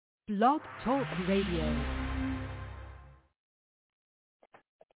Blog Talk Radio.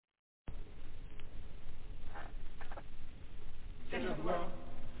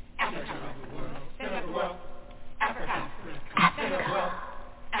 Africa,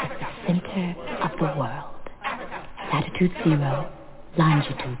 the center of the world. Latitude 0,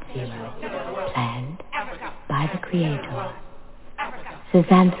 longitude 0, planned by the Creator.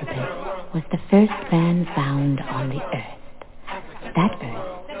 Cisanthropus was the first man found on the earth. That earth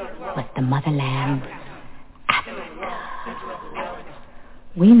was the motherland, Africa.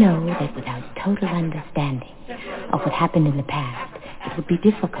 We know that without total understanding of what happened in the past, it would be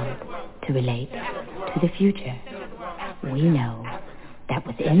difficult to relate to the future. We know that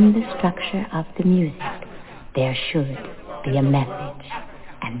within the structure of the music, there should be a message,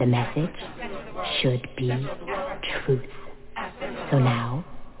 and the message should be truth. So now,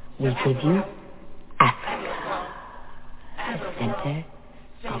 we give you Africa, the center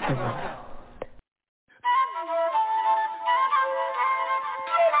of the world.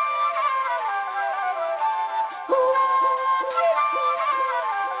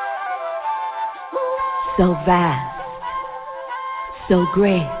 So vast, so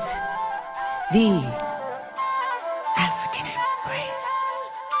great, the African embrace.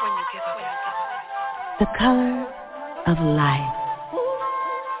 When you give up yourself. The color of life.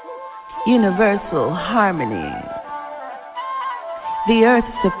 Universal harmony. The earth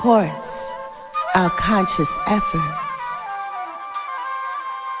supports our conscious effort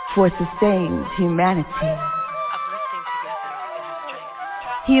for sustained humanity. Uplifting together in our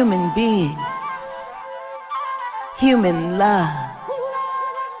strength. Human beings. Human love.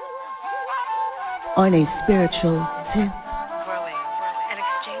 On a spiritual tip. Growing and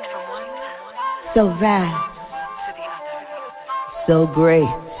exchange from one so vast to the other. So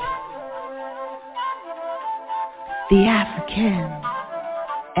great. The African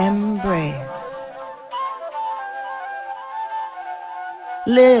embrace.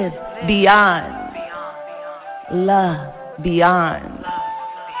 Live beyond. Love beyond.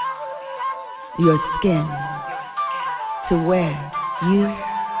 Your skin to where you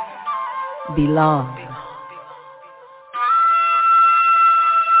belong.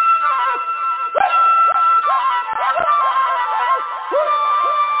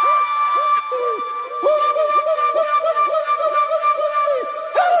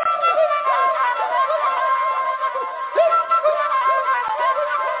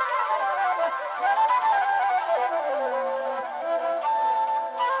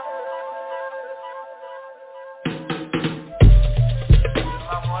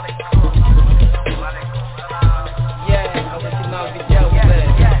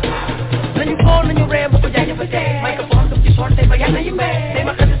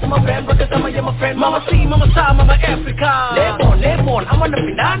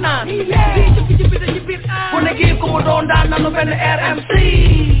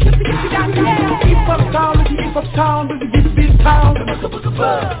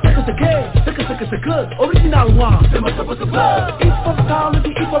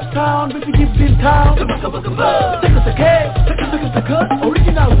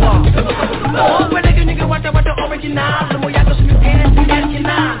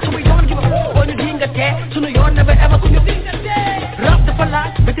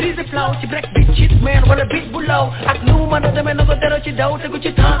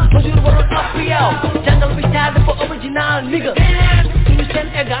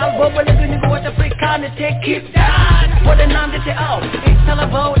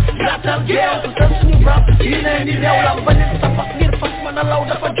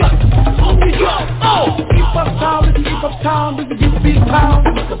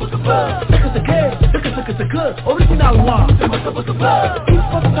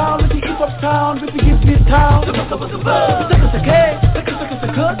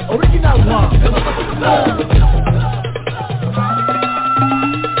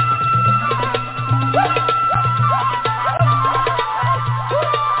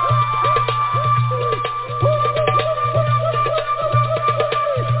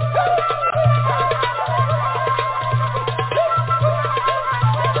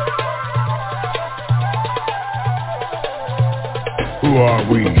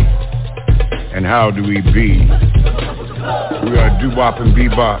 How do we be? We are doo-wop and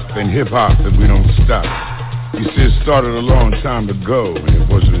bebop and hip-hop and we don't stop. You see, it started a long time ago and it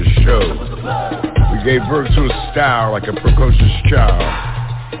wasn't a show. We gave birth to a style like a precocious child,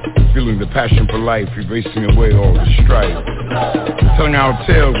 feeling the passion for life, erasing away all the strife. Telling our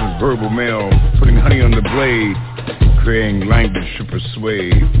tales with verbal mail, putting honey on the blade, creating language to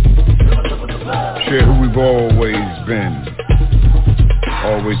persuade. Share who we've always been.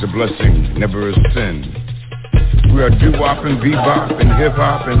 always a blessing, never a sin. We are doo-wop and bebop and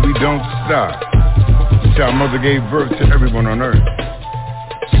hip-hop, and we don't stop. Until our mother gave birth to everyone on earth.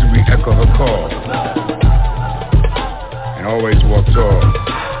 So we echo her call and always walk tall.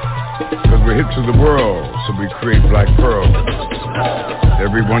 Because we're hits of the world, so we create black pearls that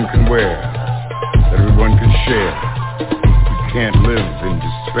everyone can wear, that everyone can share. We can't live in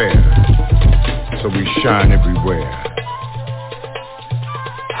despair, so we shine everywhere.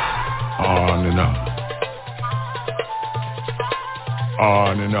 On and on.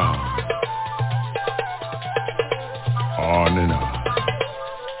 On and on. On and on.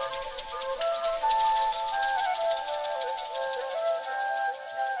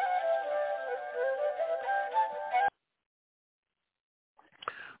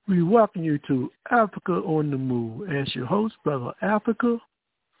 We welcome you to Africa on the Move. As your host, Brother Africa,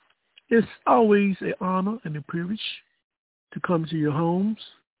 it's always an honor and a privilege to come to your homes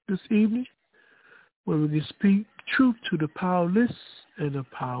this evening where we can speak truth to the powerless and the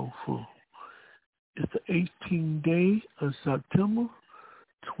powerful. It's the 18th day of September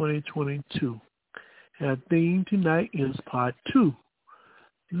 2022. Our theme tonight is part 2,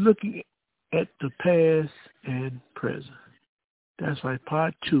 looking at the past and present. That's right,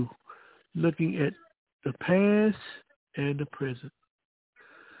 part 2, looking at the past and the present.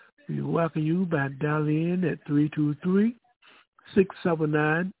 We welcome you by dialing in at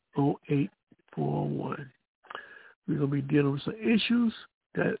 323-679-0841. We're going to be dealing with some issues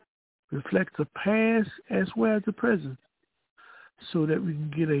that reflect the past as well as the present so that we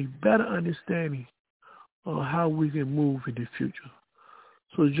can get a better understanding of how we can move in the future.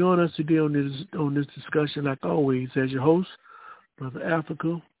 So join us today on this discussion, like always, as your host, Brother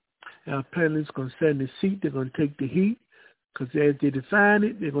Africa. Our panelists going to stand in the seat. They're going to take the heat because as they define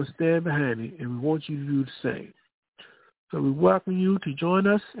it, they're going to stand behind it, and we want you to do the same. So we welcome you to join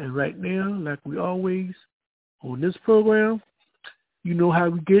us, and right now, like we always, on this program, you know how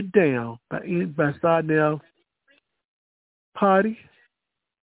we get down by starting our party,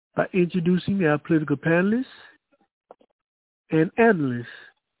 by introducing our political panelists and analysts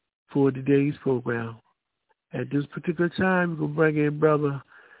for today's program. At this particular time, we're going to bring in Brother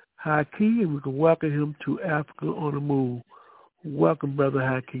Haki, and we can welcome him to Africa on the Move. Welcome, Brother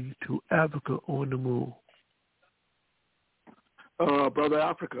Haki, to Africa on the Move. Brother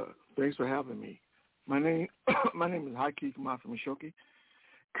Africa, thanks for having me. My name is Haki Kamafi Mishoki.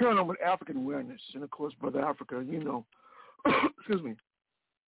 Currently, I'm with African Awareness, and of course, Brother Africa, you know, excuse me,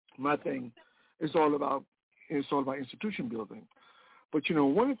 my thing is all about institution building. But you know,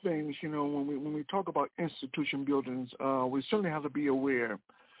 one of the things, you know, when we talk about institution buildings, we certainly have to be aware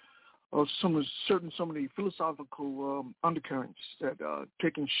of some of the philosophical undercurrents that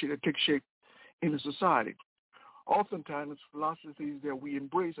take shape in the society. Oftentimes, philosophies that we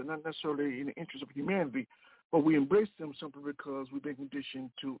embrace are not necessarily in the interest of humanity, but we embrace them simply because we've been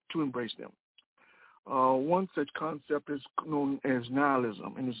conditioned to embrace them. One such concept is known as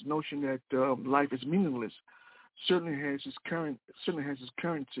nihilism, and this notion that life is meaningless certainly has its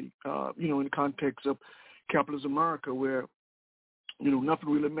currency, you know, in the context of capitalist America, where, you know, nothing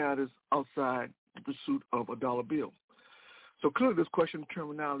really matters outside the pursuit of a dollar bill. So clearly, this question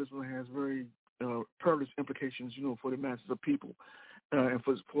of nihilism has very perilous implications, you know, for the masses of people and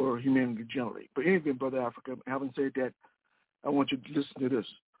for humanity generally. But anyway, Brother Africa, having said that, I want you to listen to this.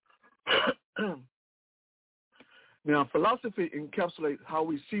 Now, philosophy encapsulates how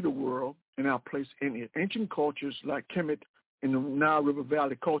we see the world and our place in it. Ancient cultures like Kemet and the Nile River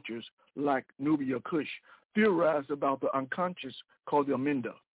Valley cultures like Nubia Kush theorized about the unconscious called the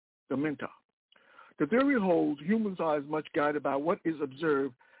Amenta. The theory holds humans are as much guided by what is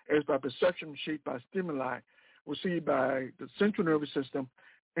observed as by perception shaped by stimuli received by the central nervous system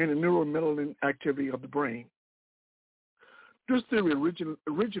and the neuromedullary activity of the brain. This theory,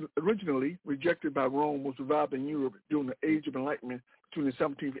 originally rejected by Rome, was revived in Europe during the Age of Enlightenment between the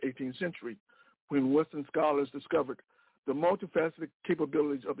 17th and 18th century, when Western scholars discovered the multifaceted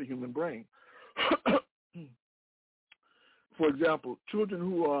capabilities of the human brain. For example, children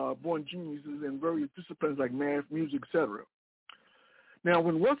who are born geniuses in various disciplines like math, music, etc. Now,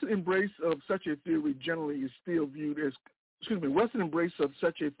 when Western embrace of such a theory generally is still viewed as,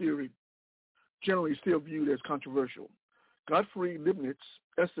 controversial. Gottfried Leibniz's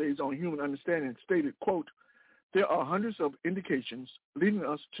essays on human understanding stated, quote, "There are hundreds of indications leading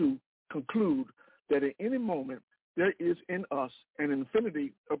us to conclude that at any moment there is in us an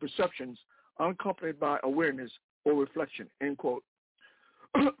infinity of perceptions unaccompanied by awareness or reflection," end quote.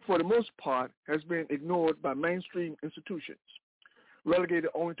 For the most part, has been ignored by mainstream institutions, relegated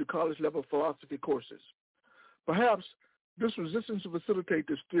only to college-level philosophy courses. Perhaps This resistance to facilitate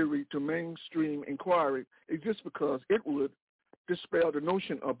this theory to mainstream inquiry exists because it would dispel the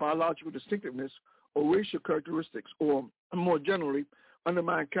notion of biological distinctiveness or racial characteristics, or more generally,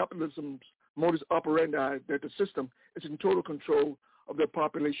 undermine capitalism's modus operandi that the system is in total control of their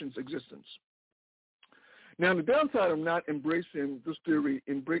population's existence. Now, the downside of not embracing this theory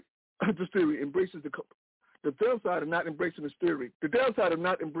embraces the downside of not embracing this theory. The downside of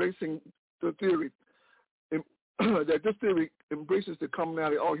not embracing the theory that this theory embraces the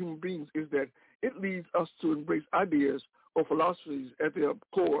commonality of all human beings is that it leads us to embrace ideas or philosophies at their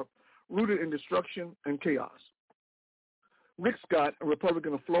core rooted in destruction and chaos. Rick Scott, a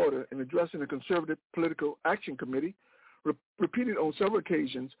Republican of Florida, in addressing the Conservative Political Action Committee, repeated on several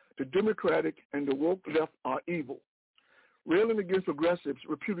occasions the Democratic and the woke left are evil. Railing against progressives'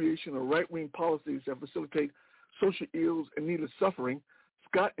 repudiation of right-wing policies that facilitate social ills and needless suffering,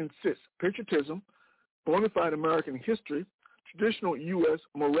 Scott insists patriotism, bona fide American history, traditional U.S.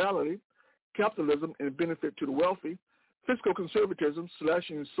 morality, capitalism and benefit to the wealthy, fiscal conservatism,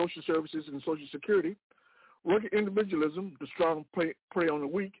 slashing social services and Social Security, rugged individualism, the strong prey on the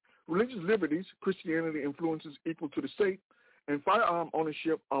weak, religious liberties, Christianity influences equal to the state, and firearm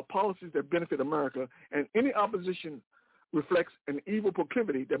ownership are policies that benefit America, and any opposition reflects an evil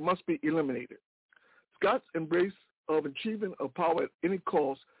proclivity that must be eliminated. Scott's embrace of achievement of power at any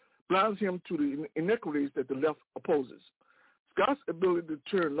cost blinds him to the inequities that the left opposes. Scott's ability to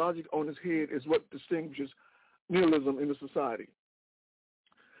turn logic on his head is what distinguishes nihilism in the society.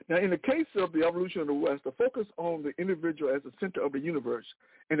 Now, in the case of the evolution of the West, the focus on the individual as the center of the universe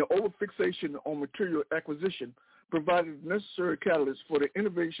and the overfixation on material acquisition provided the necessary catalyst for the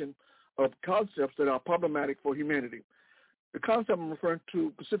innovation of concepts that are problematic for humanity. The concept I'm referring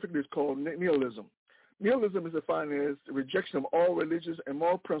to specifically is called nihilism. Nihilism is defined as the rejection of all religious and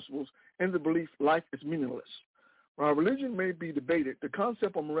moral principles and the belief life is meaningless. While religion may be debated, the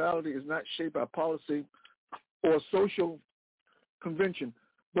concept of morality is not shaped by policy or social convention,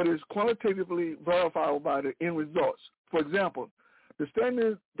 but is quantitatively verifiable by the end results. For example, the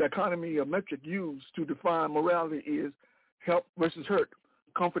standard dichotomy of metric used to define morality is help versus hurt,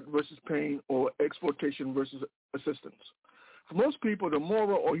 comfort versus pain, or exploitation versus assistance. For most people, the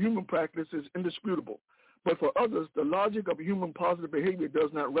moral or human practice is indisputable, but for others, the logic of human positive behavior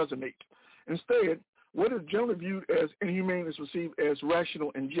does not resonate. Instead, what is generally viewed as inhumane is perceived as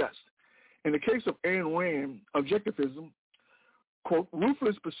rational and just. In the case of Ayn Rand, objectivism, quote,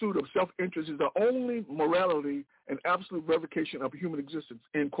 ruthless pursuit of self-interest is the only morality and absolute verification of human existence,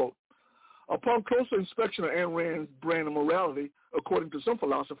 end quote. Upon closer inspection of Ayn Rand's brand of morality, according to some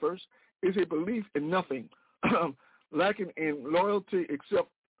philosophers, is a belief in nothing, lacking in loyalty except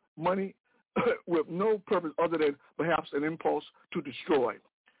money, with no purpose other than perhaps an impulse to destroy.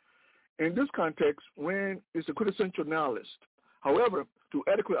 In this context, Rand is a quintessential nihilist. However, to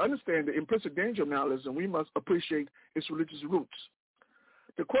adequately understand the implicit danger of nihilism, we must appreciate its religious roots.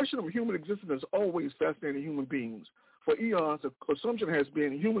 The question of human existence has always fascinated human beings. For eons, the assumption has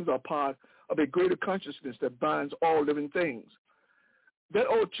been humans are part of a greater consciousness that binds all living things. That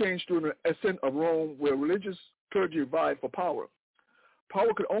all changed during the ascent of Rome, where religious clergy vied for power.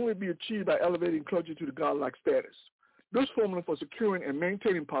 Power could only be achieved by elevating clergy to the godlike status. This formula for securing and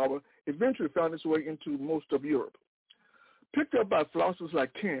maintaining power eventually found its way into most of Europe. Picked up by philosophers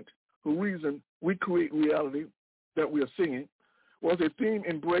like Kant, who reasoned we create reality that we are seeing, was a theme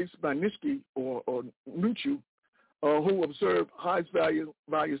embraced by Nietzsche or Nietzsche, who observed highest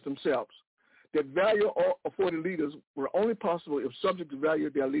values themselves. That value afforded leaders were only possible if subjects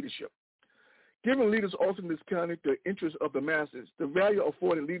valued their leadership. Given leaders often discounted the interests of the masses, the value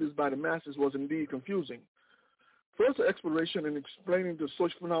afforded leaders by the masses was indeed confusing. Further exploration in explaining the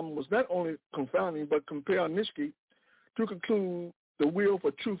social phenomenon was not only confounding, but compelled Nietzsche to conclude the will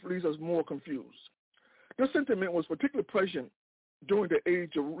for truth leaves us more confused. This sentiment was particularly present during the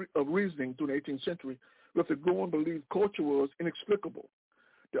age of reasoning during the 18th century, with the growing belief culture was inexplicable.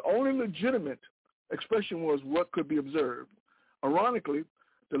 The only legitimate expression was what could be observed. Ironically,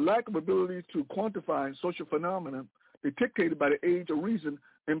 the lack of ability to quantify social phenomena dictated by the age of reason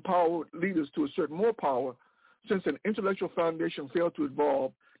empowered leaders to assert more power, since an intellectual foundation failed to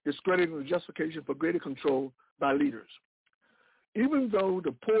evolve, discrediting the justification for greater control by leaders. Even though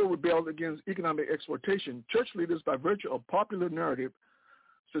the poor rebelled against economic exploitation, church leaders, by virtue of popular narrative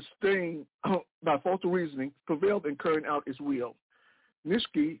sustained by faulty reasoning, prevailed in carrying out its will.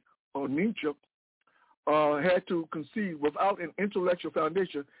 Nietzsche had to concede without an intellectual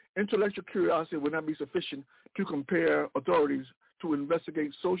foundation, intellectual curiosity would not be sufficient to compare authorities to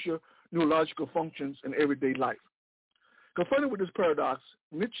investigate social neurological functions in everyday life. Confronted with this paradox,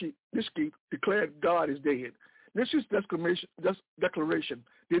 Nietzsche declared God is dead. Nietzsche's declaration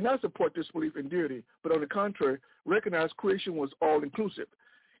did not support this belief in deity, but on the contrary, recognized creation was all-inclusive.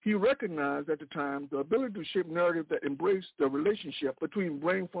 He recognized at the time the ability to shape narrative that embraced the relationship between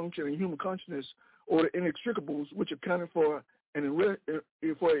brain function and human consciousness, or the inextricables, which accounted for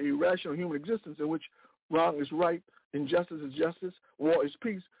for a irrational human existence in which wrong is right, injustice is justice, war is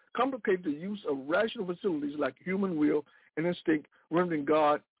peace, complicated the use of rational facilities like human will and instinct, rendering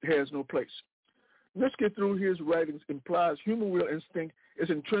God has no place. Nietzsche, through his writings, implies human will instinct is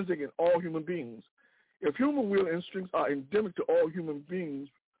intrinsic in all human beings. If human will instincts are endemic to all human beings,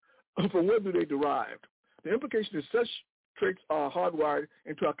 from where do they derive? The implication is such traits are hardwired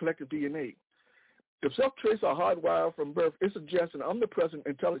into our collective DNA. If self-traits are hardwired from birth, it suggests an omnipresent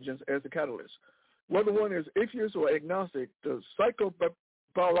intelligence as the catalyst. Whether one is atheist or agnostic, the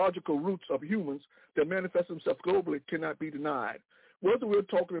psychobiological roots of humans that manifest themselves globally cannot be denied. Whether we're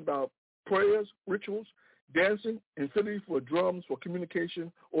talking about prayers, rituals, dancing, affinity for drums, for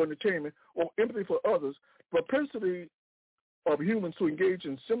communication or entertainment, or empathy for others, propensity of humans to engage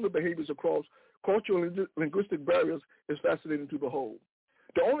in similar behaviors across cultural and linguistic barriers is fascinating to behold.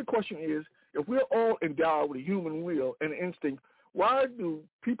 The only question is, if we're all endowed with a human will and instinct, why do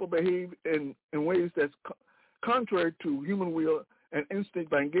people behave in ways that's contrary to human will and instinct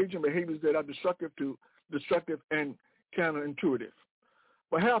by engaging in behaviors that are destructive and counterintuitive?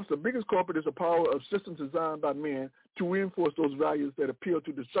 Perhaps the biggest culprit is the power of systems designed by men to reinforce those values that appeal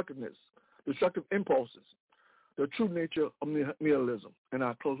to destructiveness, destructive impulses, the true nature of nihilism. And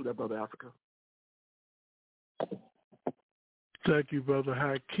I'll close with that, Brother Africa. Thank you, Brother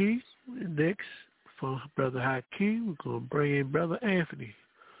Haki. Next, from Brother Haki, we're going to bring in Brother Anthony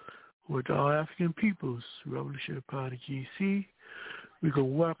with All African Peoples Revolutionary Party GC. We're going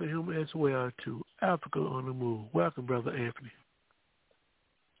to welcome him as well to Africa on the Move. Welcome, Brother Anthony.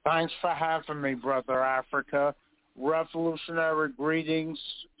 Thanks for having me, Brother Africa. Revolutionary greetings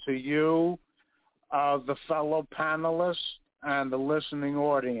to you, the fellow panelists, and the listening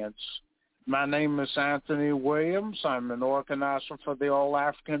audience. My name is Anthony Williams. I'm an organizer for the All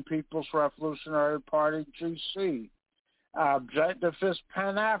African Peoples Revolutionary Party, GC. Our objective is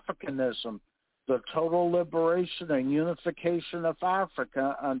Pan-Africanism, the total liberation and unification of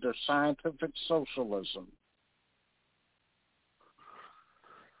Africa under scientific socialism.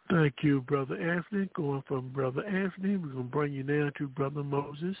 Thank you, Brother Anthony. Going from Brother Anthony, we're going to bring you down to Brother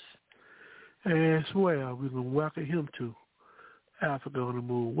Moses as well. We're going to welcome him to Africa on the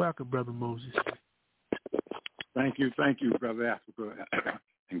Move. Welcome, Brother Moses. Thank you, Brother Africa.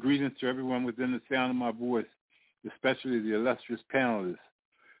 And greetings to everyone within the sound of my voice, especially the illustrious panelists.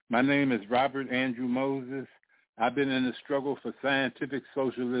 My name is Robert Andrew Moses. I've been in the struggle for scientific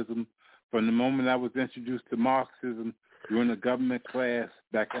socialism from the moment I was introduced to Marxism during a government class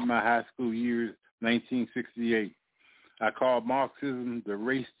back in my high school years, 1968. I call Marxism the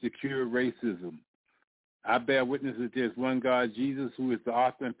race to cure racism. I bear witness that there's one God, Jesus, who is the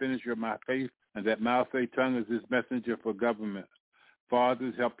author and finisher of my faith, and that Mao Zedong is his messenger for government.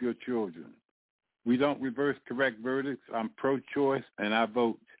 Fathers, help your children. We don't reverse correct verdicts. I'm pro-choice, and I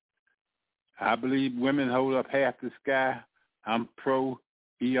vote. I believe women hold up half the sky. I'm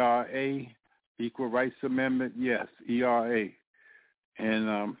pro-ERA, Equal Rights Amendment, yes, ERA.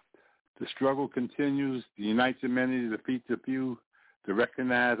 And the struggle continues. The unites the many, defeat the few, to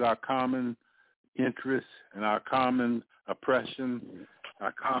recognize our common interests and our common oppression,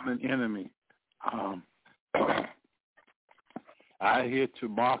 our common enemy. I adhere to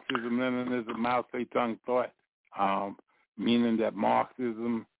Marxism, Leninism, Mao Zedong thought, meaning that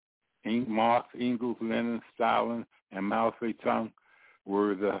Marxism, Marx, Engels, Lenin, Stalin, and Mao Zedong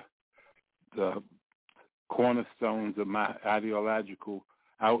were the cornerstones of my ideological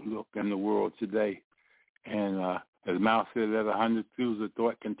outlook in the world today. And as Mao said, let 100 schools of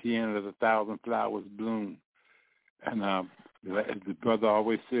thought contend, let 1,000 flowers bloom. And as the brother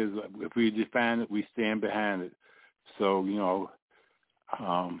always says, if we define it, we stand behind it. So,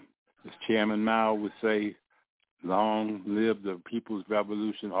 as Chairman Mao would say, long live the People's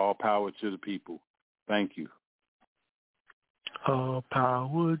Revolution, all power to the people. Thank you. All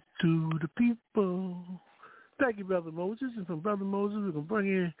power to the people. Thank you, Brother Moses. And from Brother Moses, we're going to bring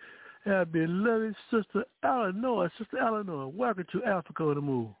in our beloved Sister Eleanor. Sister Eleanor, welcome to Africa on the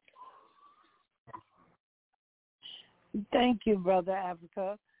Move. Thank you, Brother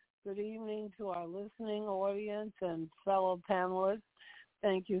Africa. Good evening to our listening audience and fellow panelists.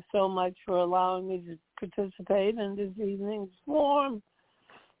 Thank you so much for allowing me to participate in this evening's forum.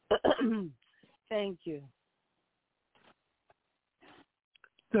 Thank you.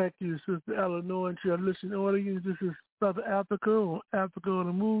 Thank you, Sister Eleanor, and to our listening audience. This is Brother Africa on Africa on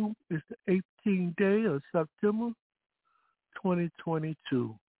the Move. It's the 18th day of September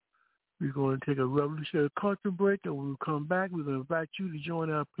 2022. We're going to take a revolutionary culture break, and when we come back, we're going to invite you to join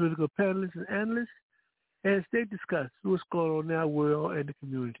our political panelists and analysts as they discuss what's going on in our world and the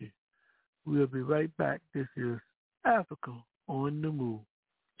community. We'll be right back. This is Africa on the Move.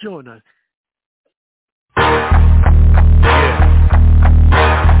 Join us.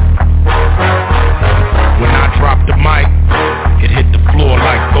 When I drop the mic, it hit the floor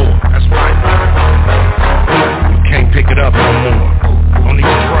like Thor. That's right. You can't pick it up no more. Don't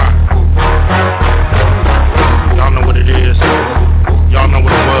even try. Y'all know what it is. Y'all know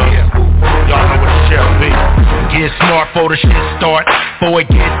what it was. Y'all know what it shall be. Get smart before the shit start. Before it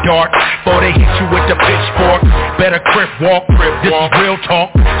get dark. Before they hit you with the pitchfork. Better crip walk. This is real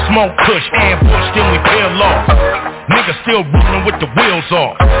talk. Smoke kush, ambush, then we peel off. Niggas still running with the wheels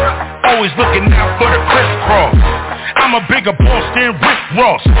off. Always looking out for the crisscross. I'm a bigger boss than Rick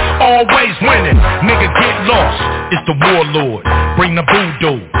Ross. Always winning, nigga get lost. It's the warlord, bring the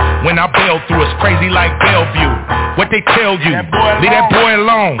voodoo. When I bail through, it's crazy like Bellevue. What they tell you, leave that boy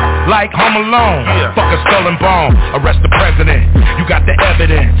alone, like Home Alone. Fuck a skull and bone, arrest the president. You got the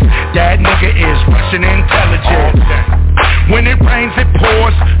evidence, that nigga is Russian intelligence. When it rains, it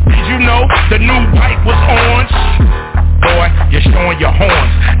pours. Did you know the new white was orange? Boy, you're showing your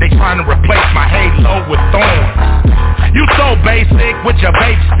horns. They trying to replace my halo with thorns. You so basic with your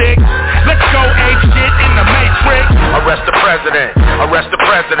vape stick. Let's go ape shit in the Matrix. Arrest the president. Arrest the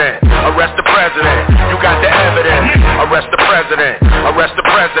president. Arrest the president. You got the evidence. Arrest the president. Arrest the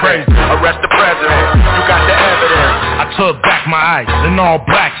president. Arrest the president. You got the evidence. I took back my ice in all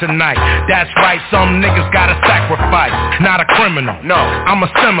black tonight. That's right, some niggas gotta sacrifice. Not a criminal. No, I'm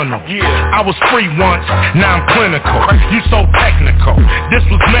a Seminole. I was free once, now I'm clinical. You so technical. This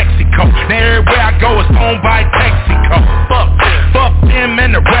was Mexico. Now everywhere I go is owned by Texaco. Fuck them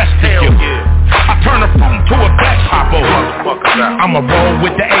and the rest of you. I turn a fruit into a vegetable. I'ma roll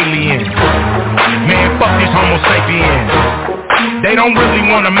with the aliens. Man, fuck these homo sapiens. They don't really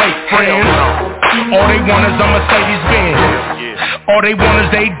wanna make friends. All they want is a Mercedes-Benz. All they want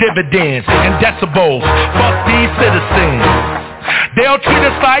is they dividends and decibels. Fuck these citizens. They'll treat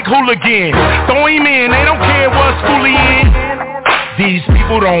us like hooligans. Throw him in, they don't care what school he in. These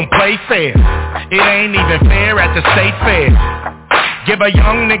people don't play fair. It ain't even fair at the state fair. Give a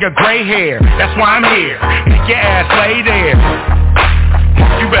young nigga gray hair. That's why I'm here. Make your ass lay there.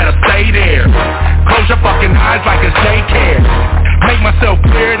 You better stay there. Close your fucking eyes like it's daycare. Make myself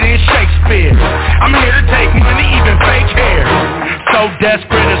clearer than Shakespeare. I'm here to take money, even fake hair. So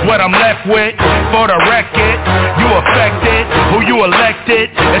desperate is what I'm left with. For the record, you affected. Who you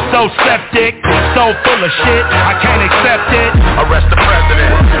elected is so septic, so full of shit, I can't accept it. Arrest the president.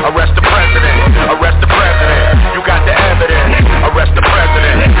 Arrest the president. Arrest the president. You got the evidence. Arrest the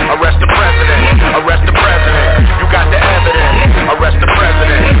president. Arrest the president. Arrest the president. You got the evidence. Arrest the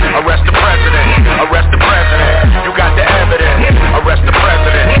president. Arrest the president. Arrest the president. You got the evidence. Arrest the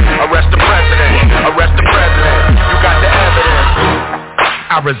president. Arrest the president. Arrest the president. You got the evidence.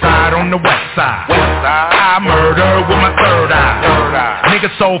 I reside on the west side. I murder with my third eye.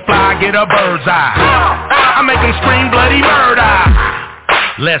 Niggas so fly, get a bird's eye. I make them scream bloody murder.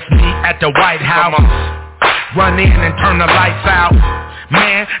 Let's meet at the White House. Run in and turn the lights out.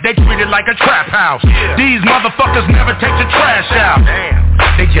 Man, they treat it like a trap house. These motherfuckers never take the trash out.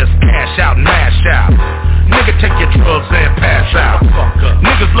 They just cash out and mash out. Nigga, take your drugs and pass out.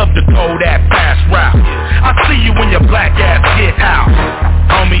 Niggas love to go that fast route. I see you when your black ass get out.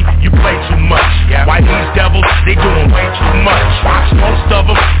 Homie, you play too much. Why these devils, they doing way too much. Most of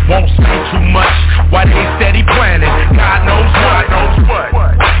them won't say too much. Why they steady planning, God knows what.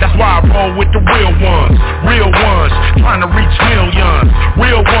 That's why I roll with the real ones. Real ones, trying to reach millions.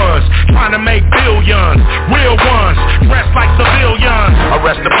 Real ones, trying to make billions. Real ones, dressed like civilians.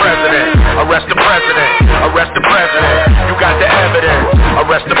 Arrest the president. Arrest the president. Arrest the president. You got the evidence.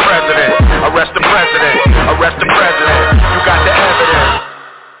 Arrest the president. Arrest the president. Arrest the president. You got the evidence.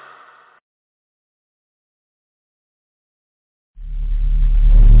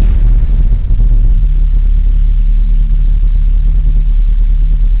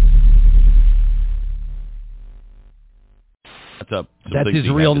 Up. That's his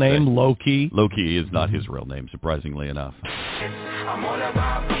real name, Low-Key? Low-Key is not his real name, surprisingly enough. It's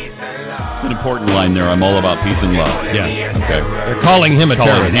an important line there. I'm all about peace and love. Yeah. Okay. They're calling him a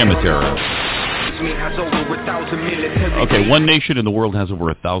terrorist. Okay, one nation in the world has over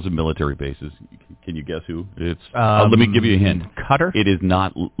 1,000 military bases. Can you guess who? It's. Let me give you a hint. Qatar? It is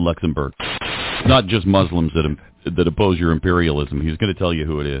not Luxembourg. not just Muslims that oppose your imperialism. He's going to tell you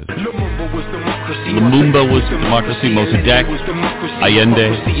who it is. Lumumba was democracy. Mossadegh,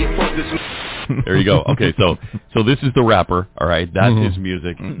 Allende. There you go. Okay, so this is the rapper. All right, that's his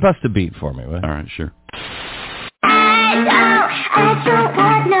music. Bust a beat for me, what? All right, sure. I don't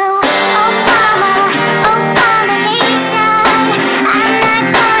want no Obama nation. I'm not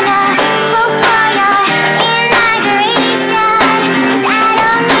gonna vote for your inauguration. I don't need no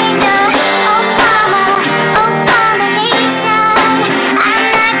Obama nation. I'm not gonna.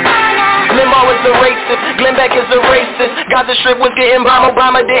 Limbaugh is a racist, Glenn Beck is a racist. Gaza Strip was getting bombed,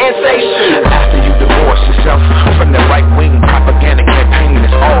 Obama didn't say shit. After you divorce yourself from the right-wing propaganda campaign,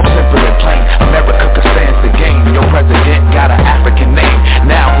 it's all simple and plain. America could stand the game. Your president got an African name.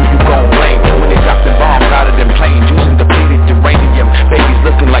 Now who you gon' blame? When they dropping bombs out of them planes, using depleted uranium, babies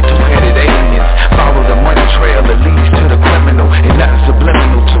looking like two-headed aliens. Follow the money trail that leads to the criminal, and nothing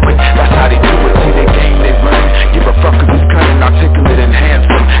subliminal to it. That's how they do it. See their game they run. Give a fuck if he's cunning, articulate and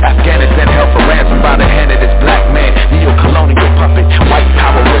handsome. Afghanistan held for ransom by the hand of this black man. Neo-colonial puppet, white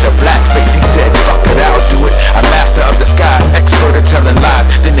power with a black face. He said, fuck it, I'll do it. A master of the sky, expert at telling lies.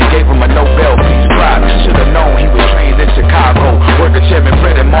 Then they gave him a Nobel Peace Prize. Should've known he was trained in Chicago. Where the chairman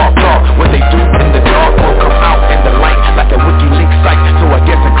Fred and Mark talk. What they do in the dark will come out in the light, like a WikiLeaks site. So I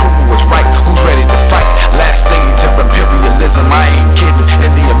guess Nkrumah was right. Who's ready to fight? Last stage of imperialism. I ain't kidding.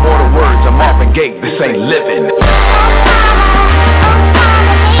 In the immortal words of Marvin Gaye, this ain't living.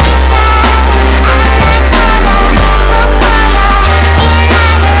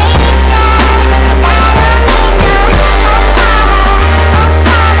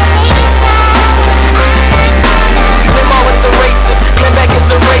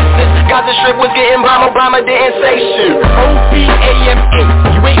 Gaza Strip was getting bombed, Obama didn't say shit.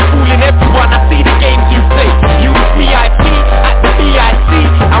 OBAMA, you ain't fooling everyone, I see the games you play. You VIP at the BIC,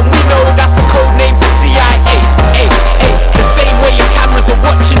 and we know that's the code name for CIA. The same way your cameras are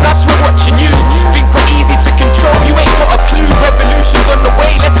watching us, we're watching you. Think we're easy to control, you ain't got a clue. Revolution's on the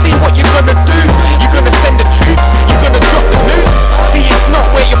way, let's see what you're gonna do. You're gonna send the troops, you're gonna drop the news. See, it's not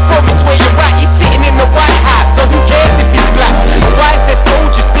where you're from, it's where you're at. He's sitting in the White House, so who cares if he's black? And why is there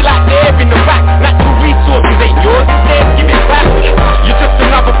soldiers still out there in the back? Natural resources ain't yours, it's theirs, give it back. You're just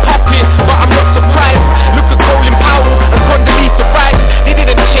another puppet, but I'm not surprised. Look at Colin Powell and Condoleezza Rice. They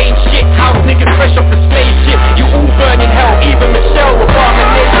didn't change shit, house niggas fresh off the slave ship. You all burn in hell, even Michelle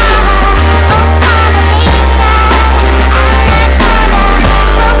Obama nation.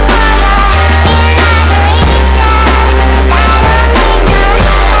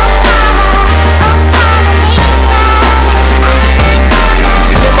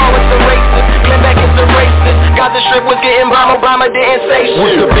 Gaza Strip was getting bombed, Obama didn't say shit.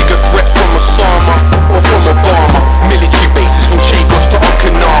 What's the bigger threat from Osama or from Obama? Military bases from Chagos to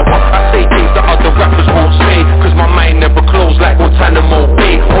Okinawa. I say things that other rappers won't say, cause my mind never closed like Guantanamo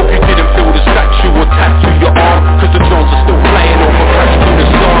Bay. Hope you didn't feel the statue attached to your arm, cause the drones are still flying over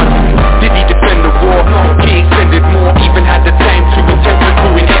Pakistan. Did he defend the war? No, he extended more, even had the time to attend the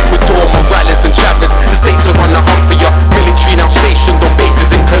coup in Ecuador. Morales and Chavez, the states are on the hunt for ya. Military now stationed on bases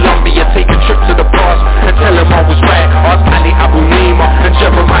in Colombia. Take a trip to the past and tell him I was right. Ask Ali Abu Nima and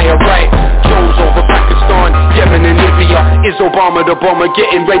Jeremiah Wright. Drones over Pakistan, Yemen and Libya. Is Obama the bomber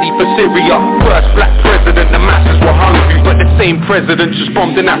getting ready for Syria? First black president, the masses were hungry, but the same president just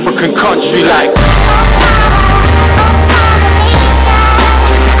bombed an African country like.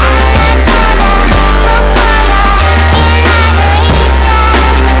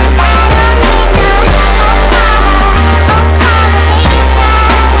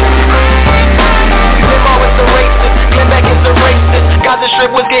 Gaza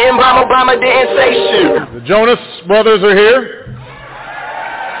Strip was getting bombed, Obama didn't say shit. The Jonas Brothers are here.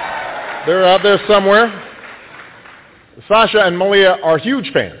 They're out there somewhere. Sasha and Malia are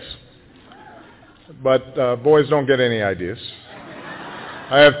huge fans. But boys don't get any ideas.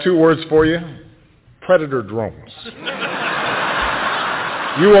 I have two words for you. Predator drones.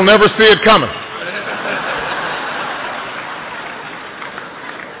 You will never see it coming.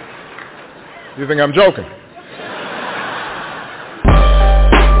 You think I'm joking?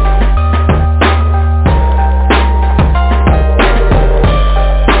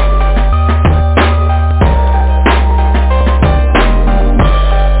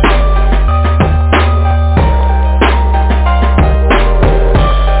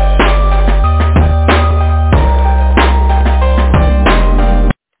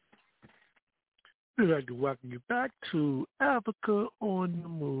 We'd like to welcome you back to Africa on the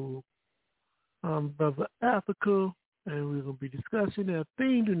Move. I'm Brother Africa, and we're going to be discussing our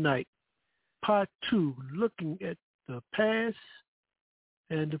theme tonight, Part 2, looking at the past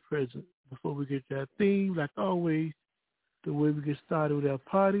and the present. Before we get to that theme, like always, the way we get started with our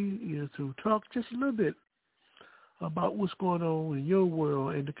party is to talk just a little bit about what's going on in your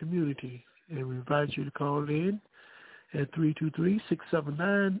world and the community. And we invite you to call in at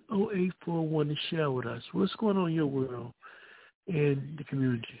 323-679-0841 to share with us what's going on in your world and the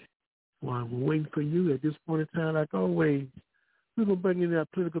community. While we're waiting for you at this point in time, like always, we're going to bring in our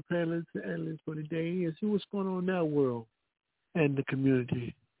political panelists and analysts for the day and see what's going on in our world and the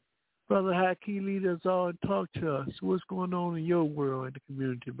community. Brother Haki, lead us all and talk to us. What's going on in your world and the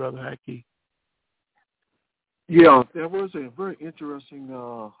community, Brother Haki? Yeah, there was a very interesting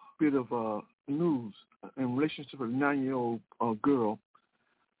bit of news in relation to a 9-year-old girl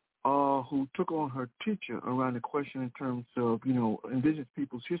who took on her teacher around the question in terms of, indigenous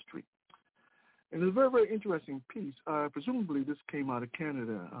people's history. And it's a very, very interesting piece. Presumably this came out of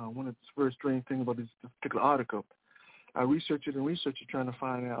Canada. One of the very strange things about this particular article, I researched it trying to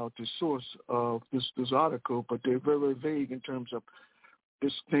find out the source of this article, but they're very, very vague in terms of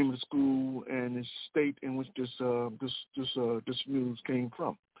this name of the school and the state in which this news came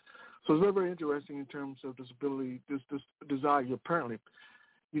from. So it's very, very interesting in terms of this ability, this desire apparently,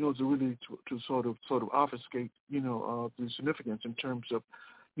 to really to sort of obfuscate, the significance in terms of,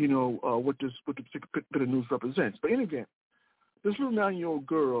 what the particular bit of news represents. But in any event, this little 9-year-old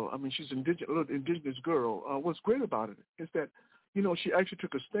girl, she's a little indigenous girl. What's great about it is that, she actually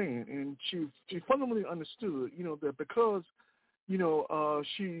took a stand and she fundamentally understood, that because,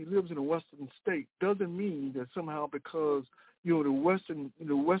 she lives in a Western state doesn't mean that somehow because,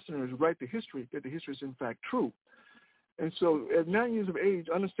 the Westerners write the history, that the history is in fact true. And so at 9 years of age,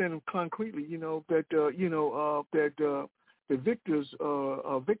 understanding concretely, that the victor's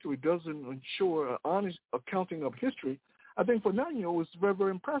victory doesn't ensure an honest accounting of history, I think for a 9-year-old it's very,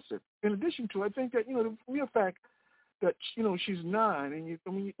 very impressive. In addition to, I think that, the mere fact that, she's 9, and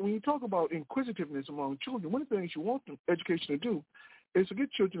when you talk about inquisitiveness among children, one of the things you want education to do is to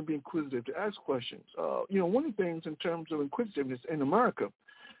get children to be inquisitive, to ask questions. One of the things in terms of inquisitiveness in America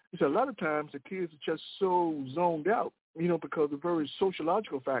is that a lot of times the kids are just so zoned out, because of very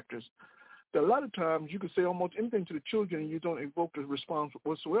sociological factors, that a lot of times you could say almost anything to the children and you don't evoke a response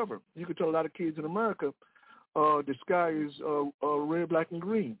whatsoever. You could tell a lot of kids in America, the sky is red, black, and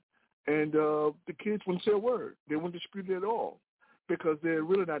green. And the kids wouldn't say a word. They wouldn't dispute it at all because they're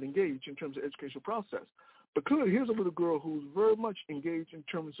really not engaged in terms of educational process. But clearly, here's a little girl who's very much engaged in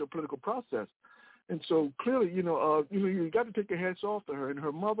terms of political process. And so clearly, you got to take your hats off to her. And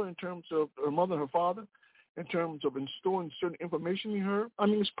her mother, in terms of her mother and her father, in terms of instilling certain information in her,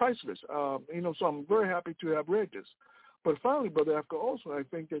 it's priceless. So I'm very happy to have read this. But finally, Brother Africa, also, I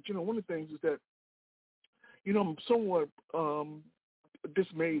think that, one of the things is that, I'm somewhat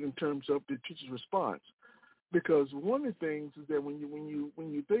dismayed in terms of the teacher's response, because one of the things is that when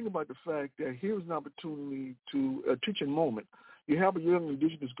you think about the fact that here's an opportunity to a teaching moment, you have a young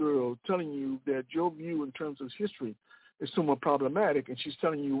indigenous girl telling you that your view in terms of history is somewhat problematic, and she's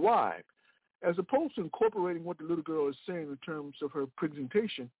telling you why, as opposed to incorporating what the little girl is saying in terms of her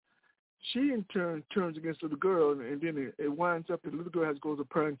presentation. She in turn turns against the little girl, and then it winds up that the little girl has to go to a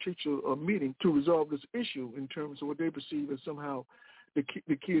parent-teacher meeting to resolve this issue in terms of what they perceive as somehow the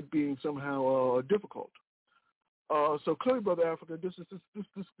kid being somehow difficult. So clearly, Brother Africa, this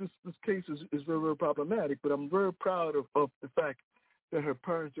case is very, very problematic. But I'm very proud of the fact that her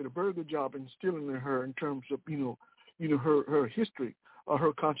parents did a very good job instilling in her in terms of her history,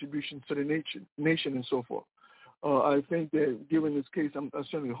 her contributions to the nation, and so forth. I think that given this case, I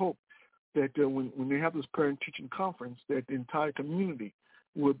certainly hope that when they have this parent-teaching conference, that the entire community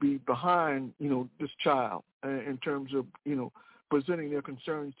will be behind this child in terms of presenting their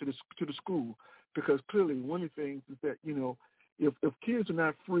concerns to the school, because clearly one of the things is that if kids are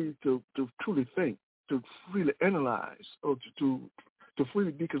not free to truly think, to freely analyze, or to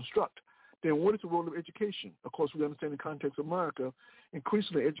freely deconstruct, then what is the role of education? Of course, we understand in the context of America,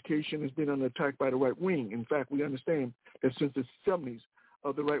 increasingly education has been under attack by the right wing. In fact, we understand that since the 70s,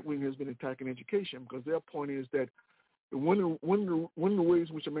 the right wing has been attacking education, because their point is that one of the ways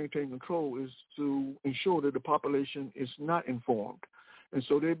in which to maintain control is to ensure that the population is not informed, and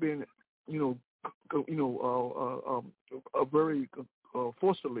so they've been, very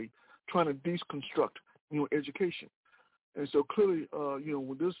forcefully trying to deconstruct, education. And so clearly,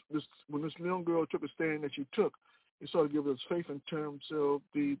 when this young girl took a stand that she took, it sort of gives us faith in terms of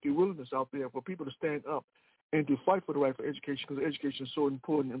the willingness out there for people to stand up and to fight for the right for education, because education is so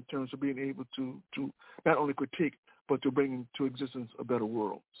important in terms of being able to not only critique, but to bring into existence a better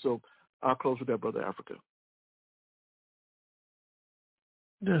world. So I'll close with that, Brother Africa.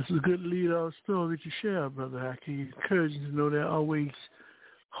 That's a good lead-off story that you share, Brother Haki. Encouraging to know that always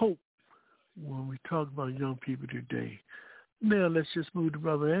hope when we talk about young people today. Now let's just move to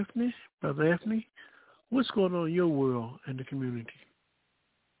Brother Anthony. Brother Anthony, what's going on in your world and the community?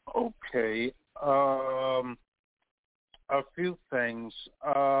 Okay. A few things.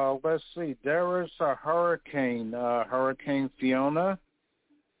 Let's see. There is a hurricane, Hurricane Fiona,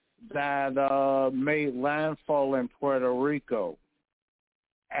 that made landfall in Puerto Rico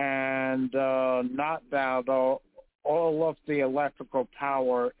and knocked out all of the electrical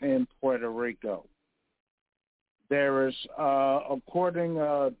power in Puerto Rico. There is, according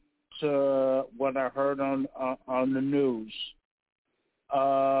to what I heard on the news,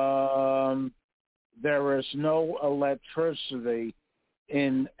 there is no electricity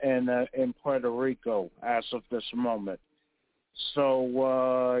in Puerto Rico as of this moment. So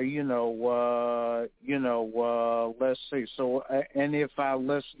let's see. So any of our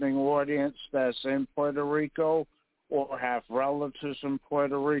listening audience that's in Puerto Rico or have relatives in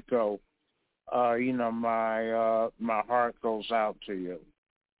Puerto Rico, my heart goes out to you.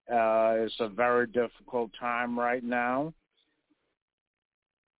 It's a very difficult time right now.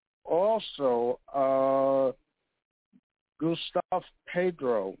 Also, Gustavo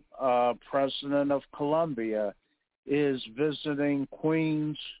Petro, president of Colombia, is visiting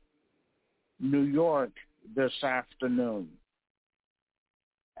Queens, New York this afternoon.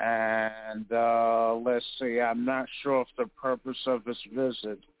 And let's see, I'm not sure of the purpose of his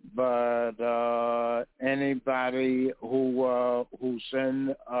visit, but anybody who's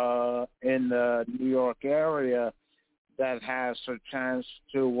in the New York area that has a chance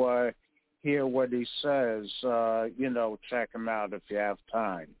to hear what he says, check him out if you have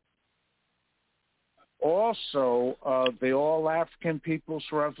time. Also, the All African People's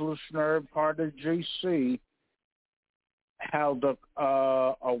Revolutionary Party, GC, held a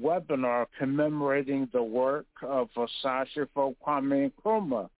webinar commemorating the work of Asachifo Kwame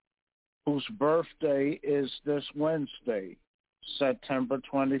Nkrumah, whose birthday is this Wednesday, September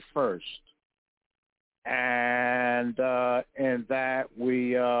 21st. And in that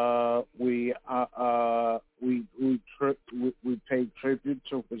we paid tribute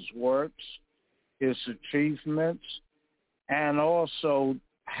to his works, his achievements, and also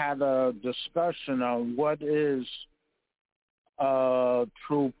had a discussion on what is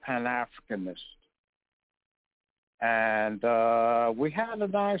true Pan-Africanist. And we had a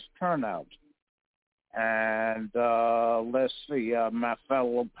nice turnout. And let's see, my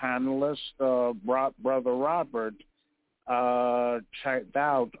fellow panelist, Brother Robert, checked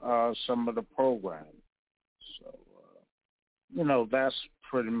out some of the programs. So, that's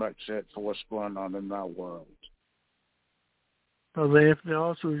pretty much it for what's going on in our world. Brother Anthony,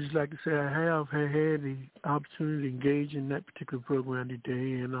 also just like to say I have had the opportunity to engage in that particular program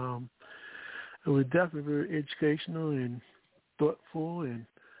today, and it was definitely very educational and thoughtful, and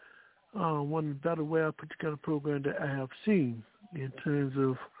one of the better way I put together a program that I have seen in terms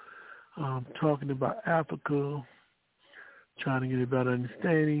of talking about Africa, trying to get a better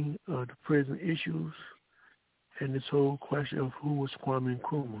understanding of the present issues, and this whole question of who was Kwame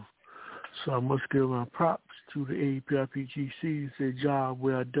Nkrumah. So I must give my props to the AAPI-PGC. It's a job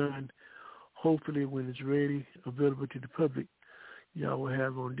well done. Hopefully when it's ready, available to the public, y'all will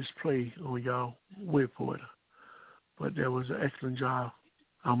have on display on y'all web portal. But that was an excellent job,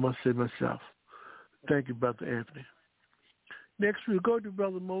 I must say myself. Thank you, Brother Anthony. Next, we'll go to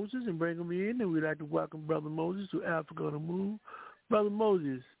Brother Moses and bring him in, and we'd like to welcome Brother Moses to Africa on the Move. Brother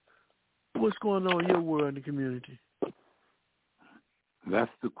Moses, what's going on in your world and the community?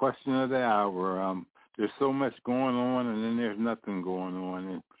 That's the question of the hour. There's so much going on, and then there's nothing going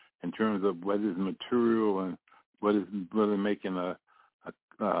on in terms of what is material and what is really making a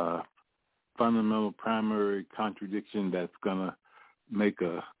fundamental primary contradiction that's going to make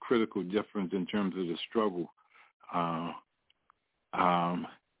a critical difference in terms of the struggle.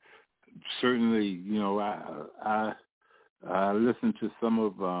 Certainly, I listened to some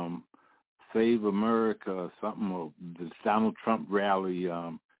of Save America, something of the Donald Trump rally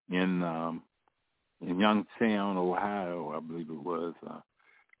in Youngstown, Ohio, I believe it was,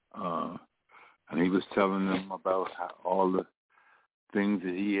 and he was telling them about all the things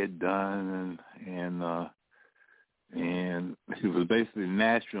that he had done, and it was basically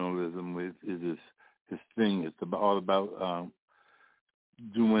nationalism is his thing. It's all about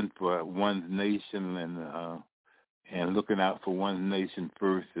doing for one's nation and looking out for one's nation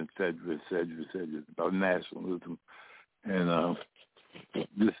first, et cetera, et cetera, et cetera. It's about nationalism. And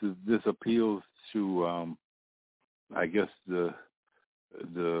this appeals to, I guess, the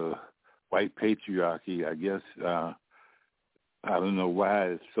white patriarchy. I guess, I don't know why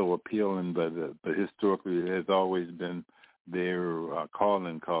it's so appealing, but historically it has always been their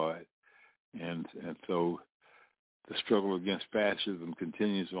calling card, and so the struggle against fascism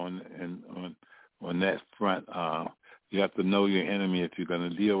continues on that front. You have to know your enemy if you're going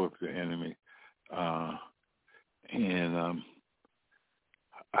to deal with your enemy, and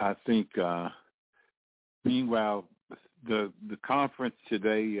I think. Meanwhile, the conference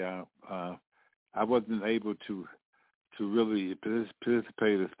today, I wasn't able to really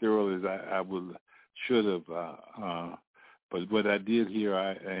participate as thoroughly as I should have. But what I did here,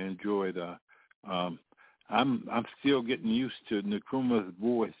 I enjoyed. I'm still getting used to Nkrumah's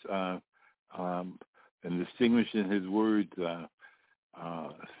voice and distinguishing his words. So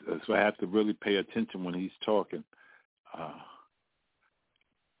I have to really pay attention when he's talking.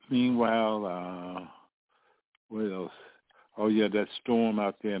 Meanwhile, what else? Oh, yeah, that storm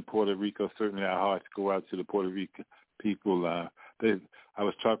out there in Puerto Rico. Certainly our hearts go out to the Puerto Rican people. I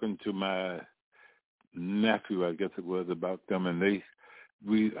was talking to my nephew, I guess it was, about them, and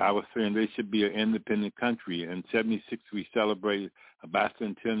I was saying they should be an independent country. In 1976, we celebrated a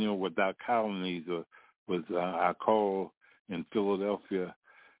bicentennial without colonies, was our call in Philadelphia,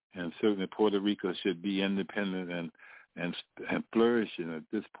 and certainly Puerto Rico should be independent and flourishing at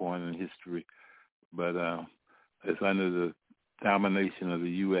this point in history. But it's under the domination of the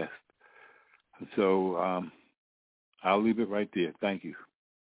U.S. So I'll leave it right there. Thank you.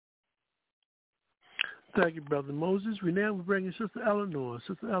 Thank you, Brother Moses. We now bring in Sister Eleanor.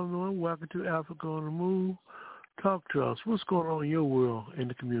 Sister Eleanor, welcome to Africa on the Move. Talk to us. What's going on in your world and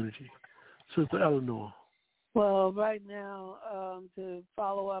the community? Sister Eleanor. Well, right now, to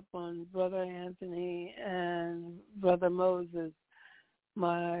follow up on Brother Anthony and Brother Moses,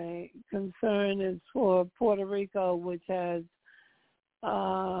 my concern is for Puerto Rico, which is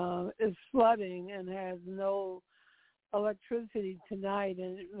flooding and has no electricity tonight,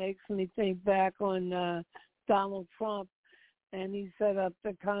 and it makes me think back on Donald Trump, and he set up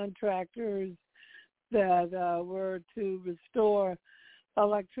the contractors that were to restore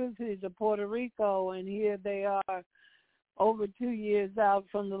electricity to Puerto Rico, and here they are over 2 years out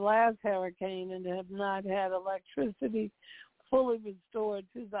from the last hurricane and have not had electricity fully restored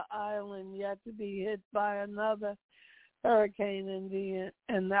to the island, yet to be hit by another hurricane, and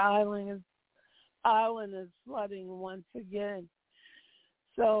the island is flooding once again.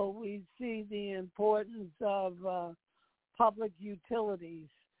 So we see the importance of public utilities,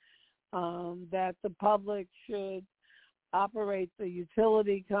 that the public should operate the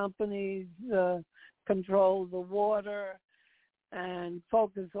utility companies, control the water, and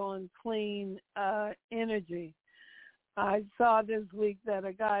focus on clean energy. I saw this week that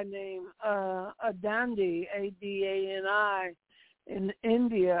a guy named Adani, Adani, in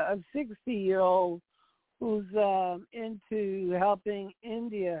India, a 60-year-old who's into helping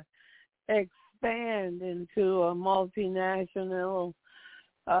India expand into a multinational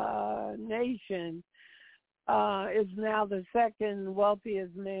nation, is now the second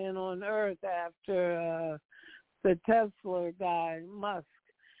wealthiest man on earth after the Tesla guy, Musk.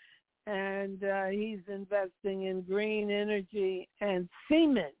 And he's investing in green energy and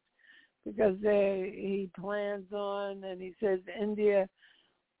cement because he plans on, and he says India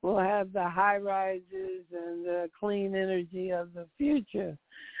will have the high rises and the clean energy of the future.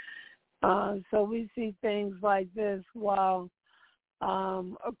 So we see things like this while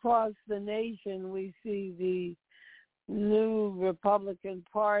across the nation we see the new Republican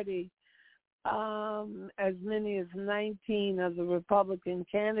Party, as many as 19 of the Republican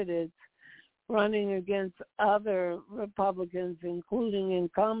candidates running against other Republicans, including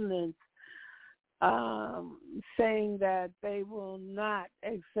incumbents, saying that they will not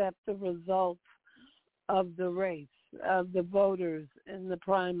accept the results of the race, of the voters in the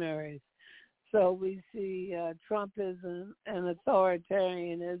primaries. So we see Trumpism and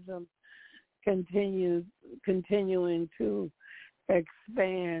authoritarianism continuing to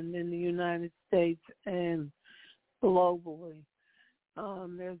expand in the United States and globally.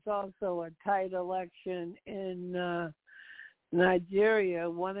 There's also a tight election in Nigeria.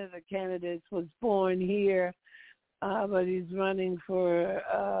 One of the candidates was born here, but he's running for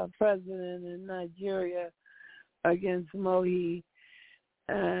president in Nigeria against Mohi.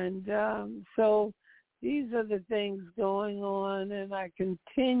 And so these are the things going on, and I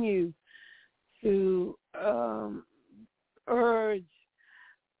continue to urge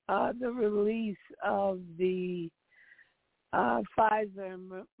the release of the Pfizer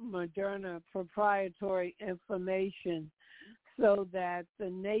and Moderna proprietary information so that the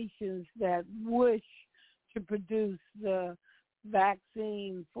nations that wish to produce the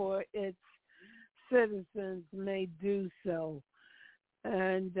vaccine for its citizens may do so.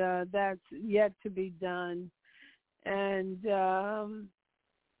 And that's yet to be done. And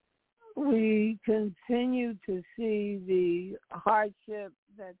we continue to see the hardship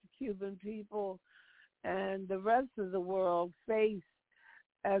that the Cuban people and the rest of the world face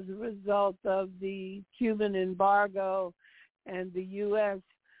as a result of the Cuban embargo and the U.S.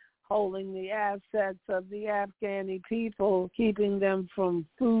 holding the assets of the Afghani people, keeping them from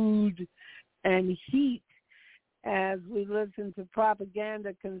food and heat, as we listen to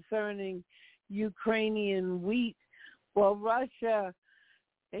propaganda concerning Ukrainian wheat. Well, Russia,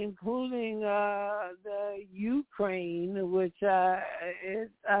 including the Ukraine, which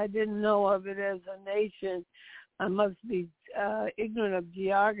I didn't know of it as a nation. I must be ignorant of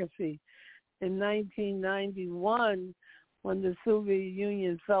geography. In 1991, when the Soviet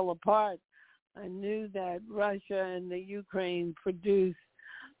Union fell apart, I knew that Russia and the Ukraine produced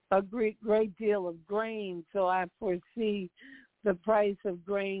a great deal of grain, so I foresee the price of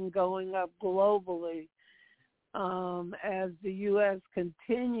grain going up globally as the U.S.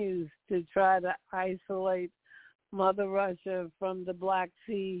 continues to try to isolate Mother Russia from the Black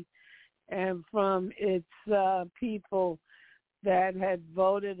Sea and from its people that had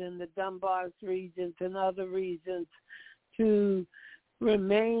voted in the Donbass regions and other regions to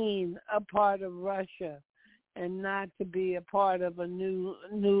remain a part of Russia and not to be a part of a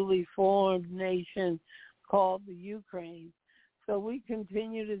newly formed nation called the Ukraine. So we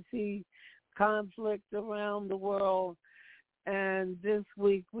continue to see conflict around the world, and this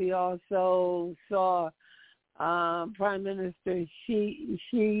week we also saw Prime Minister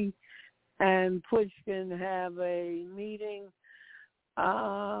Xi and Pushkin have a meeting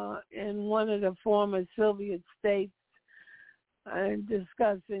in one of the former Soviet states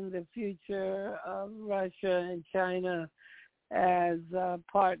discussing the future of Russia and China as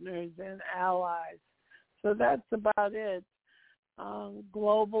partners and allies. So that's about it.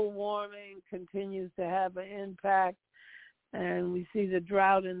 Global warming continues to have an impact, and we see the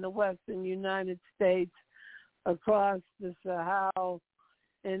drought in the western United States, across the Sahel,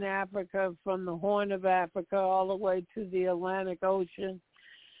 in Africa, from the Horn of Africa all the way to the Atlantic Ocean.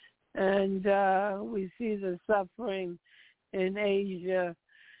 And we see the suffering in Asia.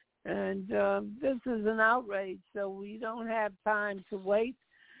 And this is an outrage, so we don't have time to wait.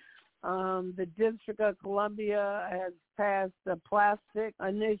 The District of Columbia has passed a plastic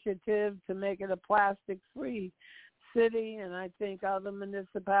initiative to make it a plastic-free city, and I think other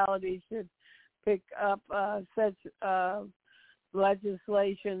municipalities should pick up such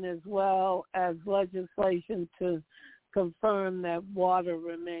legislation, as well as legislation to confirm that water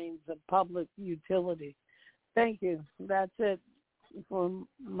remains a public utility. Thank you. That's it for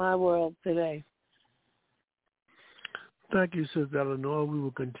my world today. Thank you, Sister Eleanor. We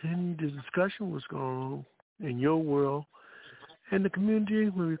will continue the discussion what's going on in your world and the community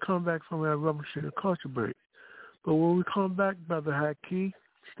when we come back from our Revolutionary Culture break. But when we come back, Brother Haki,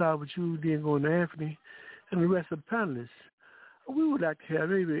 start with you, then go to Anthony, and the rest of the panelists. We would like to have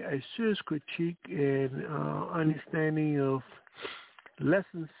maybe a serious critique and understanding of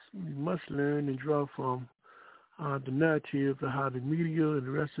lessons we must learn and draw from the narrative of how the media and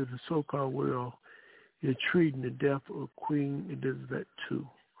the rest of the so-called world is treating the death of Queen Elizabeth II.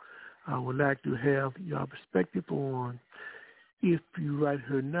 I would like to have your perspective on, if you write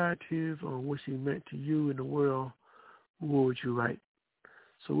her narrative on what she meant to you in the world, what would you write?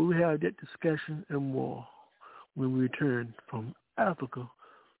 So we will have that discussion and more when we return from Africa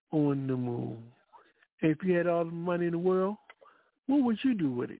on the moon. If you had all the money in the world, what would you do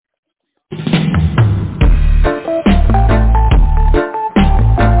with it?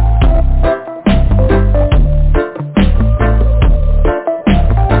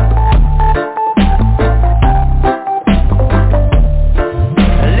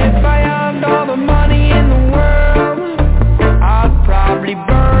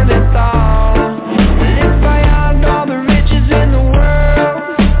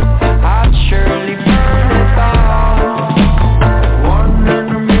 Surely burn it all. 1 in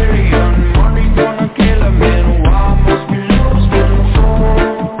a million.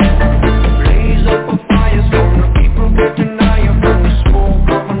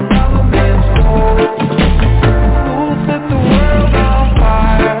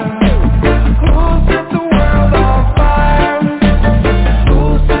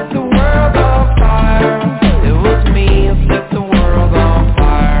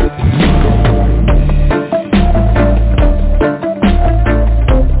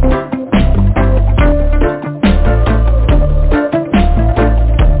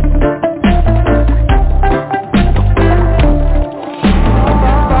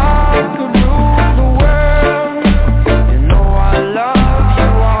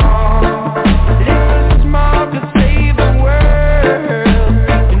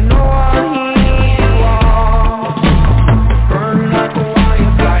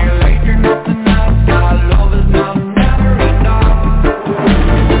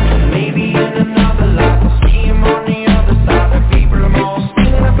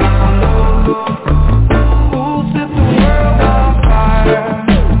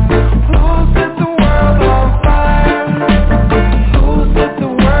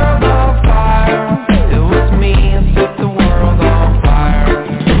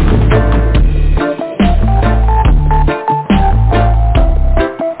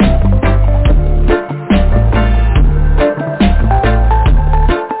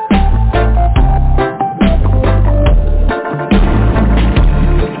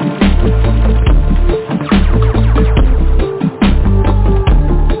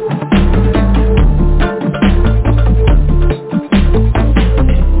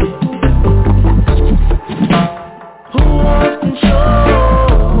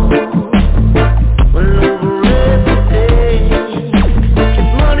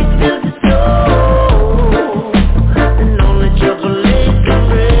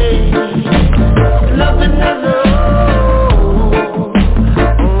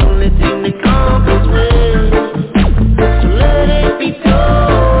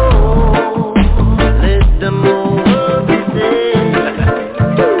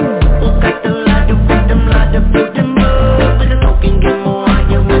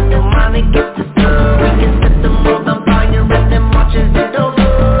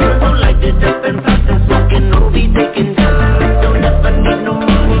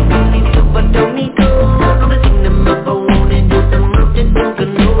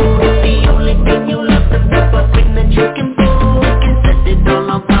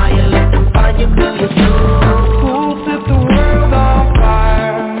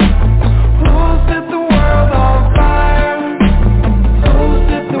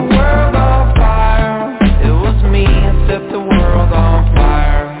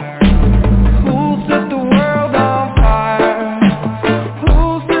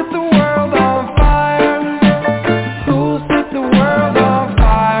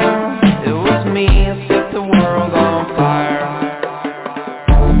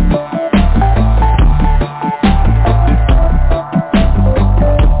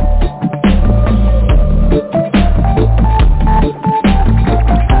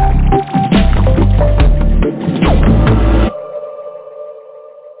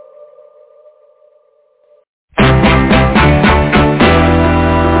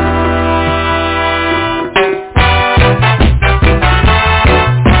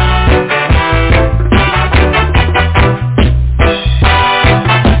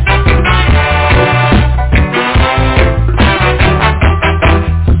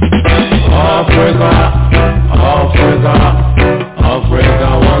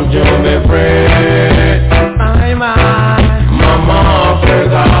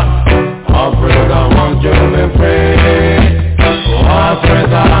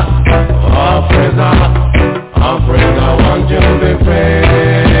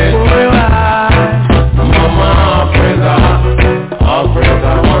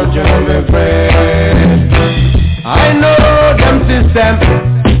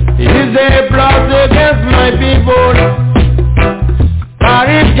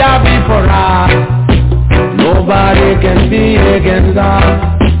 against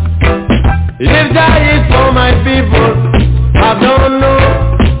God. If that is for my people, I don't know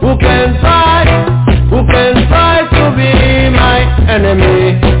who can try to be my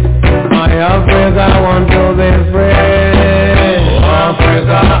enemy. My Africa want to be free.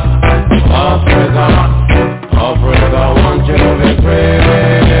 Africa, Africa, Africa want you to be free.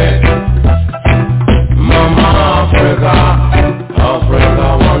 Mama Africa, Africa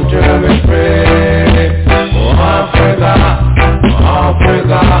want you to be free. Africa,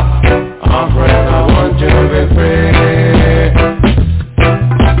 Africa, Africa want you to be free.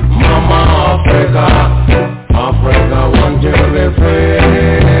 Mama Africa, Africa want you to be free.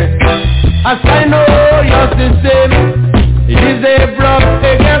 As I know your system is a block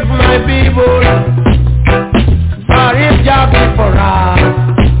against my people, but if Jah be for us,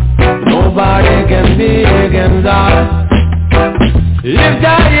 nobody can be against us. If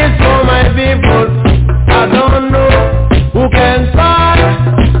Jah is for my people, I don't know who can try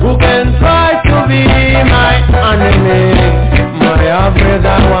to be my enemy. My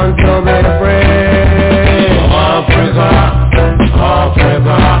Africa want to be free. Africa,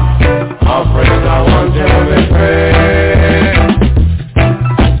 Africa, Africa want to be free.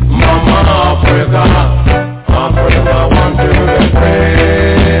 Mama Africa, Africa want to be free.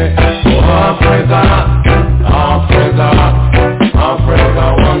 Africa, Africa, Africa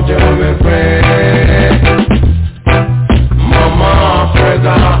want to be free. Mama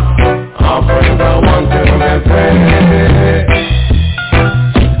Africa, Africa want to be free.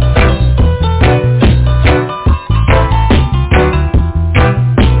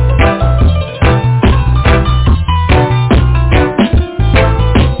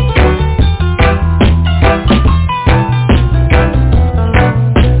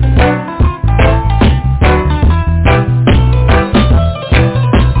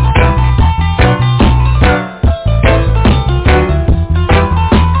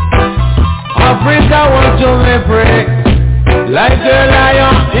 Africa wants to be free, like a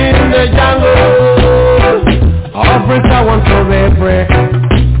lion in the jungle. Africa wants to be free,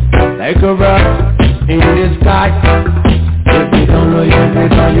 like a bird in the sky. If you don't know, you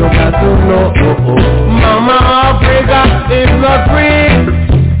got to know. Mama Africa is not free,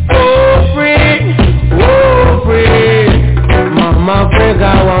 oh free, oh free. Mama Africa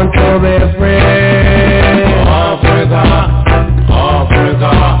wants to be free. Africa,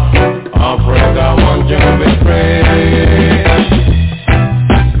 Africa, Africa want you to be free.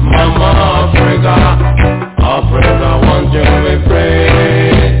 Mama Africa, Africa want you to be free.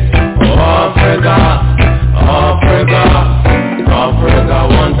 Oh Africa, Africa, Africa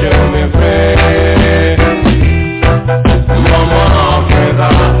want you to be free. Mama Africa,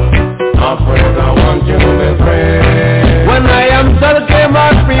 Africa want you to be free. When I am talking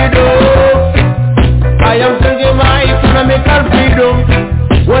about freedom, I am talking about economical freedom.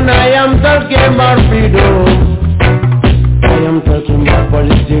 When I am talking about freedom, I am talking about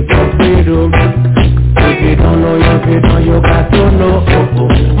political freedom. If you don't know, you got to know.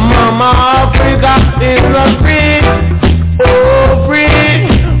 Mama Africa is not free, oh free,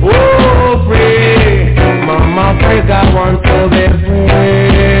 oh free. Mama Africa wants to be free.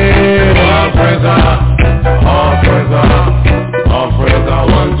 Africa, Africa, Africa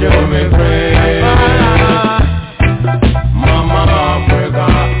wants you to be free. Mama Africa,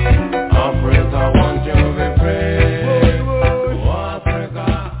 Africa wants you to be free. Oh, Africa,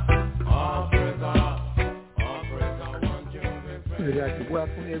 Africa, Africa wants you to be free. We'd like to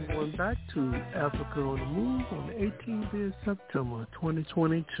welcome everyone back to Africa on the Move on the 18th of September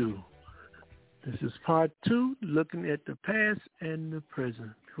 2022. This is part 2, looking at the past and the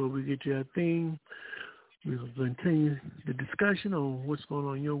present. Before we get to our theme, we will continue the discussion on what's going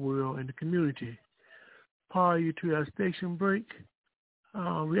on in your world and the community. Prior to our station break,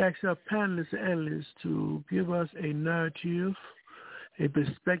 we asked our panelists and analysts to give us a narrative, a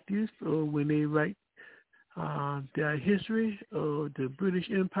perspective of when they write their history of the British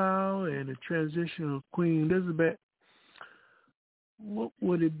Empire and the transition of Queen Elizabeth. What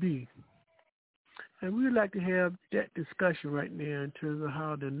would it be? And we'd like to have that discussion right now in terms of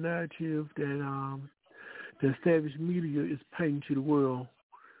how the narrative that the established media is painting to the world,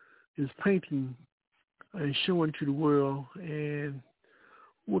 is painting and showing to the world, and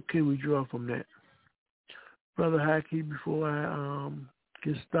what can we draw from that? Brother Haki, before I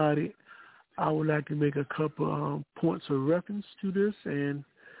get started, I would like to make a couple points of reference to this, and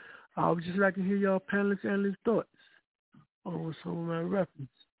I would just like to hear y'all panelists and analysts' thoughts on some of my reference.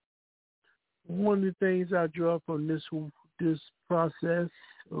 One of the things I draw from this process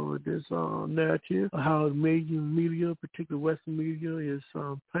or this narrative, how major media, particularly Western media, is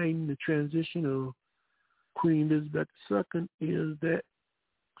painting the transition of Queen Elizabeth II is that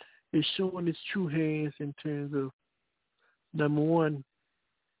it's showing its true hands in terms of, number one,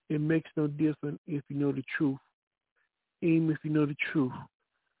 it makes no difference if you know the truth. Even if you know the truth,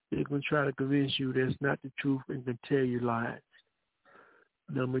 they're going to try to convince you that's not the truth and can tell you lies.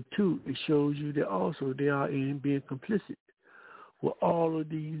 Number two, it shows you that also they are in being complicit with all of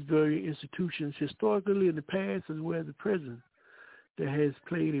these very institutions historically in the past as well as the present that has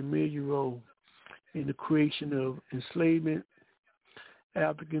played a major role in the creation of enslavement,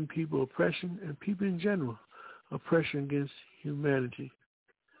 African people oppression, and people in general, oppression against humanity.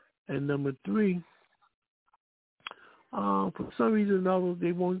 And number three, for some reason or another,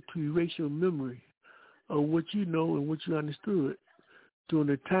 they want to erase your memory of what you know and what you understood during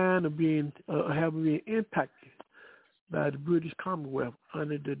the time of having been impacted by the British Commonwealth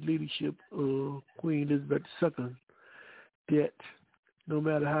under the leadership of Queen Elizabeth II, that no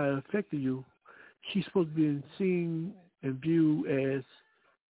matter how it affected you, she's supposed to be seen and viewed as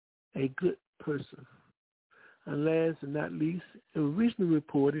a good person. And last and not least, it was recently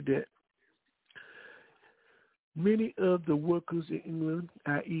reported that many of the workers in England,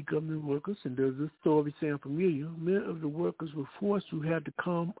 i.e. government workers, and does this story sound familiar, many of the workers were forced to have to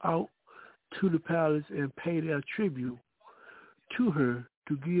come out to the palace and pay their tribute to her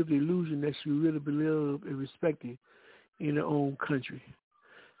to give the illusion that she really beloved and respected in her own country.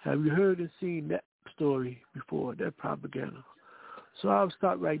 Have you heard and seen that story before, that propaganda? So I'll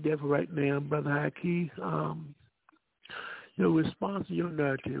stop right there for right now, Brother Haki. Your response to your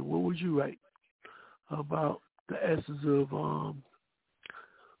narrative, what would you write about the essence of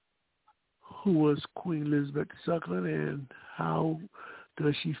who was Queen Elizabeth II and how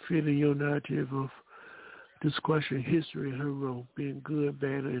does she fit in your narrative of discussion history and her role, being good,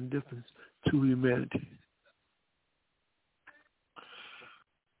 bad, or indifference to humanity?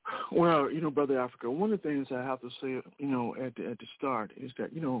 Well, Brother Africa, one of the things I have to say, at the start is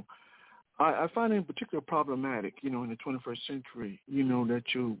that, I find it in particular problematic, in the 21st century,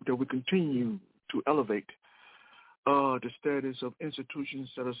 that we continue to elevate the status of institutions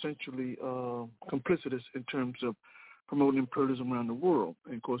that are essentially complicitous in terms of promoting imperialism around the world.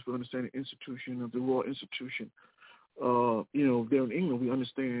 And, of course, we understand the institution of the Royal Institution. There in England, we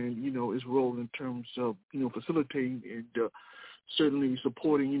understand, its role in terms of, facilitating and certainly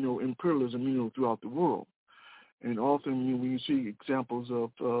supporting, imperialism, throughout the world. And often when you see examples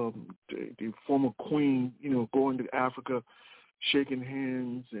of the former queen, going to Africa, shaking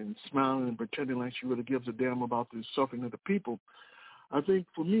hands and smiling and pretending like she really gives a damn about the suffering of the people, I think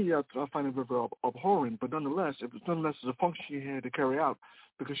for me, I find it very abhorrent. But nonetheless, it's a function she had to carry out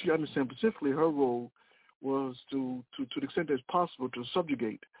because she understands specifically her role was to the extent that's possible to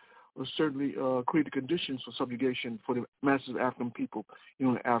subjugate or certainly create the conditions for subjugation for the masses of African people,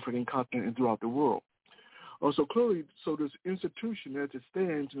 in the African continent and throughout the world. So clearly, this institution as it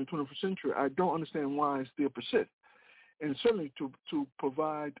stands in the 21st century, I don't understand why it still persists. And certainly to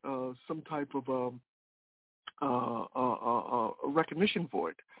provide some type of recognition for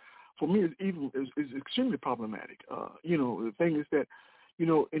it, for me, is extremely problematic. The thing is that,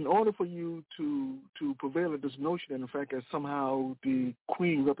 in order for you to prevail at this notion that in fact that somehow the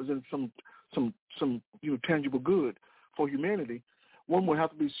queen represents some tangible good for humanity, one would have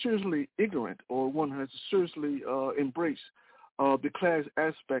to be seriously ignorant, or one has to seriously embrace the class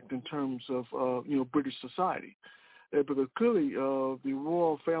aspect in terms of British society. Because clearly the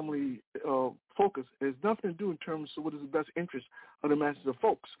royal family focus has nothing to do in terms of what is the best interest of the masses of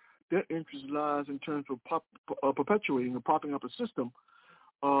folks. Their interest lies in terms of perpetuating or propping up a system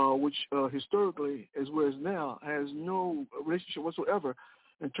which historically, as well as now, has no relationship whatsoever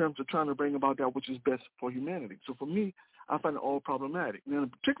in terms of trying to bring about that which is best for humanity. So for me, I find it all problematic. Now, the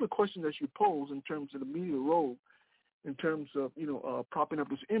particular question that you pose in terms of the media role, in terms of, propping up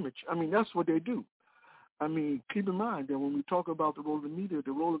this image, that's what they do. Keep in mind that when we talk about the role of the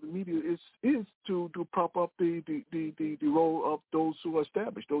media is to prop up the role of those who are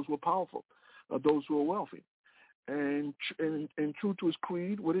established, those who are powerful, those who are wealthy. And true to its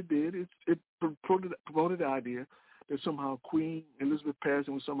creed, what it did is it promoted the idea that somehow Queen Elizabeth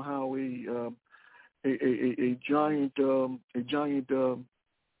passing was somehow a giant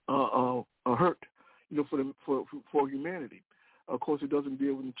hurt, for humanity. Of course, it doesn't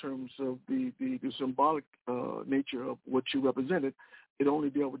deal in terms of the symbolic nature of what she represented. It only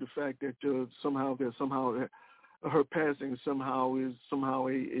dealt with the fact that somehow her passing is somehow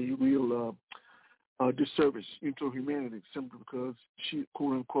a real disservice to humanity, simply because she,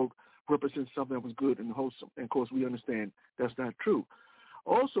 quote unquote, represents something that was good and wholesome. And of course, we understand that's not true.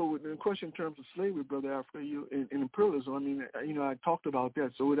 Also, the question in terms of slavery, Brother Africa, and imperialism, I talked about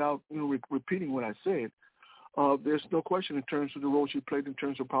that. So without repeating what I said, there's no question in terms of the role she played in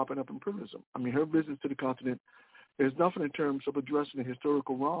terms of propping up imperialism. I mean, her visit to the continent is nothing in terms of addressing the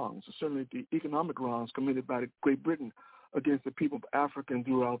historical wrongs, certainly the economic wrongs committed by Great Britain against the people of Africa and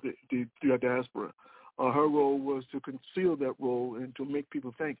throughout the diaspora. Her role was to conceal that role and to make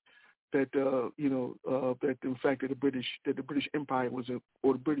people think that that in fact that the British Empire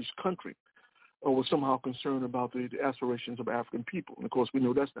or the British country was somehow concerned about the aspirations of African people. And of course, we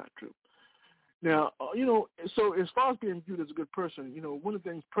know that's not true. Now, so as far as being viewed as a good person, one of the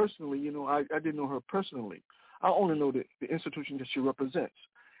things personally, I didn't know her personally. I only know the institution that she represents.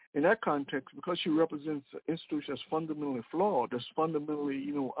 In that context, because she represents an institution that's fundamentally flawed, that's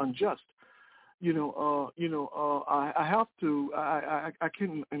fundamentally, unjust, I have to, I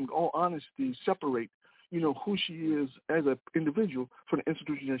can, in all honesty, separate, who she is as an individual from the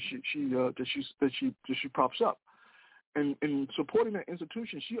institution that she props up. And in supporting that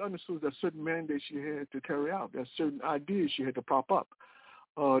institution, she understood that certain mandates she had to carry out, that certain ideas she had to prop up,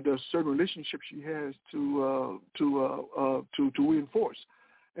 there's certain relationships she has to reinforce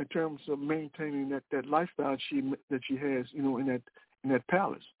in terms of maintaining that lifestyle that she has, in that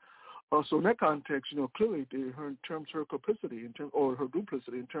palace. So in that context, clearly, in terms of her complicity, or her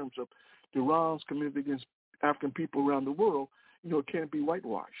duplicity, in terms of the wrongs committed against African people around the world, it can't be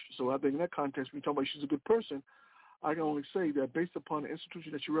whitewashed. So I think in that context, when we talk about she's a good person, I can only say that based upon the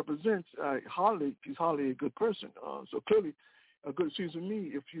institution that she represents, she's hardly a good person. So clearly, it seems to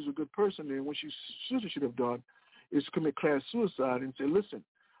me, if she's a good person, then what she should have done is commit class suicide and say, listen,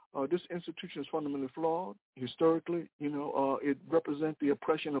 this institution is fundamentally flawed historically. It represents the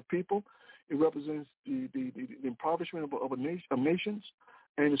oppression of people. It represents the impoverishment of nations,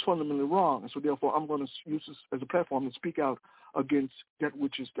 and it's fundamentally wrong. And so therefore, I'm going to use this as a platform to speak out against that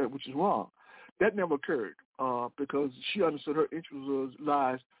which is wrong. That never occurred because she understood her interest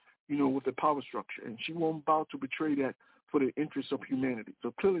lies, with the power structure, and she won't bow to betray that for the interests of humanity.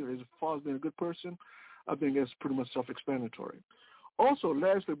 So clearly, as far as being a good person, I think that's pretty much self-explanatory. Also,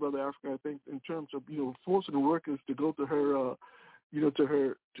 lastly, Brother Africa, I think in terms of forcing the workers to go to her,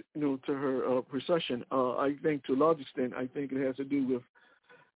 to her procession, I think to a large extent, I think it has to do with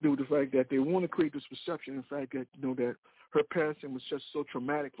the fact that they want to create this perception, in fact, that that her passing was just so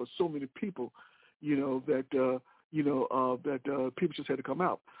traumatic for so many people, that people just had to come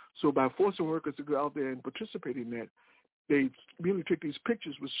out. So by forcing workers to go out there and participate in that, they really take these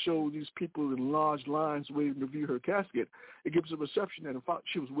pictures which show these people in large lines waiting to view her casket. It gives a perception that in fact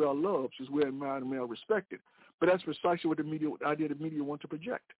she was well loved, she was well admired and well respected. But that's precisely what the media want to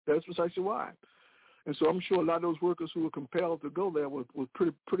project. That's precisely why. And so I'm sure a lot of those workers who were compelled to go there were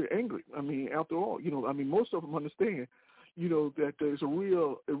pretty angry. I mean, after all, most of them understand, that there's a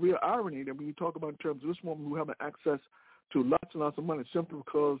real irony that when you talk about in terms of this woman who having access to lots and lots of money simply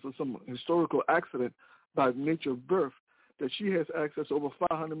because of some historical accident by nature of birth, that she has access to over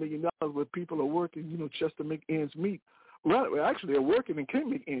 $500 million where people are working, just to make ends meet. Well, actually, they're working and can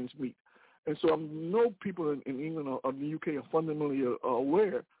make ends meet. And so I know people in England or the UK are fundamentally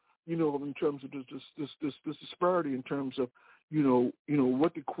aware, in terms of this disparity in terms of,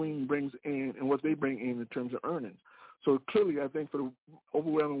 what the Queen brings in and what they bring in terms of earnings. So clearly, I think for the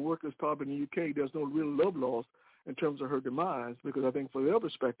overwhelming workers probably in the UK, there's no real love lost in terms of her demise, because I think for their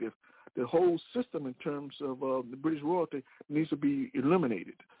perspective, the whole system in terms of the British royalty needs to be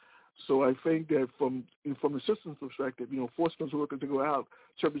eliminated. So I think that from the system's perspective, forcing those workers to go out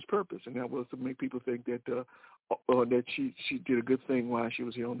served its purpose, and that was to make people think that that she did a good thing while she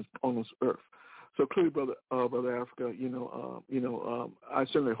was here on this earth. So clearly, Brother Africa, I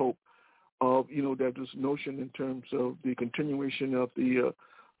certainly hope that this notion in terms of the continuation of the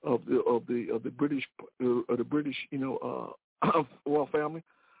British royal family,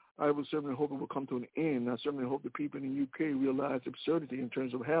 I would certainly hope it will come to an end. I certainly hope the people in the UK realize the absurdity in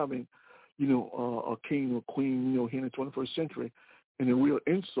terms of having, a king or queen, here in the 21st century, and a real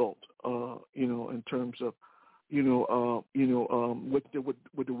insult, in terms of, what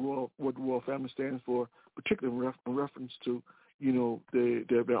the royal family stands for, particularly in reference to,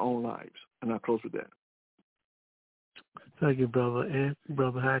 their own lives. And I'll close with that. Thank you, Brother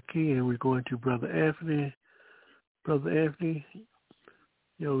Haki, and we're going to Brother Anthony. Brother Anthony,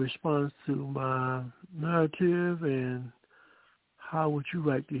 your response to my narrative, and how would you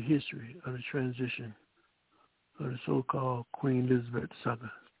write the history of the transition of the so-called Queen Elizabeth II?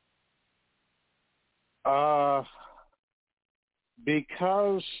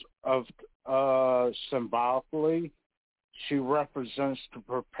 Because of symbolically, she represents the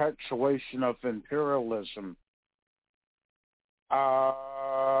perpetuation of imperialism.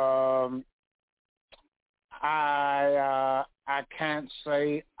 I can't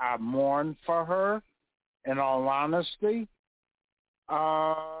say I mourn for her, in all honesty.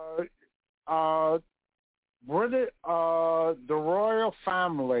 The royal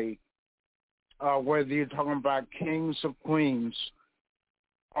family, whether you're talking about kings or queens,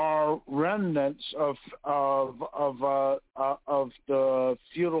 are remnants of the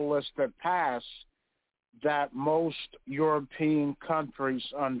feudalistic past that most European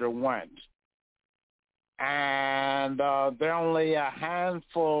countries underwent. And there are only a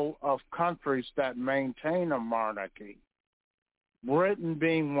handful of countries that maintain a monarchy, Britain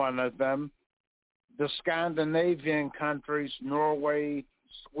being one of them, the Scandinavian countries, Norway,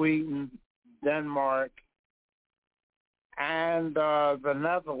 Sweden, Denmark, and the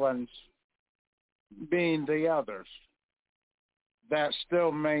Netherlands being the others that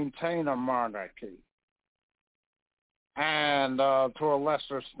still maintain a monarchy. And to a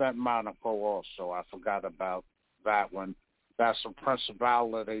lesser extent, Monaco also. I forgot about that one. That's a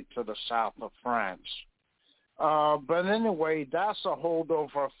principality to the south of France. But anyway, that's a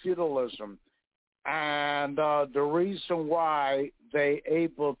holdover of feudalism. And the reason why they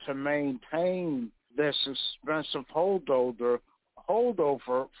able to maintain this expensive holdover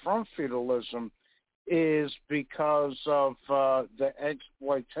from feudalism is because of the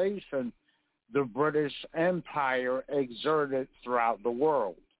exploitation the British Empire exerted throughout the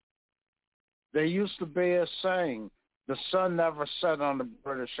world. There used to be a saying, the sun never set on the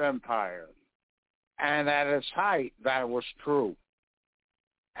British Empire. And at its height, that was true.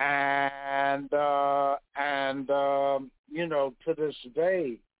 And you know, to this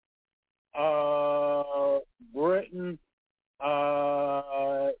day, Britain,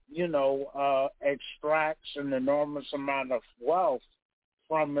 extracts an enormous amount of wealth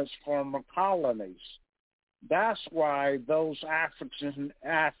from its former colonies. That's why those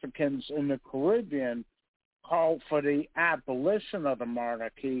Africans in the Caribbean called for the abolition of the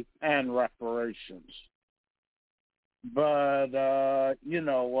monarchy and reparations. But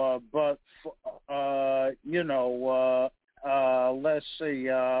let's see.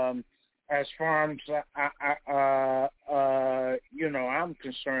 As far as I'm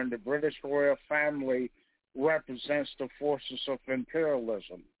concerned, the British royal family represents the forces of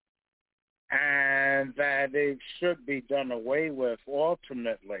imperialism, and that it should be done away with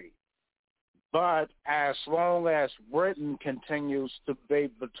ultimately. But as long as Britain continues to be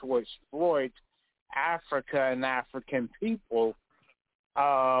able to exploit Africa and African people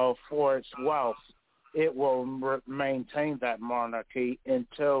for its wealth, it will maintain that monarchy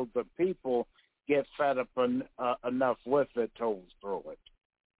until the people get fed up enough with it to overthrow it.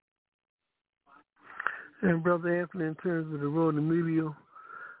 And Brother Anthony, in terms of the road to media,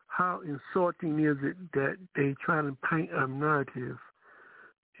 how insulting is it that they try to paint a narrative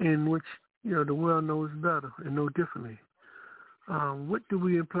in which, the world knows better and know differently? What do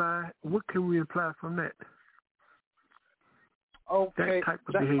we imply? What can we imply from that? Okay. That type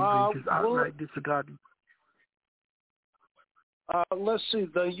of behavior is outright disregarding. Let's see.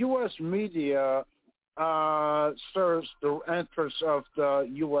 The U.S. media serves the interests of the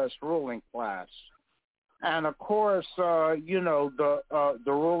U.S. ruling class. And of course, the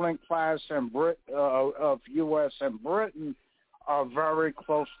ruling class of U.S. and Britain are very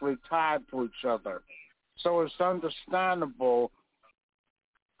closely tied to each other. So it's understandable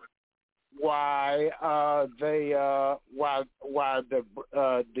why the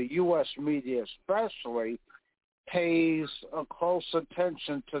U.S. media especially pays a close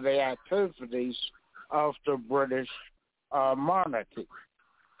attention to the activities of the British monarchy.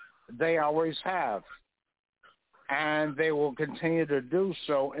 They always have. And they will continue to do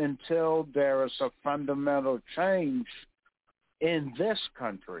so until there is a fundamental change in this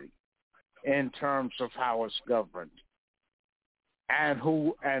country in terms of how it's governed and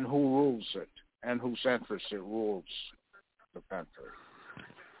who rules it and whose interest it rules the country.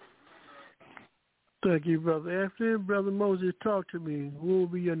 Thank you, Brother Anthony. Brother Moses, talk to me. What will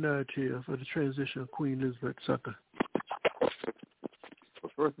be your narrative for the transition of Queen Elizabeth II?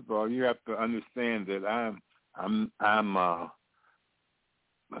 Well, first of all, you have to understand that I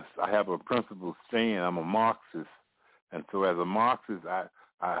have a principle saying I'm a Marxist, and so as a Marxist,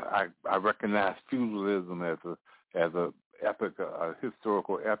 I recognize feudalism as a epic, a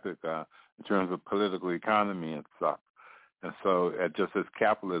historical epic in terms of political economy and stuff, and so just as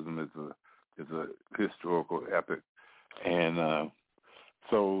capitalism is a historical epic, and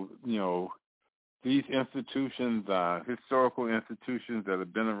so these institutions, historical institutions that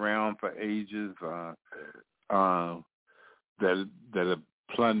have been around for ages. That have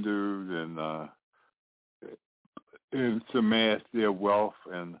plundered and amassed their wealth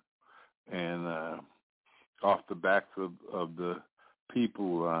and off the backs of the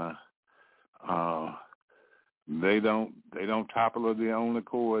people they don't topple of their own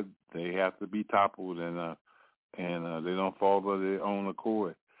accord. They have to be toppled, and they don't fall of their own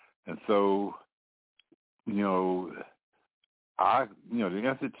accord. And so, the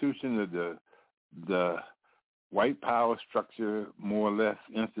institution of the white power structure, more or less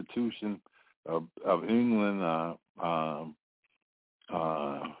institution of England,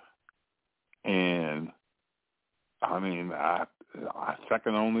 and I mean, I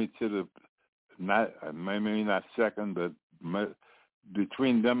second only to the, maybe not second, but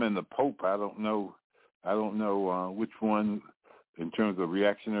between them and the Pope, I don't know which one, in terms of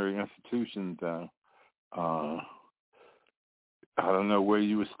reactionary institutions. I don't know where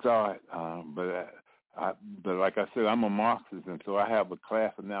you would start, but like I said, I'm a Marxist, and so I have a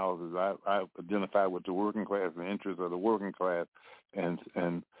class analysis. I identify with the working class, the interests of the working class, and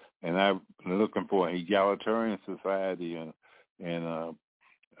I'm looking for an egalitarian society and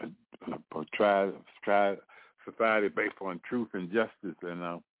try society based on truth and justice.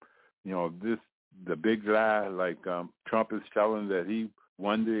 And the big lie, like Trump is telling that he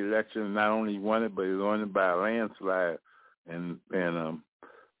won the election, not only won it, but he won it by a landslide, and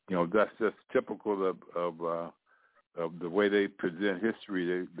that's just typical of the way they present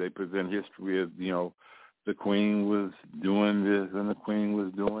history. They present history as the Queen was doing this and the Queen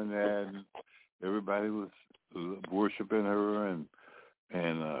was doing that, and everybody was worshiping her and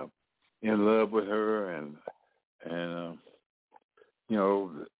in love with her, and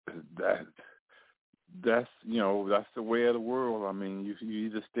that's the way of the world. I mean, you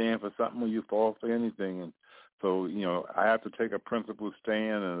either stand for something or you fall for anything, and so I have to take a principled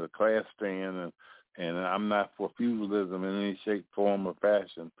stand and a class stand, and I'm not for feudalism in any shape, form, or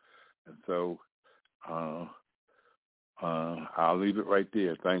fashion, and so I'll leave it right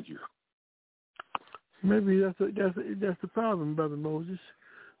there. Thank you. Maybe that's the problem, Brother Moses.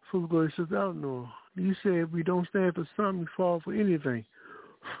 Before we go to Sister Eleanor, you say if we don't stand for something, we fall for anything.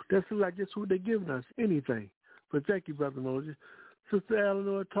 That's like that's what they're giving us, anything. But thank you, Brother Moses. Sister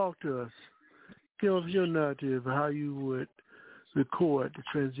Eleanor, talk to us. Tell us your narrative of how you would record the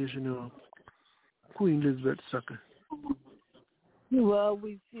transition of Queen Elizabeth II. Well,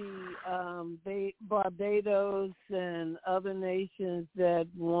 we see Barbados and other nations that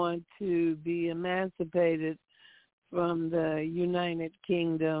want to be emancipated from the United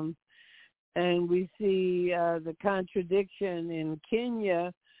Kingdom. And we see the contradiction in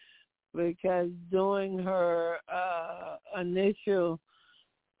Kenya, because during her initial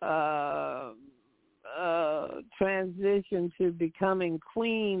transition to becoming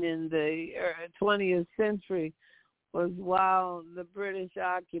queen in the 20th century was while the British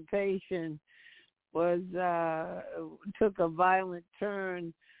occupation took a violent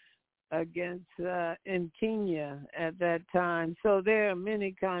turn against in Kenya at that time. So there are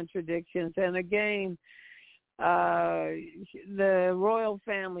many contradictions. And again, the royal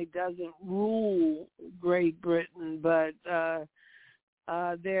family doesn't rule Great Britain, but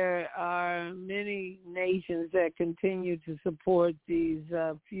there are many nations that continue to support these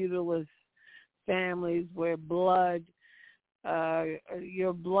feudalist families where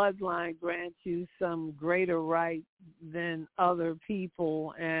your bloodline grants you some greater right than other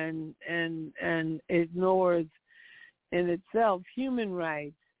people, and ignores in itself human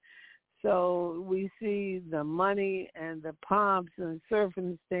rights. So we see the money and the pomps and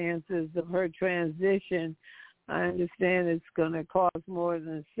circumstances of her transition. I understand it's going to cost more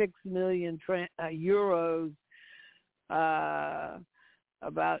than 6 million euros,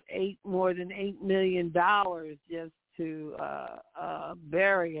 about more than $8 million just to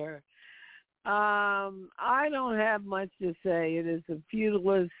bury her. I don't have much to say. It is a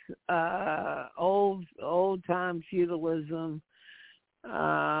feudalist, old-time feudalism.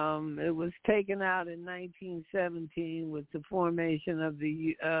 It was taken out in 1917 with the formation of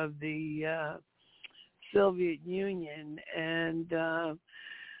the Soviet Union, and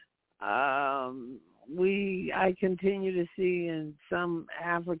I continue to see in some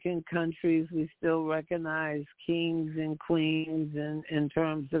African countries we still recognize kings and queens in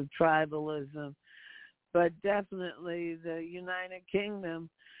terms of tribalism, but definitely the United Kingdom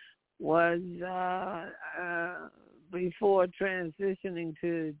was before transitioning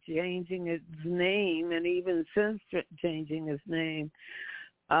to changing its name, and even since changing its name,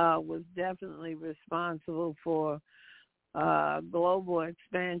 was definitely responsible for global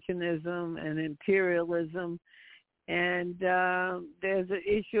expansionism and imperialism. And there's an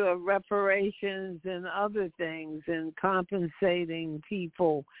issue of reparations and other things, and compensating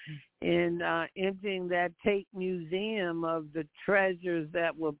people, in emptying that Tate Museum of the treasures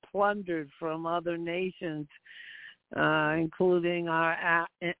that were plundered from other nations including our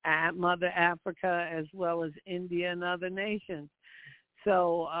Mother Africa as well as India and other nations.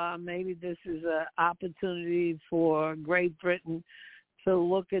 So maybe this is an opportunity for Great Britain to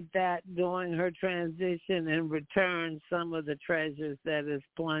look at that during her transition and return some of the treasures that is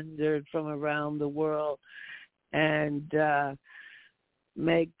plundered from around the world and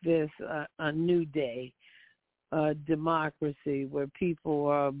make this a new day, a democracy where people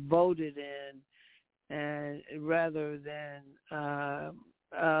are voted in, and rather than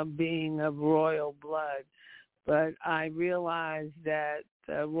being of royal blood. But I realize that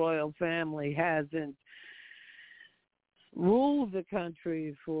the royal family hasn't ruled the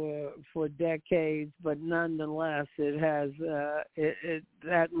country for decades, but nonetheless, it has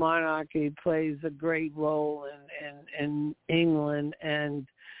that monarchy plays a great role in England, and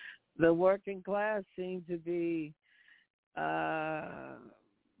the working class seem to be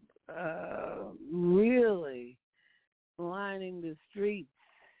really lining the streets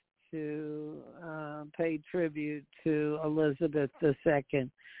to pay tribute to Elizabeth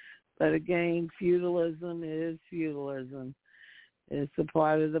II. But again, feudalism is feudalism. It's a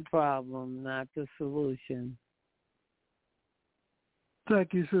part of the problem, not the solution.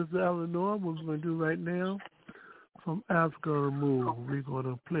 Thank you, Sister Eleanor. What we're going to do right now, from Africa Removed, we're going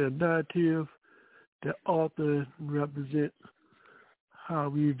to play a narrative that author represent how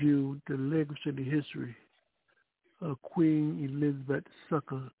we view the legacy and the history of Queen Elizabeth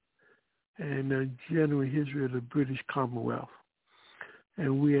II and the general history of the British Commonwealth.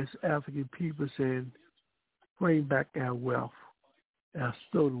 And we as African people saying, bring back our wealth, our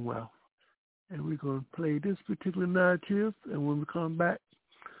stolen wealth. And we're going to play this particular narrative, and when we come back,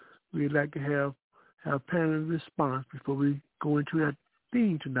 we'd like to have our panel response before we go into our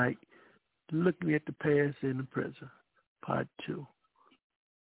theme tonight, looking at the past and the present, part 2.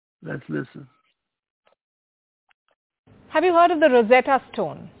 Let's listen. Have you heard of the Rosetta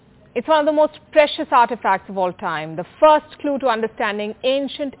Stone? It's one of the most precious artifacts of all time, the first clue to understanding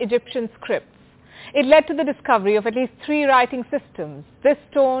ancient Egyptian scripts. It led to the discovery of at least 3 writing systems. This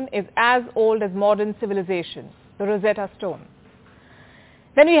stone is as old as modern civilization, the Rosetta Stone.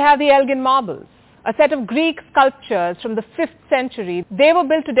 Then we have the Elgin marbles, a set of Greek sculptures from the 5th century. They were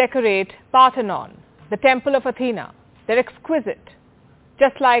built to decorate Parthenon, the temple of Athena. They're exquisite,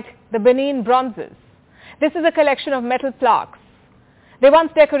 just like the Benin bronzes. This is a collection of metal plaques. They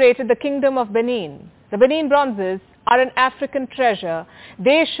once decorated the kingdom of Benin. The Benin bronzes are an African treasure.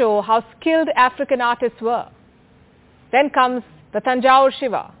 They show how skilled African artists were. Then comes the Tanjore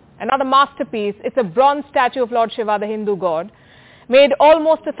Shiva, another masterpiece. It's a bronze statue of Lord Shiva, the Hindu god, made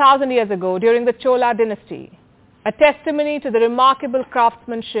almost 1,000 years ago during the Chola dynasty, a testimony to the remarkable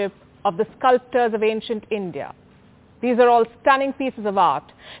craftsmanship of the sculptors of ancient India. These are all stunning pieces of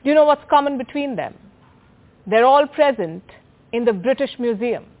art. Do you know what's common between them? They're all present in the British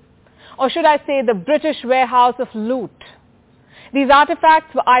Museum, or should I say the British warehouse of loot. These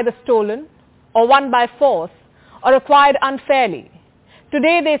artifacts were either stolen or won by force or acquired unfairly.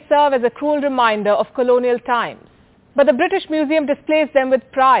 Today they serve as a cruel reminder of colonial times. But the British Museum displays them with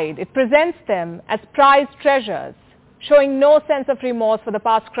pride. It presents them as prized treasures, showing no sense of remorse for the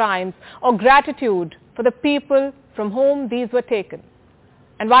past crimes or gratitude for the people from whom these were taken.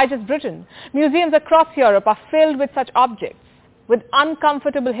 And why just Britain? Museums across Europe are filled with such objects, with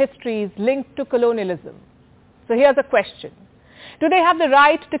uncomfortable histories linked to colonialism. So here's a question. Do they have the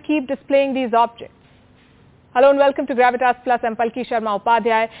right to keep displaying these objects? Hello and welcome to Gravitas Plus. I'm Palki Sharma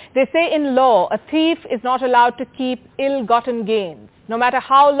Upadhyay. They say in law, a thief is not allowed to keep ill-gotten gains. No matter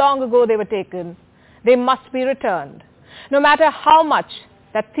how long ago they were taken, they must be returned. No matter how much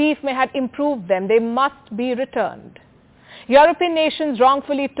that thief may have improved them, they must be returned. European nations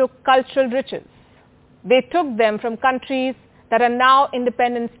wrongfully took cultural riches. They took them from countries that are now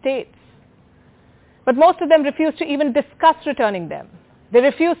independent states. But most of them refuse to even discuss returning them. They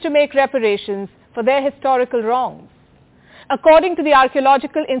refuse to make reparations for their historical wrongs. According to the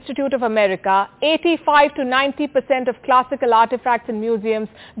Archaeological Institute of America, 85 to 90% of classical artifacts in museums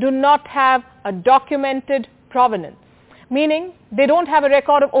do not have a documented provenance, meaning they don't have a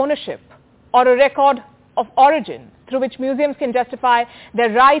record of ownership or a record of origin through which museums can justify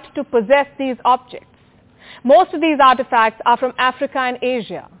their right to possess these objects. Most of these artifacts are from Africa and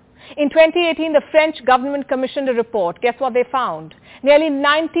Asia. In 2018, the French government commissioned a report. Guess what they found? Nearly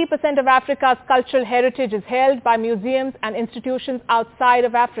 90% of Africa's cultural heritage is held by museums and institutions outside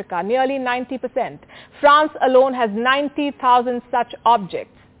of Africa. Nearly 90%. France alone has 90,000 such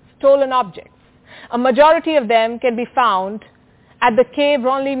objects, stolen objects. A majority of them can be found at the Quai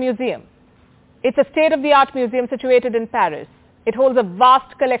Branly Museum. It's a state-of-the-art museum situated in Paris. It holds a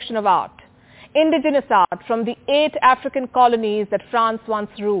vast collection of art. indigenous art from the 8 African colonies that France once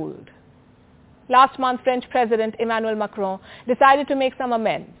ruled. Last month, French President Emmanuel Macron decided to make some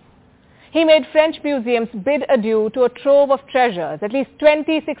amends. He made French museums bid adieu to a trove of treasures. At least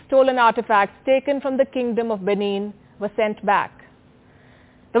 26 stolen artifacts taken from the Kingdom of Benin were sent back.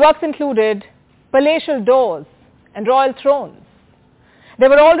 The works included palatial doors and royal thrones. They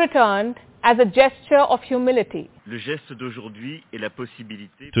were all returned as a gesture of humility.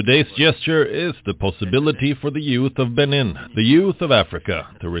 Today's gesture is the possibility for the youth of Benin, the youth of Africa,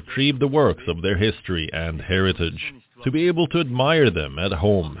 to retrieve the works of their history and heritage, to be able to admire them at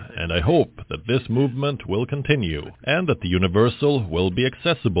home, and I hope that this movement will continue, and that the Universal will be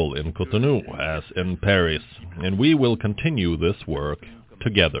accessible in Cotonou as in Paris, and we will continue this work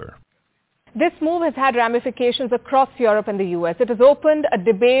together. This move has had ramifications across Europe and the US. It has opened a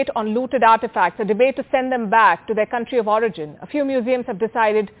debate on looted artifacts, a debate to send them back to their country of origin. A few museums have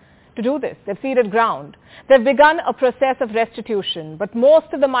decided to do this. They've ceded ground. They've begun a process of restitution, but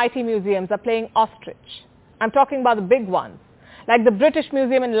most of the mighty museums are playing ostrich. I'm talking about the big ones, like the British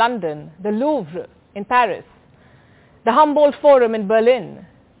Museum in London, the Louvre in Paris, the Humboldt Forum in Berlin,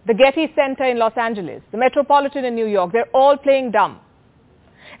 the Getty Center in Los Angeles, the Metropolitan in New York. They're all playing dumb.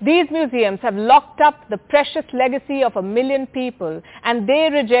 These museums have locked up the precious legacy of 1 million people, and they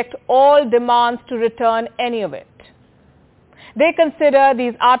reject all demands to return any of it. They consider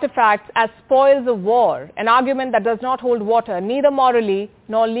these artifacts as spoils of war, an argument that does not hold water, neither morally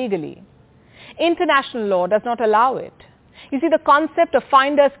nor legally. International law does not allow it. You see, the concept of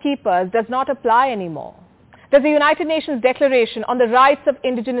finders keepers does not apply anymore. There's the United Nations Declaration on the Rights of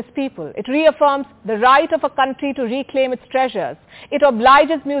Indigenous People. It reaffirms the right of a country to reclaim its treasures. It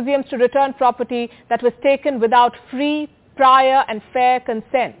obliges museums to return property that was taken without free, prior, and fair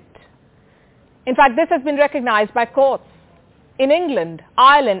consent. In fact, this has been recognized by courts. In England,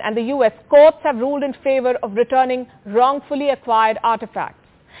 Ireland, and the US, courts have ruled in favor of returning wrongfully acquired artifacts.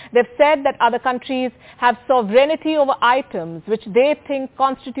 They've said that other countries have sovereignty over items which they think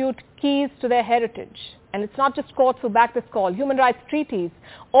constitute keys to their heritage. And it's not just courts who back this call. Human rights treaties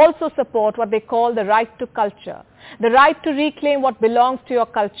also support what they call the right to culture, the right to reclaim what belongs to your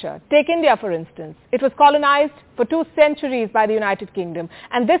culture. Take India, for instance. It was colonized for 2 centuries by the United Kingdom,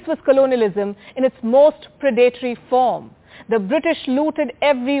 and this was colonialism in its most predatory form. The British looted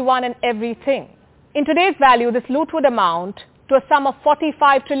everyone and everything. In today's value, this loot would amount to a sum of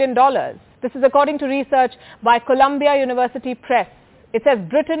 $45 trillion. This is according to research by Columbia University Press. It says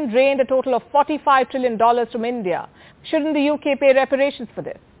Britain drained a total of $45 trillion from India. Shouldn't the UK pay reparations for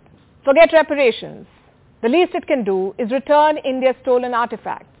this? Forget reparations. The least it can do is return India's stolen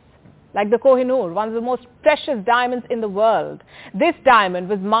artifacts, like the Kohinoor, one of the most precious diamonds in the world. This diamond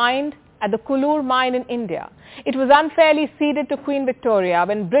was mined at the Kulur mine in India. It was unfairly ceded to Queen Victoria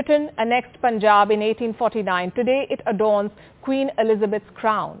when Britain annexed Punjab in 1849. Today it adorns Queen Elizabeth's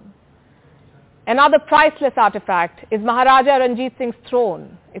crown. Another priceless artifact is Maharaja Ranjit Singh's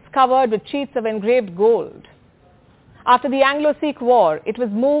throne. It's covered with sheets of engraved gold. After the Anglo-Sikh War, it was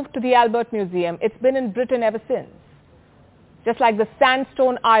moved to the Albert Museum. It's been in Britain ever since. Just like the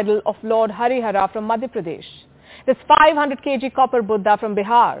sandstone idol of Lord Harihara from Madhya Pradesh, this 500 kg copper Buddha from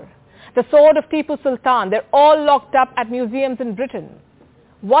Bihar, the sword of Tipu Sultan, they're all locked up at museums in Britain.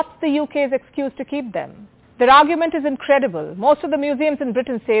 What's the UK's excuse to keep them? Their argument is incredible. Most of the museums in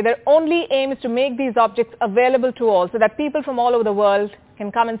Britain say their only aim is to make these objects available to all so that people from all over the world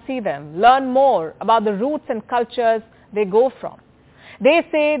can come and see them, learn more about the roots and cultures they go from. They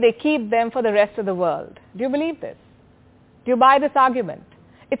say they keep them for the rest of the world. Do you believe this? Do you buy this argument?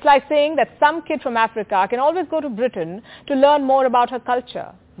 It's like saying that some kid from Africa can always go to Britain to learn more about her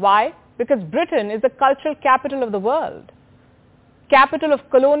culture. Why? Because Britain is the cultural capital of the world. Capital of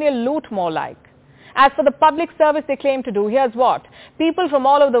colonial loot, more like. As for the public service they claim to do, here's what. People from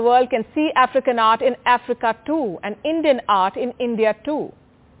all over the world can see African art in Africa too, and Indian art in India too.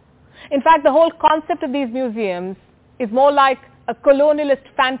 In fact, the whole concept of these museums is more like a colonialist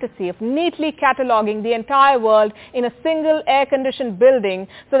fantasy of neatly cataloging the entire world in a single air-conditioned building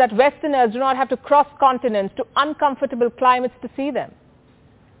so that Westerners do not have to cross continents to uncomfortable climates to see them.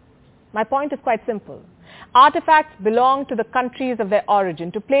 My point is quite simple. Artifacts belong to the countries of their origin,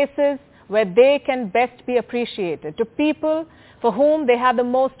 to places where they can best be appreciated, to people for whom they have the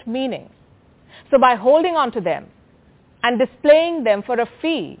most meaning. So by holding on to them and displaying them for a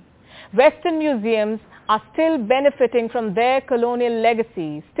fee, Western museums are still benefiting from their colonial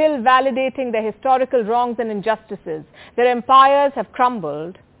legacy, still validating their historical wrongs and injustices. Their empires have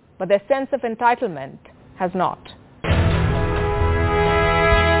crumbled, but their sense of entitlement has not.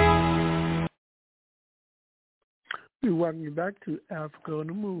 We welcome you back to Africa on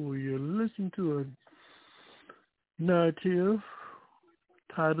the Move. You're listening to a narrative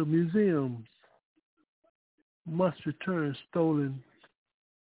titled Museums Must Return Stolen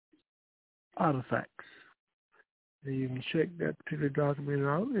Artifacts. And you can check that particular document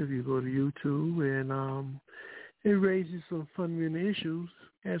out if you go to YouTube, and it raises some fundamental issues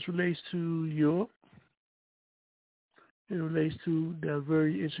as relates to Europe. It relates to their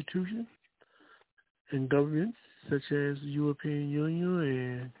very institutions and governments such as the European Union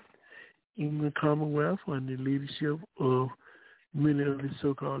and England Commonwealth under the leadership of many of the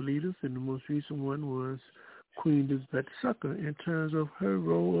so-called leaders, and the most recent one was Queen Elizabeth II in terms of her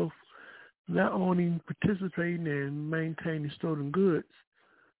role of not only participating and maintaining stolen goods,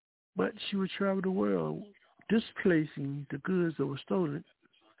 but she would travel the world displacing the goods that were stolen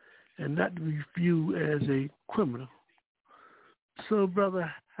and not to be viewed as a criminal. So,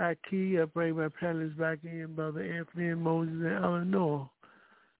 Brother Haki, I bring my panelists back in, Brother Anthony and Moses and Eleanor,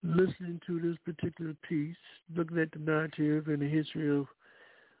 listening to this particular piece, looking at the narrative and the history of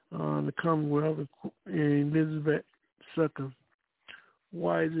the Commonwealth and Elizabeth II.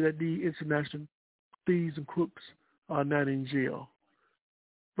 Why is it that the international thieves and crooks are not in jail?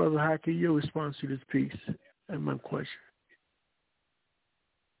 Brother Haki, your response to this piece and my question.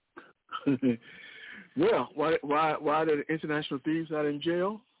 Well, why are the international thieves not in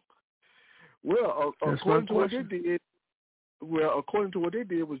jail? Well, according to what they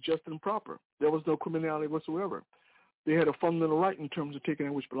did, it was just and proper. There was no criminality whatsoever. They had a fundamental right in terms of taking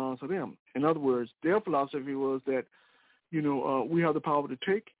that which belongs to them. In other words, their philosophy was that, we have the power to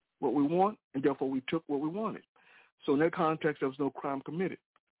take what we want, and therefore we took what we wanted. So in that context, there was no crime committed.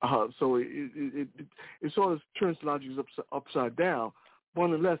 So it sort of turns logic upside down. But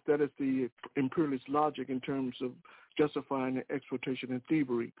nonetheless, that is the imperialist logic in terms of justifying the exploitation and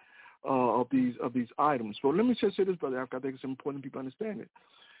thievery of these items. Well, let me just say this, Brother Africa. I think it's important people understand it.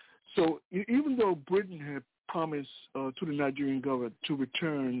 So even though Britain had promised to the Nigerian government to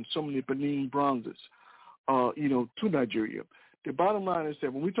return some of the Benin bronzes, to Nigeria, the bottom line is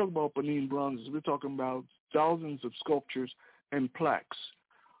that when we talk about Benin bronzes, we're talking about thousands of sculptures and plaques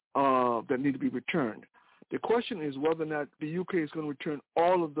that need to be returned. The question is whether or not the UK is going to return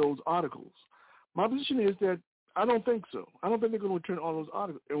all of those articles. My position is that I don't think so. I don't think they're going to return all those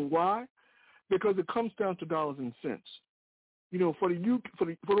articles. And why? Because it comes down to dollars and cents. For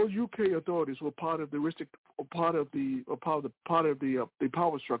those UK authorities who are part of the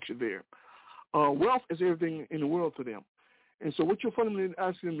power structure there, wealth is everything in the world to them. And so what you're fundamentally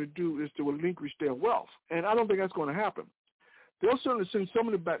asking them to do is to relinquish their wealth. And I don't think that's going to happen. They'll certainly send some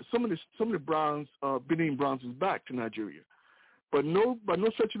of the bronze, Benin bronzes back to Nigeria, but by no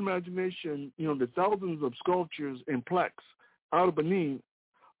stretch of imagination, the thousands of sculptures and plaques out of Benin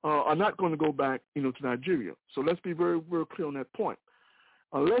are not going to go back, to Nigeria. So let's be very, very clear on that point.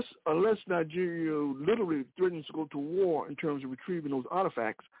 Unless Nigeria literally threatens to go to war in terms of retrieving those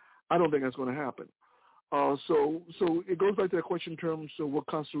artifacts, I don't think that's going to happen. So it goes back to that question in terms of what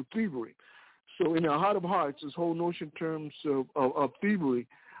constitutes thievery. So in the heart of hearts, this whole notion in terms of thievery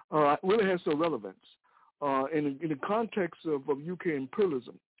really has no relevance. In the context of UK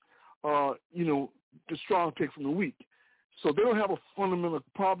imperialism, the strong take from the weak. So they don't have a fundamental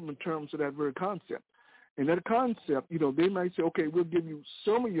problem in terms of that very concept. And that concept, they might say, okay, we'll give you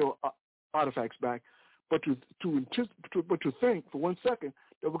some of your artifacts back, but to think for 1 second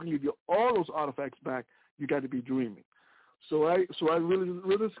that we can give you all those artifacts back, you got to be dreaming. So I really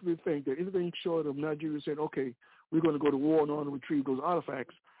realistically think that anything short of Nigeria saying, okay, we're going to go to war in order to retrieve those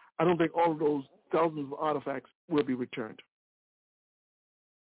artifacts, I don't think all of those thousands of artifacts will be returned.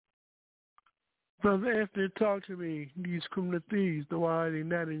 Brother Anthony, talk to me. These criminal thieves, why are they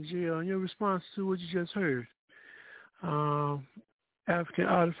not in jail? And your response to what you just heard. African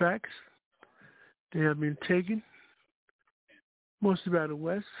artifacts, they have been taken, mostly by the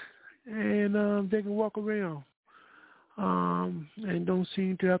West, and they can walk around and don't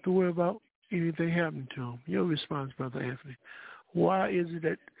seem to have to worry about anything happening to them. Your response, Brother Anthony. Why is it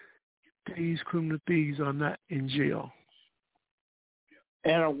that these criminal thieves are not in jail?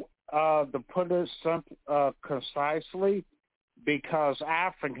 And to put it concisely, because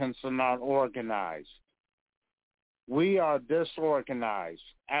Africans are not organized. We are disorganized,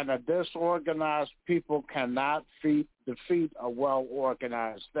 and a disorganized people cannot defeat a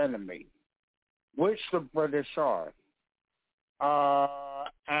well-organized enemy, which the British are.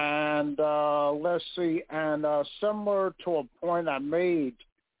 Let's see, and similar to a point I made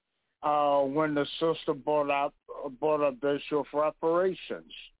when the sister brought up the issue of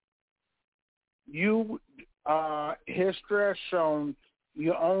reparations. History has shown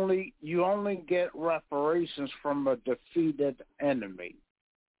you only get reparations from a defeated enemy.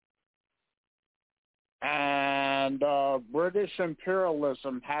 And British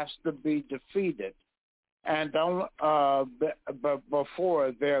imperialism has to be defeated, and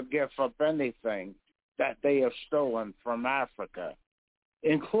before they'll give up anything that they have stolen from Africa,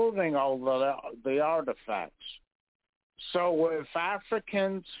 including all the artifacts. So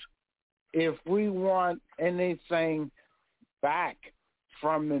if we want anything back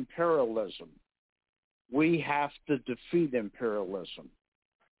from imperialism, we have to defeat imperialism.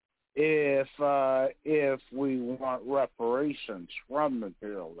 If we want reparations from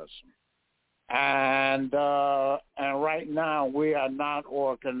imperialism, and right now we are not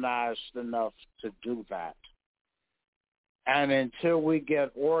organized enough to do that. And until we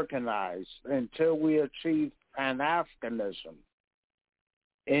get organized, until we achieve Pan-Africanism,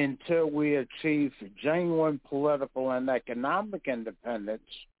 until we achieve genuine political and economic independence,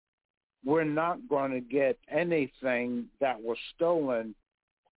 we're not going to get anything that was stolen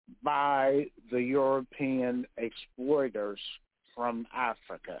by the European exploiters from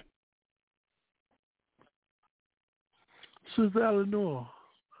Africa. Sister Eleanor,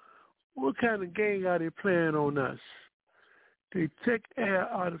 what kind of game are they playing on us? They take our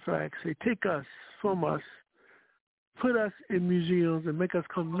artifacts, they take us from us, put us in museums and make us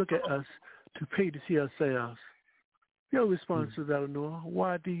come look at us to pay to see ourselves. Your response is, Eleanor,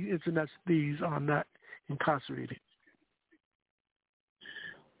 why the internet thieves are not incarcerated?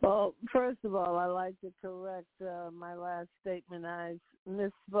 Well, first of all, I'd like to correct my last statement. I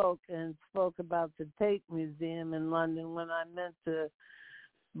misspoke and spoke about the Tate Museum in London when I meant the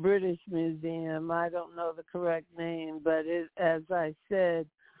British Museum. I don't know the correct name, but it, as I said,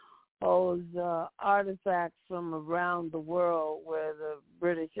 holds artifacts from around the world where the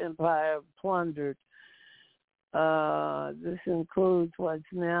British Empire plundered. This includes what's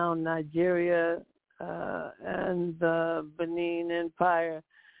now Nigeria and the Benin Empire.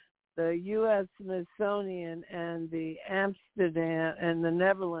 The U.S. Smithsonian and the Amsterdam and the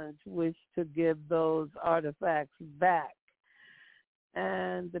Netherlands wish to give those artifacts back.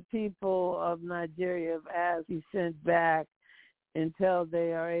 And the people of Nigeria have asked to be sent back until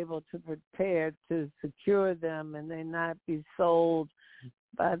they are able to prepare to secure them and they not be sold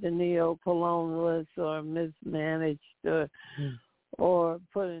by the neo-colonialists or mismanaged or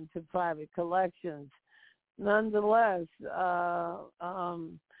put into private collections. Nonetheless,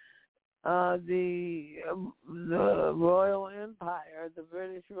 the Royal Empire, the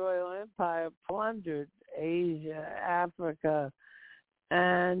British Royal Empire, plundered Asia, Africa,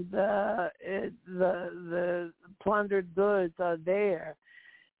 and the plundered goods are there.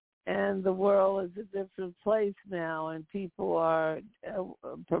 And the world is a different place now, and people are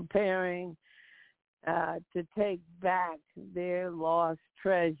preparing to take back their lost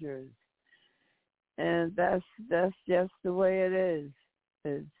treasures. And that's just the way it is.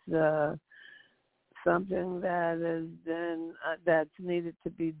 It's something that has been that's needed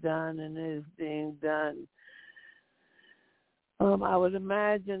to be done and is being done. I would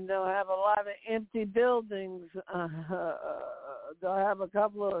imagine they'll have a lot of empty buildings. They'll have a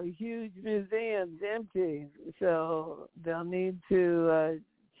couple of huge museums empty, so they'll need to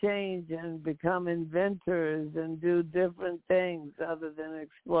change and become inventors and do different things other than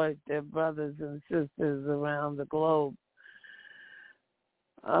exploit their brothers and sisters around the globe.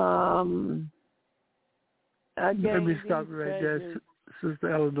 Let me stop you right there, Sister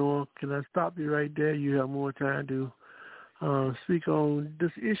Eleanor. Can I stop you right there? You have more time to speak on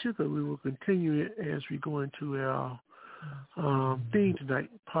this issue, because we will continue it as we go into our theme tonight,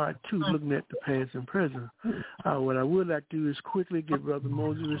 part 2, looking at the past and present. What I would like to do is quickly give Brother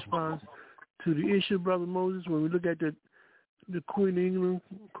Moses' response to the issue, Brother Moses. When we look at the Queen of England,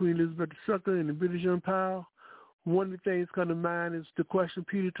 Queen Elizabeth II, and the British Empire, one of the things come to mind is the question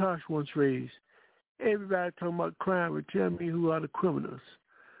Peter Tosh once raised. Everybody talking about crime, but tell me who are the criminals.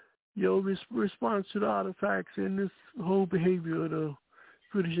 Your response to the artifacts and this whole behavior of the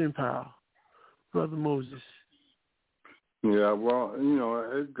British Empire, Brother Moses. Yeah, well,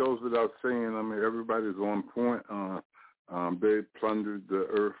 it goes without saying. I mean, everybody's on point. They plundered the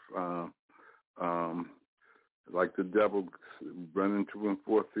earth like the devil running to and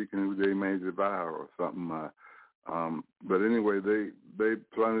forth seeking who they may devour or something. But anyway, they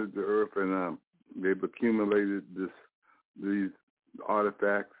plundered the earth and they've accumulated these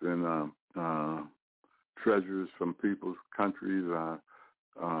artifacts and treasures from people's countries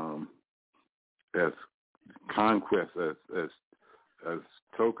as conquest, as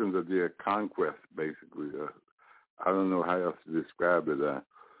tokens of their conquest, basically. I don't know how else to describe it.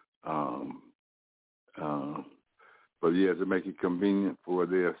 But yeah, to make it convenient for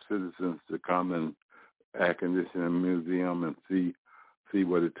their citizens to come and air condition a museum and see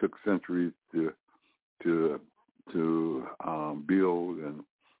what it took centuries to build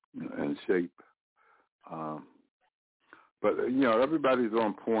and shape. But everybody's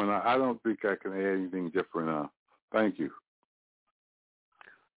on point. I don't think I can add anything different. Thank you.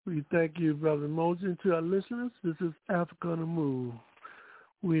 We thank you, Brother Moses. And to our listeners, this is Africa on the Move.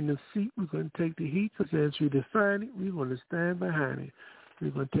 We're in the seat. We're going to take the heat because as we define it, we're going to stand behind it. We're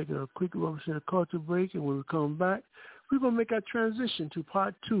going to take a quick Revolutionary Culture break, and when we come back, we're going to make our transition to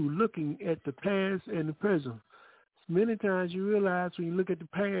part 2, looking at the past and the present. Many times you realize when you look at the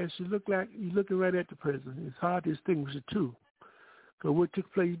past, you look like you're looking right at the present. It's hard to distinguish the two. Because what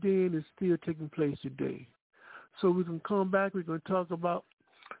took place then is still taking place today. So we can come back. We're going to talk about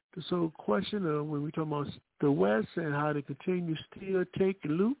this whole question of when we talk about the West and how they continue to steal, take,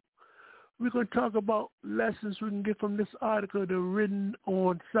 and loot. We're going to talk about lessons we can get from this article that was written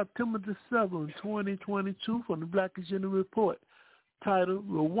on September the 7th, 2022 from the Black Agenda Report titled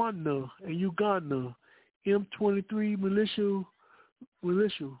Rwanda and Uganda, M23 militia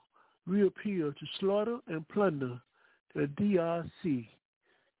reappear to slaughter and plunder the DRC,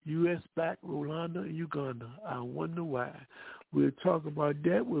 U.S.-backed Rwanda and Uganda. I wonder why. We'll talk about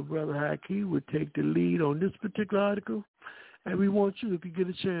that with Brother Haki. We'll take the lead on this particular article. And we want you, if you get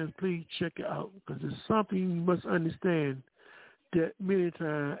a chance, please check it out because it's something you must understand that many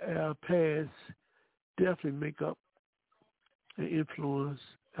times our past definitely make up and influence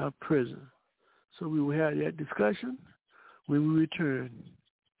our present. So we will have that discussion when we return.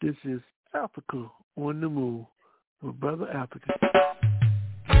 This is Africa on the Move with Brother Africa.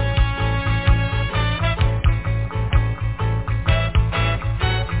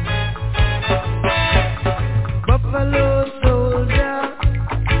 Buffalo soldier,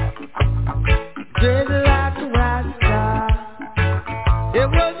 dreaded like a rasta. It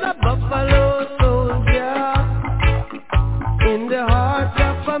was a buffalo soldier in the heart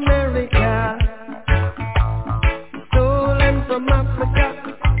of America, stolen from Africa,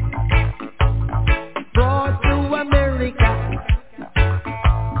 brought to America,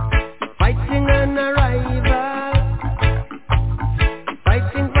 fighting an arrival,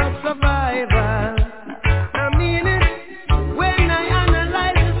 fighting for survival.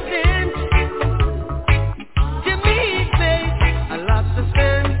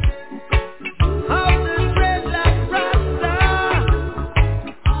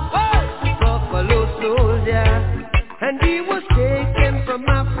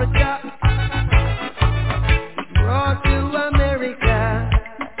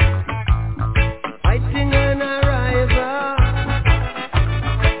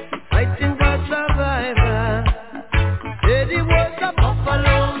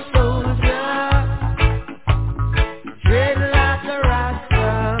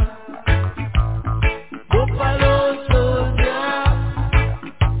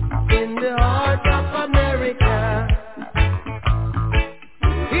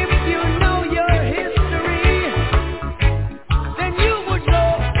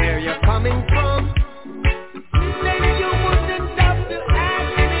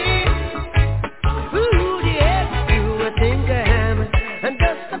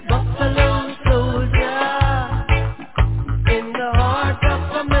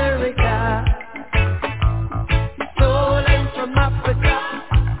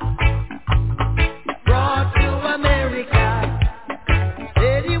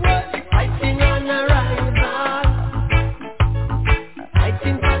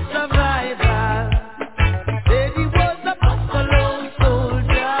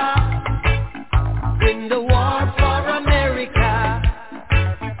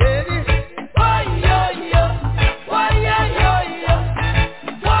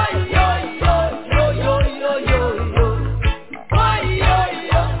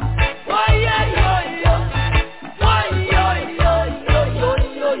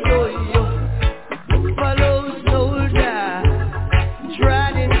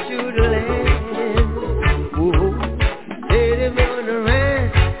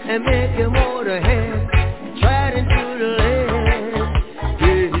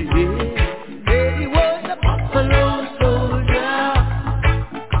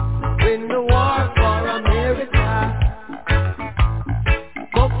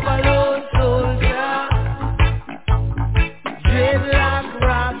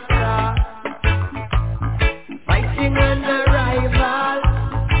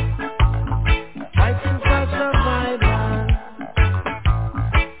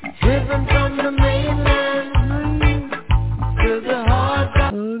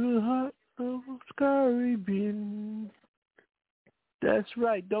 That's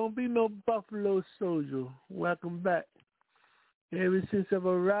right. Don't be no buffalo soldier. Welcome back. Ever since our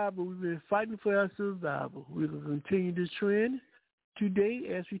arrival, we've been fighting for our survival. We're going to continue this trend today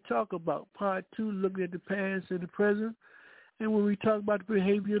as we talk about part 2, looking at the past and the present. And when we talk about the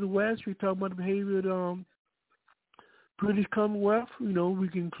behavior of the West, we talk about the behavior of the British Commonwealth. We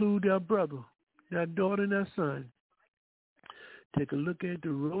can include our brother, our daughter, and our son. Take a look at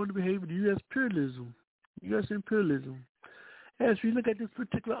the role and behavior of U.S. imperialism. As we look at this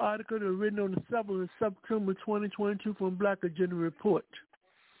particular article that was written on the 7th of September 2022 from Black Agenda Report.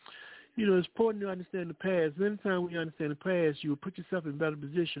 It's important to understand the past. Many times when you understand the past, you will put yourself in a better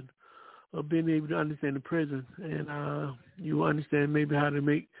position of being able to understand the present, and you will understand maybe how to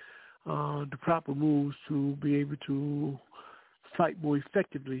make the proper moves to be able to fight more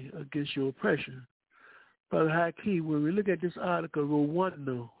effectively against your oppression. Brother Haki, when we look at this article,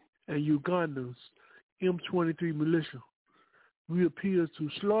 Rwanda and Uganda's M23 militia reappears to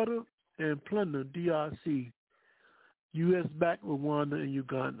slaughter and plunder DRC, U.S.-backed Rwanda and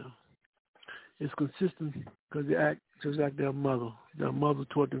Uganda. It's consistent because they act just like their mother. Their mother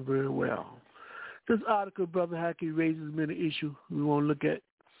taught them very well. This article, Brother Haki, raises many issues. We want to look at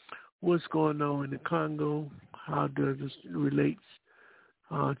what's going on in the Congo, how does this relates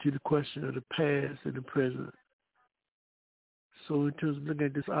to the question of the past and the present. So in terms of looking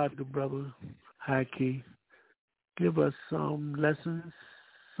at this article, Brother Haki, give us some lessons,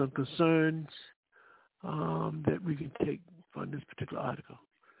 some concerns that we can take from this particular article.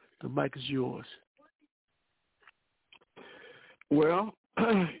 The mic is yours. Well,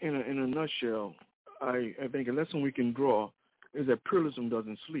 in a nutshell, I think a lesson we can draw is that pluralism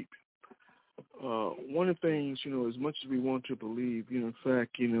doesn't sleep. One of the things, as much as we want to believe, in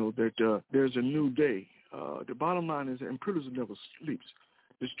fact, that there's a new day, the bottom line is that imperialism never sleeps.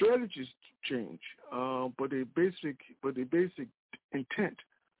 The strategies change, but the basic intent,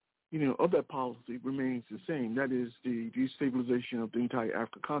 of that policy remains the same. That is the destabilization of the entire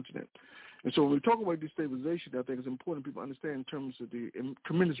African continent. And so when we talk about destabilization, I think it's important people understand in terms of the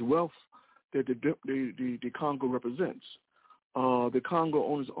tremendous wealth that the Congo represents. The Congo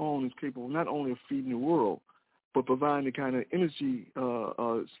on its own is capable not only of feeding the world, but providing the kind of energy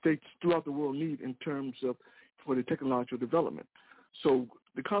states throughout the world need in terms of for the technological development. So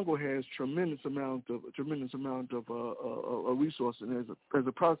the Congo has tremendous amount of resources, and in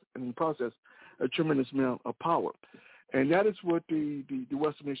the process, a tremendous amount of power. And that is what the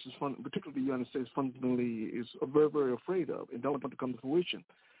Western nations, particularly the United States, fundamentally is very, very afraid of, and don't want to come to fruition.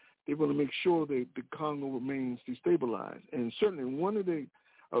 They want to make sure that the Congo remains destabilized. And certainly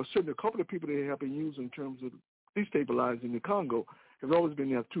a couple of people they have been using in terms of destabilizing the Congo have always been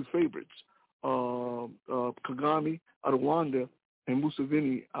their two favorites, Kagame out of Rwanda and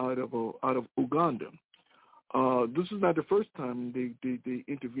Museveni out of Uganda. This is not the first time they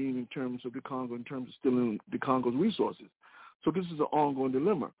intervene in terms of the Congo, in terms of stealing the Congo's resources. So this is an ongoing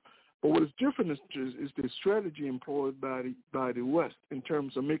dilemma. But what is different is the strategy employed by the West in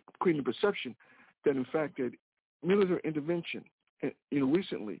terms of creating the perception that, in fact, that military intervention,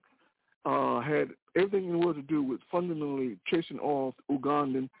 recently had everything in the world to do with fundamentally chasing off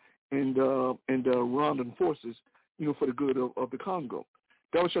Ugandan and Rwandan forces, for the good of the Congo.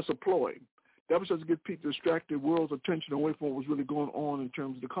 That was just a ploy. That was just to get people distracted, the world's attention away from what was really going on in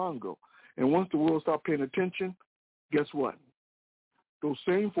terms of the Congo. And once the world stopped paying attention, guess what? Those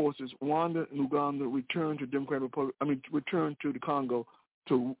same forces, Rwanda and Uganda, returned to the Congo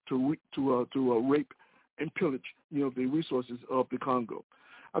to rape and pillage, the resources of the Congo.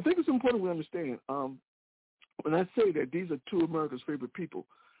 I think it's important we understand. When I say that these are two of America's favorite people,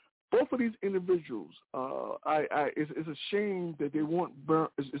 both of these individuals, it's a shame that they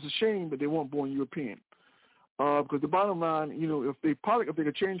weren't born European. Because the bottom line, if they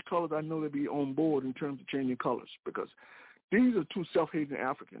could change colors, I know they'd be on board in terms of changing colors. Because these are two self-hating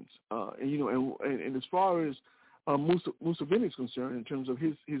Africans, and as far as Museveni is concerned, in terms of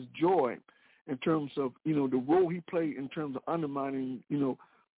his joy, in terms of the role he played in terms of undermining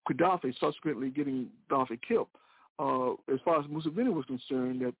Gaddafi, subsequently getting Gaddafi killed. As far as Museveni was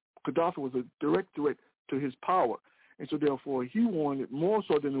concerned, that Gaddafi was a direct threat to his power, and so therefore he wanted more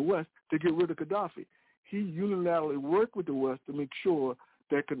so than the West to get rid of Gaddafi. He unilaterally worked with the West to make sure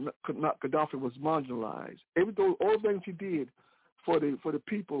that Gaddafi was marginalized. All the things he did for the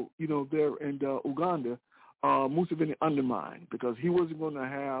people, there in Uganda, Museveni undermined, because he wasn't going to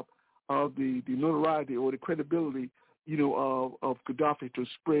have the notoriety or the credibility, of Gaddafi to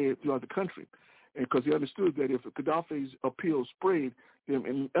spread throughout the country. And because he understood that if Gaddafi's appeal spread, then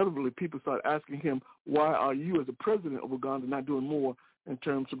inevitably people start asking him, why are you as the president of Uganda not doing more in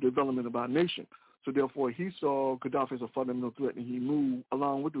terms of development of our nation? So therefore, he saw Gaddafi as a fundamental threat, and he moved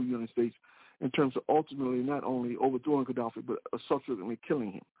along with the United States in terms of ultimately not only overthrowing Gaddafi, but subsequently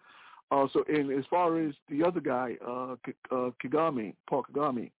killing him. So, and as far as the other guy, Paul Kagame,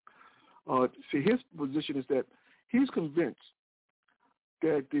 see, his position is that he's convinced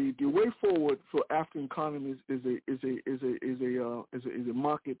that the way forward for African economies is a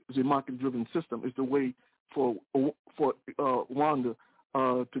market driven system. Is the way for Rwanda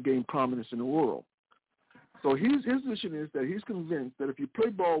to gain prominence in the world. So his position is that he's convinced that if you play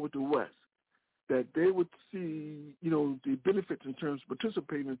ball with the West, that they would see, the benefits in terms of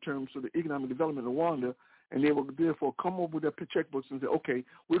participating in terms of the economic development of Rwanda, and they will therefore come up with their checkbooks and say, okay,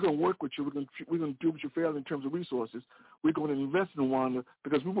 we're going to work with you. We're going to do what you fail in terms of resources. We're going to invest in Rwanda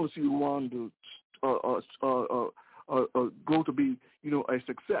because we want to see Rwanda grow to be, a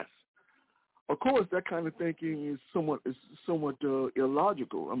success. Of course, that kind of thinking is somewhat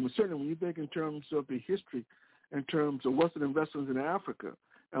illogical. I mean, certainly when you think in terms of the history, in terms of Western investments in Africa,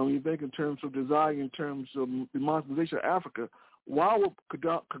 and when you think in terms of desire, in terms of the modernization of Africa, why would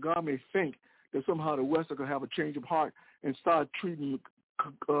Kagame think that somehow the West are going to have a change of heart and start treating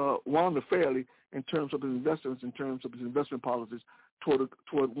Rwanda fairly in terms of his investments, in terms of his investment policies toward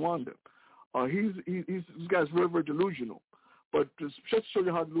Rwanda? This guy's very, very delusional. But just to show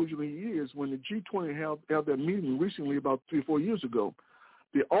you how delusional he is, when the G20 held their meeting recently about 3 or 4 years ago,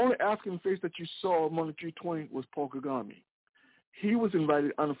 the only African face that you saw among the G20 was Paul Kagame. He was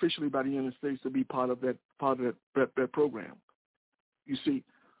invited unofficially by the United States to be part of that program. You see,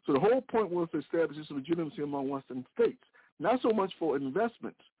 so the whole point was to establish this legitimacy among Western states, not so much for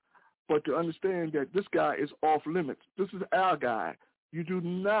investments, but to understand that this guy is off limits. This is our guy. You do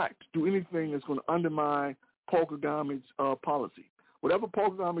not do anything that's going to undermine Paul Kagame's policy. Whatever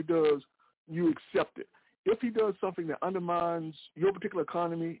Paul Kagame does, you accept it. If he does something that undermines your particular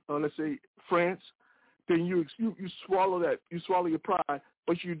economy, let's say France, then you swallow that. You swallow your pride,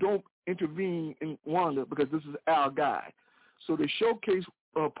 but you don't intervene in Rwanda because this is our guy. So they showcase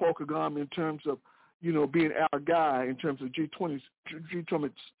Paul Kagame in terms of, being our guy in terms of G20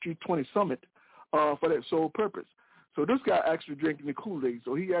 summit for that sole purpose. So this guy actually drinking the Kool-Aid.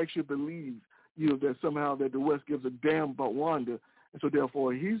 So he actually believes, that somehow that the West gives a damn about Rwanda. And so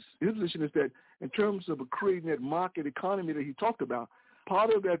therefore his position is that in terms of creating that market economy that he talked about,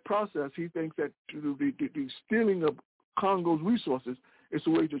 part of that process, he thinks that the stealing of Congo's resources is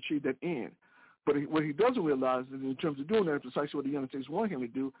the way to achieve that end. But what he doesn't realize is in terms of doing that, precisely what the United States want him to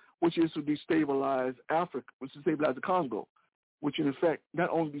do, which is to destabilize Africa, which is to destabilize the Congo, which in effect not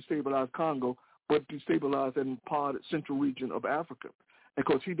only destabilize Congo, but destabilize that entire central region of Africa. And of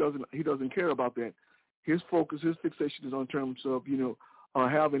course, he doesn't care about that. His focus, his fixation is on terms of,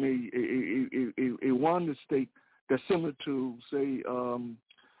 having a Rwanda state that's similar to, say,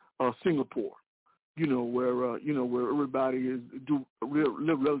 Singapore, where everybody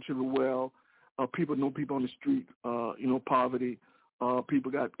live relatively well. People know people on the street, poverty,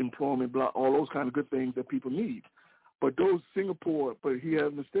 people got employment, all those kind of good things that people need. But he has to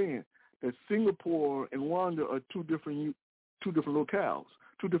understand that Singapore and Rwanda are two different locales,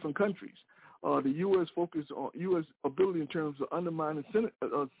 two different countries. The U.S. focus on U.S. ability in terms of undermining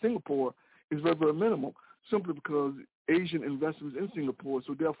Singapore is very, very minimal, simply because Asian investments in Singapore.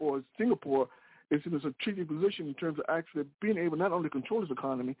 So therefore, Singapore is in a strategic position in terms of actually being able not only to control its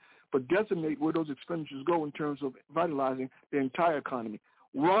economy, but designate where those expenditures go in terms of vitalizing the entire economy.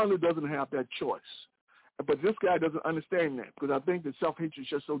 Rwanda doesn't have that choice. But this guy doesn't understand that, because I think the self-hatred is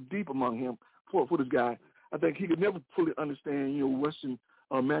just so deep among him for this guy. I think he could never fully understand, Western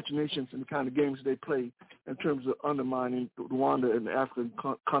machinations and the kind of games they play in terms of undermining Rwanda and the African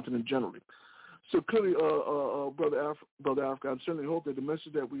continent generally. So clearly, Brother Africa, I certainly hope that the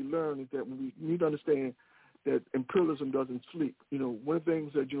message that we learn is that we need to understand that imperialism doesn't sleep. One of the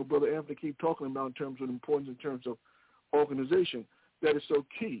things that, Brother Anthony keep talking about in terms of the importance in terms of organization, that is so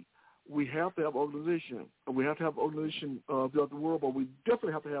key. We have to have organization. We have to have organization throughout the world, but we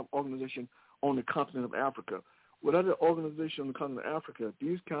definitely have to have organization on the continent of Africa. Without an organization on the continent of Africa,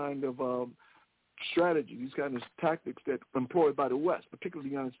 these kind of strategies, these kind of tactics that are employed by the West, particularly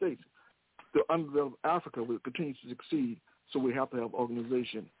the United States, the underdeveloped Africa will continue to succeed. So we have to have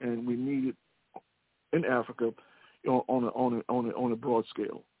organization, and we need it in Africa on a broad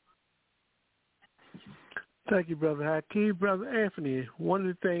scale. Thank you, Brother Hakeem. Brother Anthony, one of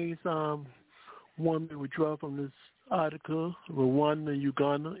the things one may withdraw from this article, Rwanda,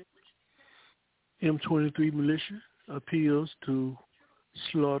 Uganda, M23 militia appeals to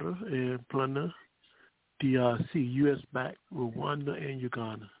slaughter and plunder DRC, U.S.-backed Rwanda and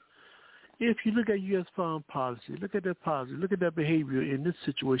Uganda. If you look at U.S. foreign policy, look at their policy, look at their behavior in this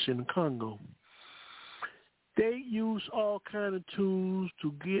situation in Congo. They use all kind of tools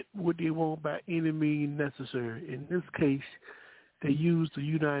to get what they want by any means necessary. In this case, they use the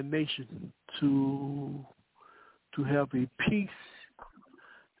United Nations to have a peace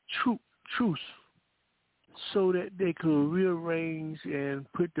truce so that they could rearrange and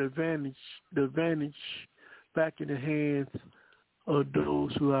put the advantage back in the hands of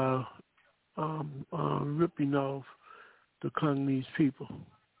those who are ripping off the Congolese people,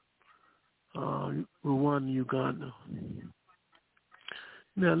 Rwanda and Uganda.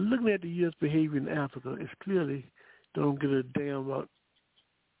 Now, looking at the U.S. behavior in Africa, it's clearly don't give a damn about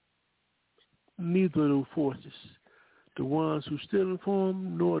neither of those forces, the ones who still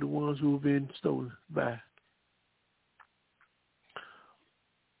informed, nor the ones who have been stolen by.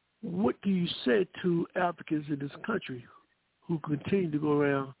 What do you say to Africans in this country who continue to go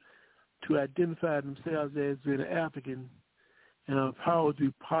around to identify themselves as being African and are proud to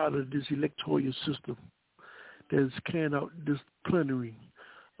be part of this electoral system that is carrying out this plundering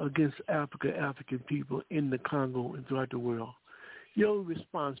against African people in the Congo and throughout the world? Your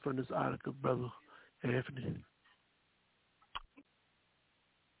response from this article, Brother Anthony.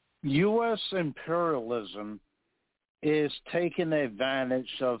 U.S. imperialism is taking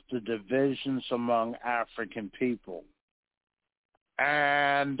advantage of the divisions among African people.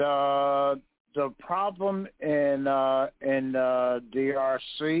 And the problem in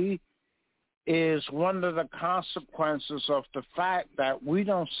DRC is one of the consequences of the fact that we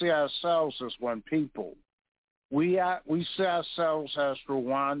don't see ourselves as one people. We see ourselves as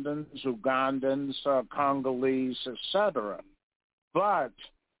Rwandans, Ugandans, Congolese, etc. But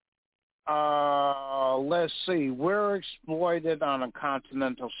let's see, we're exploited on a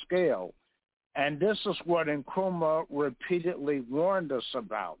continental scale. And this is what Nkrumah repeatedly warned us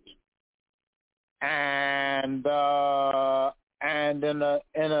about. And in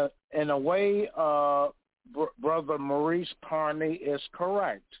a way, Brother Maurice Carney is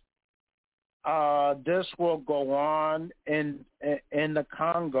correct. This will go on in the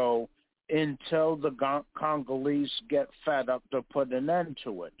Congo until the Congolese get fed up to put an end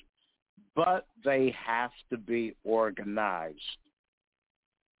to it. But they have to be organized.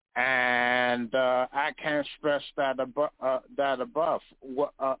 And I can't stress that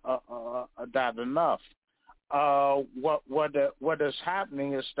enough. What is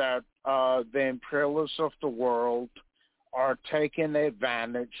happening is that the imperialists of the world are taking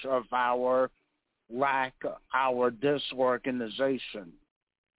advantage of our lack, our disorganization.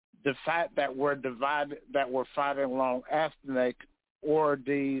 The fact that we're divided, that we're fighting along ethnic or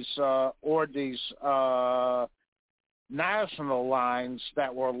these national lines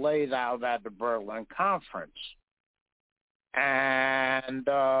that were laid out at the Berlin Conference, and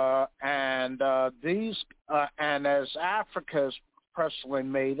as Africa is presently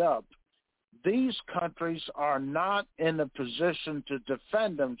made up, these countries are not in a position to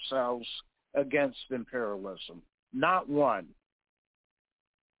defend themselves against imperialism. Not one,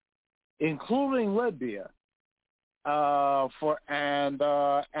 including Libya. I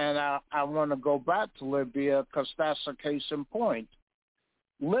want to go back to Libya because that's a case in point.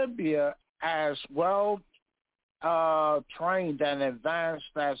 Libya, as well trained and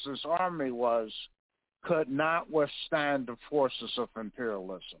advanced as its army was, could not withstand the forces of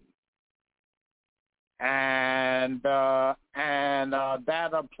imperialism, and that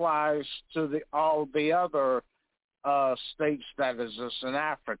applies to all the other states that exist in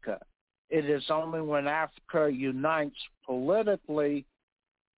Africa. It is only when Africa unites politically,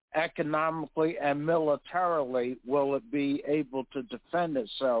 economically, and militarily will it be able to defend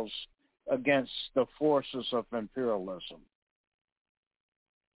itself against the forces of imperialism.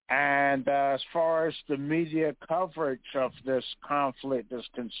 And as far as the media coverage of this conflict is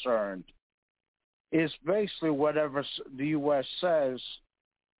concerned, it's basically whatever the U.S. says,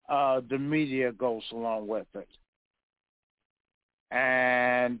 the media goes along with it.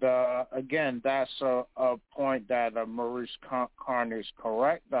 And again, that's a point that Maurice Carney is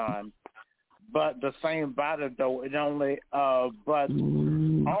correct on. But the thing about it, though, but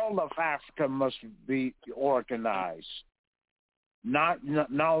all of Africa must be organized. Not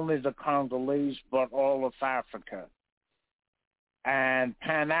only the Congolese, but all of Africa. And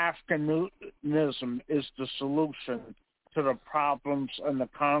Pan-Africanism is the solution to the problems in the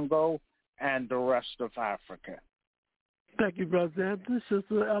Congo and the rest of Africa. Thank you, Brother Anthony.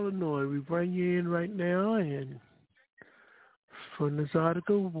 Sister Illinois, we bring you in right now, and from this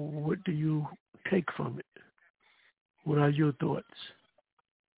article, what do you take from it? What are your thoughts?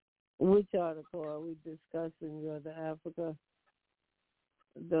 Which article are we discussing, Brother Africa?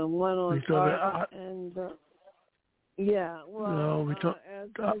 The one on art and yeah. Well, no, as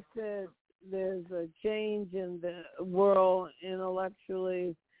I said, there's a change in the world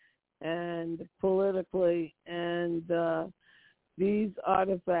intellectually and politically, and these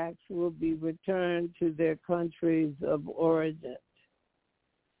artifacts will be returned to their countries of origin.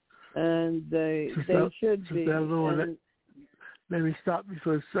 And they should be. Let me stop you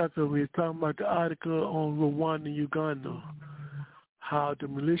for a second. We were talking about the article on Rwanda and Uganda, how the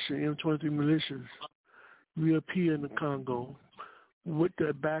militia, M23 militias, reappear in the Congo with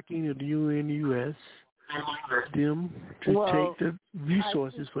the backing of the UN and the U.S., them to take the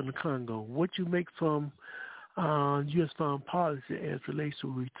resources from the Congo. What you make from U.S. foreign policy as relates to,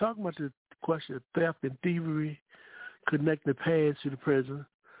 we're talking about the question of theft and thievery, connecting the past to the present.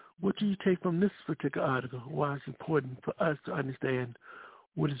 What do you take from this particular article? Why it's important for us to understand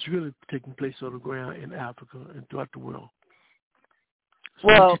what is really taking place on the ground in Africa and throughout the world? So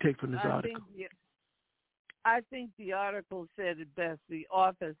what do you take from this article? I think the article said it best. The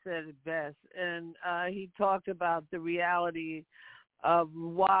author said it best. And he talked about the reality of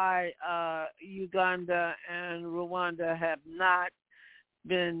why Uganda and Rwanda have not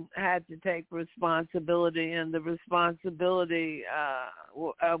had to take responsibility, and the responsibility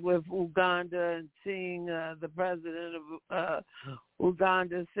with Uganda and seeing the president of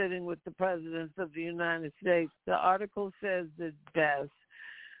Uganda sitting with the presidents of the United States. The article says it best,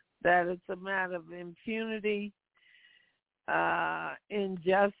 that it's a matter of impunity,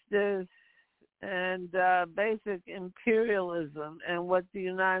 injustice, and basic imperialism. And what the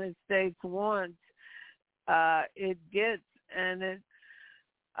United States wants, it gets, and it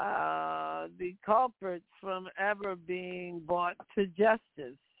the culprits from ever being brought to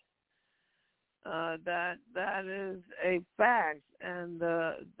justice. That is a fact, and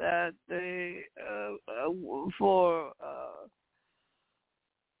that they for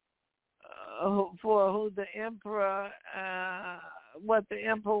who the emperor, what the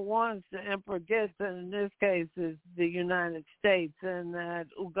emperor wants, the emperor gets, and in this case is the United States, and that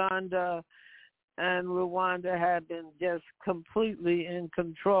Uganda and Rwanda have been just completely in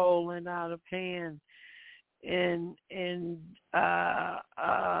control and out of hand in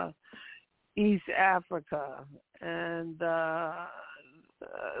East Africa, and the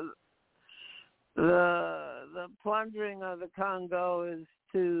plundering of the Congo is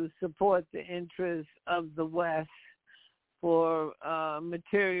to support the interests of the West for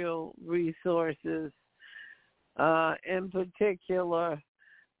material resources, in particular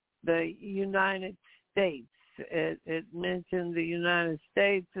the United States. It mentioned the United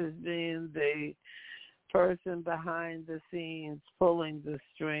States as being the person behind the scenes pulling the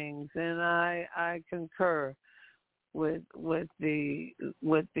strings, and I concur with the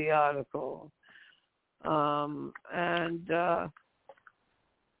article, and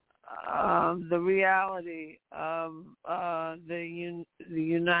the reality of the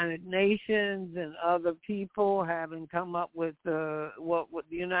United Nations and other people having come up with what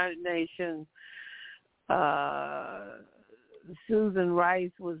the United Nations. Susan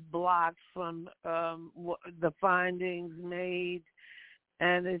Rice was blocked from the findings made,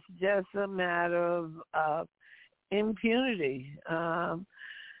 and it's just a matter of impunity,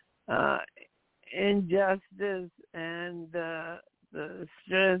 injustice, and the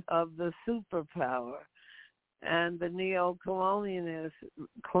strength of the superpower and the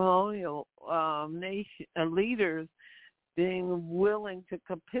colonial nation leaders being willing to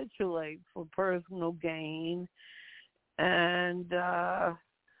capitulate for personal gain, and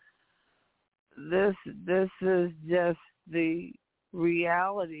this is just the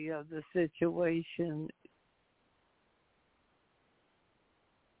reality of the situation.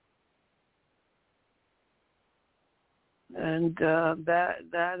 And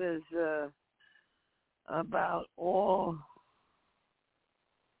that is about all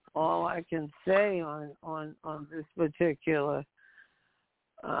I can say on this particular.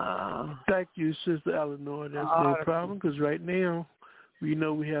 Thank you, Sister Eleanor. That's no problem, because right now we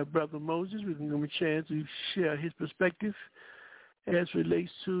know we have Brother Moses. We can give him a chance to share his perspective as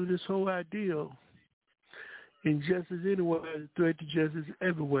relates to this whole ideal. Injustice anywhere is a threat to justice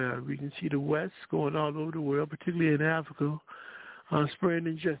everywhere. We can see the West going all over the world, particularly in Africa, spreading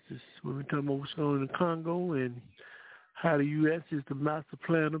injustice. When we're talking about what's going on in the Congo and how the U.S. is the master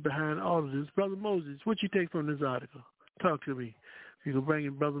planner behind all of this. Brother Moses, what you take from this article? Talk to me. You can bring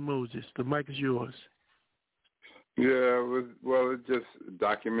in Brother Moses. The mic is yours. Yeah, well, it just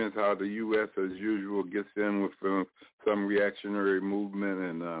documents how the U.S., as usual, gets in with some reactionary movement,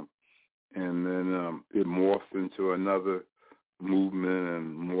 and then it morphs into another movement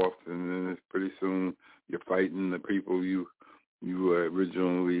and morphs, and then it's pretty soon you're fighting the people you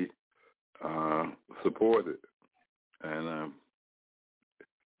originally supported. And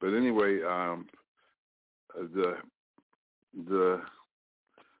But anyway, the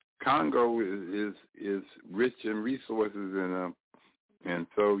Congo is rich in resources, and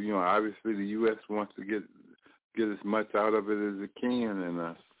so obviously the U.S. wants to get as much out of it as it can,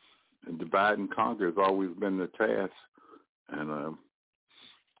 and divide and conquer has always been the task, and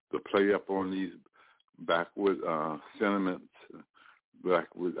to play up on these backward sentiments,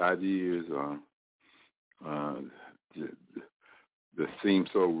 backward ideas that seem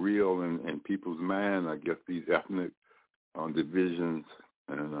so real in people's mind. I guess these ethnic divisions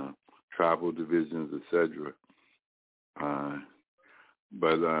and tribal divisions, etc.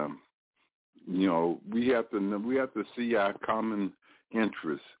 But we have to see our common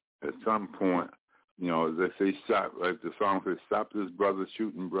interests at some point. As they say, stop. Like the song says, "Stop this brother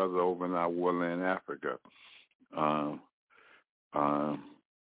shooting brother over in our warland Africa."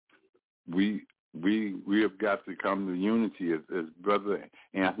 We have got to come to unity, as Brother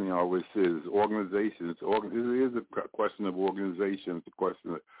Anthony always says. Organizations. It is a question of organization. It's a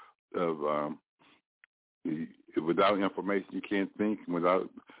question of without information you can't think. Without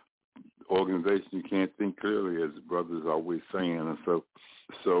organization you can't think clearly, as the brother's always saying. And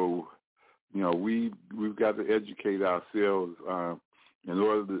so we've got to educate ourselves in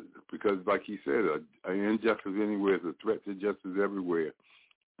order to, because like he said, injustice anywhere is a threat to justice everywhere.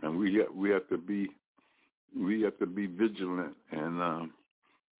 And we have to be vigilant and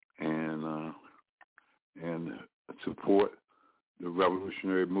support the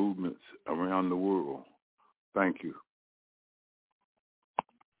revolutionary movements around the world. Thank you.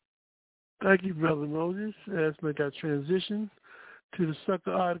 Thank you, Brother Moses. Let's make our transition to the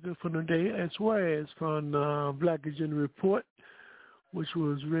second article for the day, as well as from Black Agenda Report, which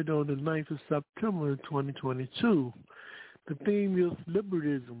was written on the 9th of September 2022. The theme is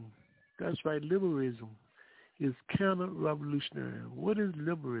liberalism. That's right, liberalism is counter-revolutionary. What is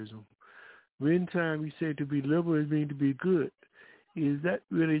liberalism? Many times we say to be liberal means to be good. Is that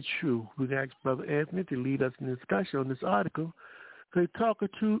really true? We can ask Brother Anthony to lead us in the discussion on this article. So it talked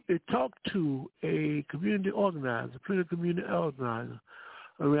to a community organizer, a political community organizer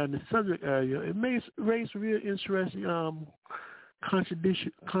around the subject area. It may raise real interesting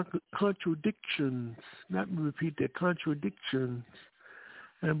contradictions. Let me repeat that, contradictions.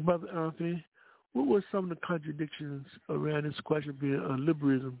 And Brother Anthony, what were some of the contradictions around this question being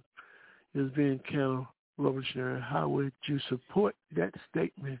liberalism is being counter-revolutionary? How would you support that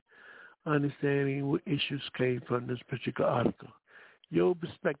statement, understanding what issues came from this particular article? Your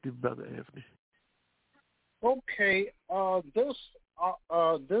perspective, Brother Anthony. Okay, this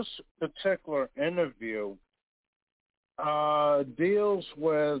particular interview deals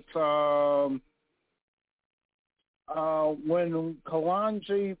with when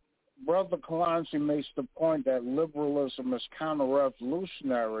Brother Kalonji makes the point that liberalism is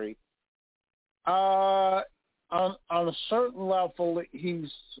counter-revolutionary. On a certain level,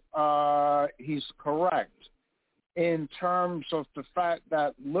 he's correct in terms of the fact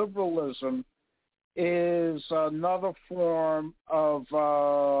that liberalism is another form of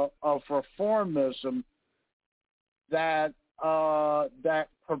reformism that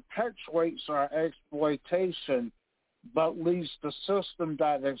perpetuates our exploitation, but leaves the system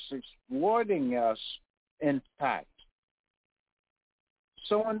that is exploiting us intact.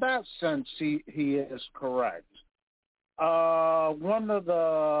 So in that sense, he is correct. One of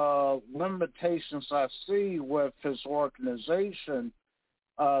the limitations I see with his organization,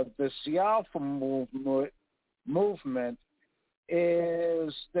 the Sialpha movement,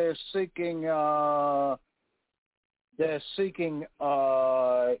 is they're seeking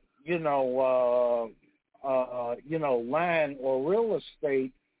land or real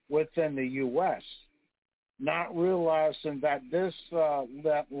estate within the U.S., not realizing that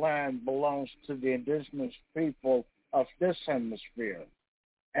that land belongs to the indigenous people of this hemisphere,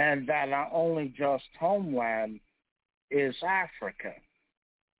 and that our only just homeland is Africa.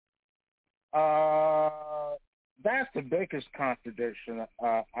 That's the biggest contradiction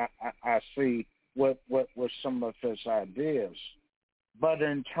I see with some of his ideas. But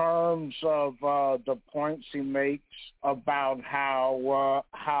in terms of the points he makes about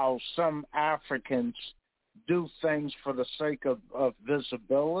how some Africans do things for the sake of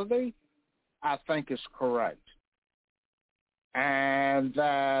visibility, I think is correct. And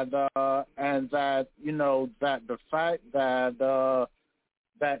that that the fact that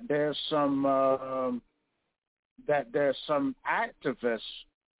there's some activists,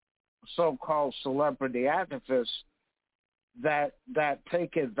 so-called celebrity activists, that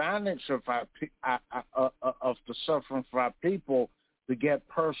take advantage of of the suffering of our people to get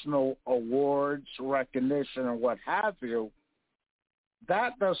personal awards, recognition, and what have you,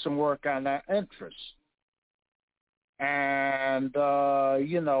 that doesn't work on our interests. And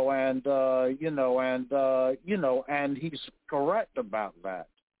and he's correct about that.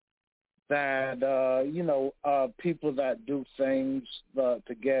 That people that do things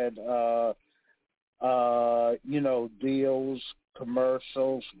to get deals,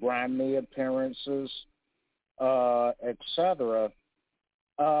 commercials, Grammy appearances, etc.,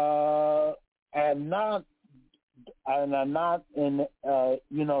 and are not in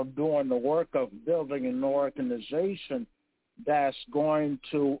doing the work of building an organization that's going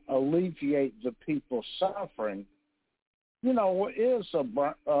to alleviate the people's suffering,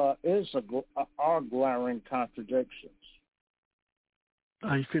 are glaring contradictions.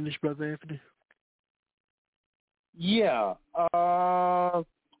 Are you finished, Brother Anthony? Yeah.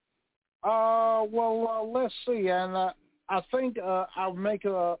 Let's see, and I think I'll make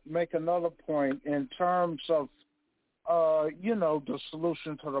another point in terms of the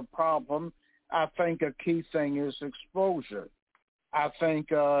solution to the problem. I think a key thing is exposure. I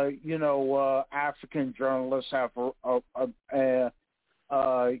think African journalists have an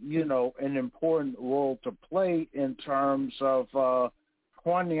important role to play in terms of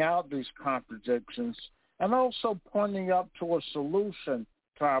pointing out these contradictions and also pointing up to a solution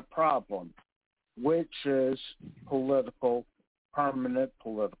to our problem, which is permanent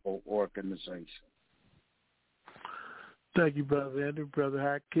political organization. Thank you, Brother Andrew. Brother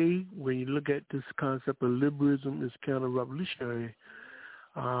Haki, when you look at this concept of liberalism is counter-revolutionary,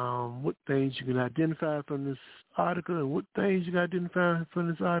 what things you can identify from this article and what things you can identify from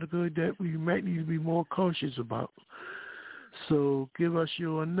this article that we might need to be more cautious about. So give us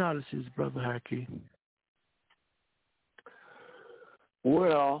your analysis, Brother Haki.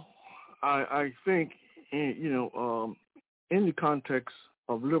 Well, I think, in the context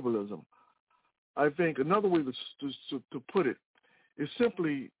of liberalism, I think another way to put it is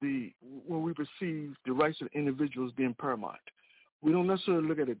simply when we perceive the rights of individuals being paramount. We don't necessarily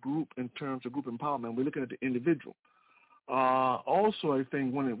look at a group in terms of group empowerment. We're looking at the individual. Also, I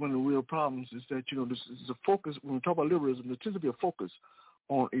think one of the real problems is that, this is a focus, when we talk about liberalism, there tends to be a focus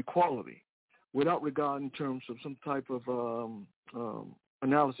on equality without regard in terms of some type of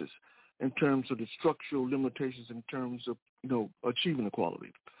analysis in terms of the structural limitations in terms of, achieving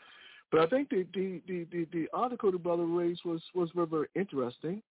equality. But I think the article the brother raised was very, very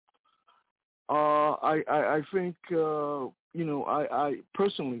interesting. I think, I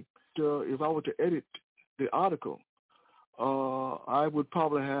personally, if I were to edit the article, I would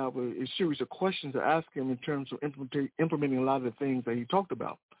probably have a series of questions to ask him in terms of implementing a lot of the things that he talked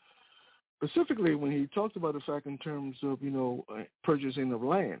about. Specifically, when he talked about the fact in terms of, purchasing of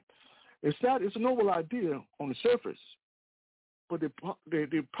land, it's a noble idea on the surface, but the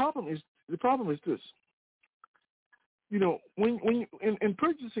problem is this. When in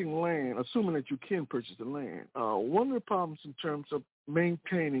purchasing land, assuming that you can purchase the land, one of the problems in terms of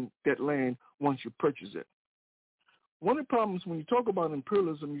maintaining that land once you purchase it. One of the problems when you talk about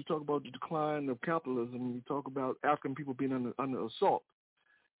imperialism, you talk about the decline of capitalism, you talk about African people being under assault.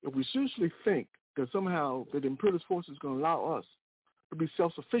 If we seriously think that somehow that the imperialist force is going to allow us to be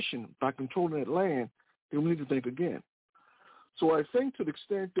self-sufficient by controlling that land, then we need to think again. So I think to the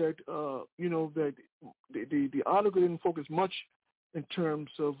extent that, that the article didn't focus much in terms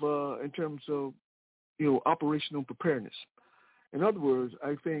of operational preparedness. In other words,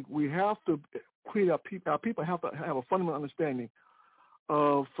 I think we have to create our people have to have a fundamental understanding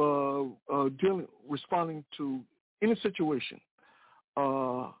of responding to any situation,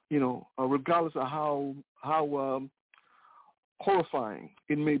 regardless of how horrifying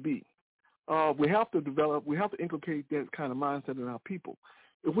it may be. We have to inculcate that kind of mindset in our people.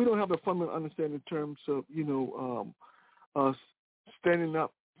 If we don't have a fundamental understanding in terms of standing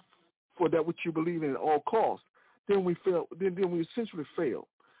up for that which you believe in at all costs, then we fail. Then we essentially fail.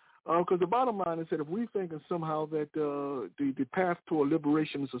 Because the bottom line is that if we think somehow that the path to a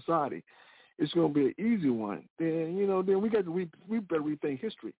liberation in society is going to be an easy one, then we better rethink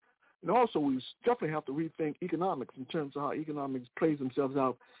history. And also, we definitely have to rethink economics in terms of how economics plays themselves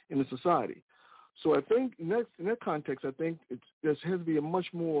out in the society. So I think in that context, I think there has to be a much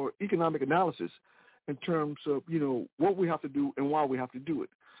more economic analysis in terms of what we have to do and why we have to do it.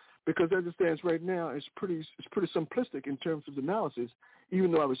 Because as it stands right now, it's pretty simplistic in terms of the analysis.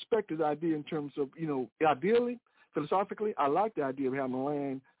 Even though I respect this idea in terms of ideally, philosophically, I like the idea of having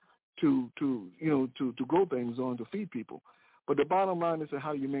land to grow things on, to feed people. But the bottom line is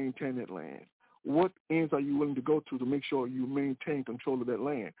how you maintain that land. What ends are you willing to go to make sure you maintain control of that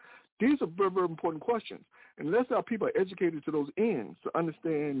land? These are very, very important questions. Unless our people are educated to those ends to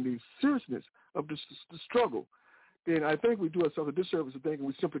understand the seriousness of the struggle, then I think we do ourselves a disservice of thinking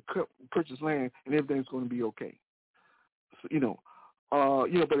we simply purchase land and everything's going to be okay. So,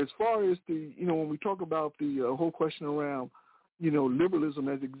 but as far as when we talk about the whole question around, liberalism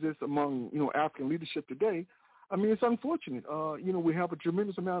as exists among, African leadership today, I mean, it's unfortunate. We have a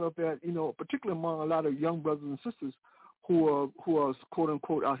tremendous amount of that, particularly among a lot of young brothers and sisters who are quote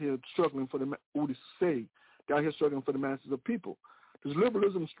unquote out here struggling for they're out here struggling for the masses of people. This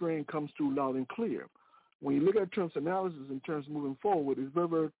liberalism strain comes through loud and clear. When you look at terms analysis in terms of moving forward, it's very,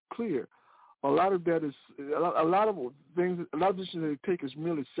 very clear. A lot of that is a lot of decisions that they take is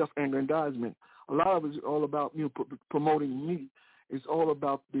merely self-aggrandizement. A lot of it is all about promoting me. It's all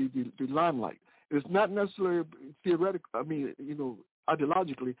about the limelight. It's not necessarily theoretical. I mean,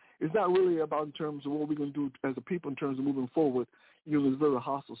 ideologically, it's not really about in terms of what we're going to do as a people in terms of moving forward. It's a very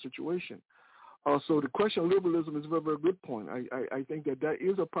hostile situation. So the question of liberalism is a very, very good point. I think that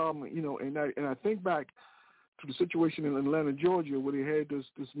is a problem. And I think back to the situation in Atlanta, Georgia, where they had this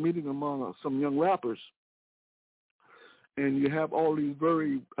meeting among some young rappers, and you have all these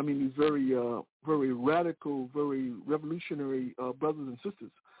very radical, very revolutionary brothers and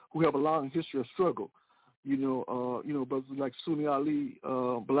sisters who have a long history of struggle. Brothers like Sunni Ali,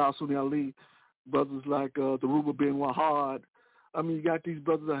 Bilal Sunni Ali, brothers like the Ruba bin Wahad. I mean, you got these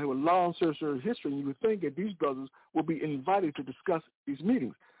brothers that have a long history, and you would think that these brothers will be invited to discuss these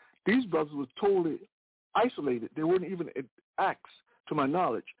meetings. These brothers were totally isolated. They weren't even asked, to my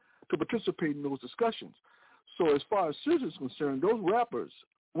knowledge, to participate in those discussions. So as far as Susan is concerned, those rappers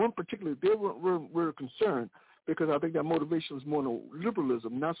weren't particularly, they were concerned because I think that motivation was more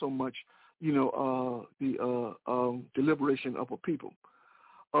liberalism, not so much, the liberation of a people.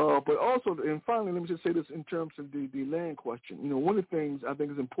 But also, and finally, let me just say this in terms of the land question. One of the things I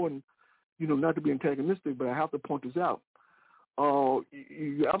think is important, not to be antagonistic, but I have to point this out.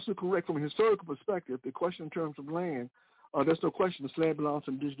 You're absolutely correct from a historical perspective. The question in terms of land, there's no question this land belongs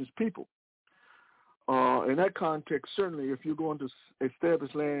to indigenous people. In that context, certainly, if you're going to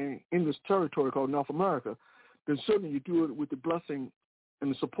establish land in this territory called North America, then certainly you do it with the blessing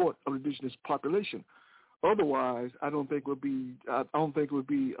and the support of the indigenous population. Otherwise, I don't think it would be a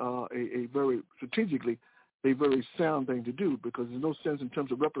very strategically a very sound thing to do, because there's no sense in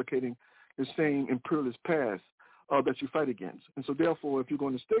terms of replicating the same imperialist past that you fight against. And so, therefore, if you're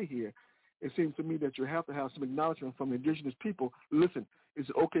going to stay here, it seems to me that you have to have some acknowledgement from the indigenous people. Listen, it's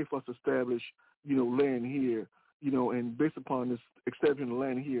okay for us to establish, land here, and based upon this establishing the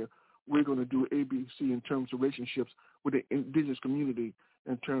land here, we're going to do A, B, C in terms of relationships with the indigenous community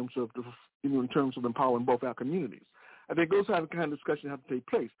in terms of empowering both our communities. I think those kind of discussions have to take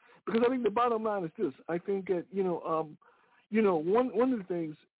place, because I think the bottom line is this. I think that one of the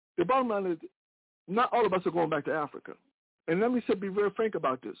things, the bottom line is not all of us are going back to Africa. And let me be very frank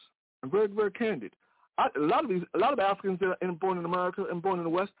about this. I'm very, very candid. A lot of Africans that are born in America and born in the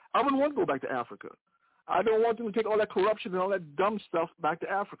West, I wouldn't want to go back to Africa. I don't want them to take all that corruption and all that dumb stuff back to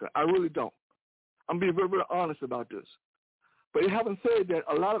Africa. I really don't. I'm being very, very honest about this. But having said that,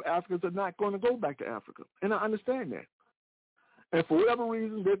 a lot of Africans are not going to go back to Africa, and I understand that. And for whatever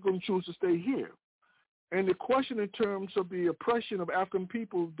reason, they're going to choose to stay here. And the question in terms of the oppression of African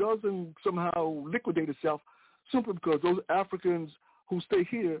people doesn't somehow liquidate itself simply because those Africans who stay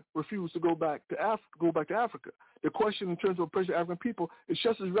here refuse to go back to Africa. The question in terms of oppression of African people is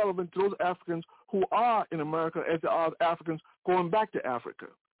just as relevant to those Africans who are in America as there are Africans going back to Africa.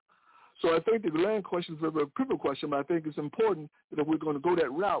 So I think the land question is a very, very critical question, but I think it's important that if we're going to go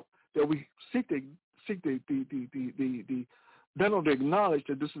that route, that we seek not only acknowledge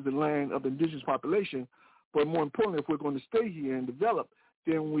that this is the land of the indigenous population, but more importantly, if we're going to stay here and develop,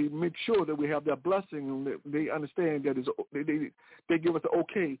 then we make sure that we have that blessing and that they understand that they give us the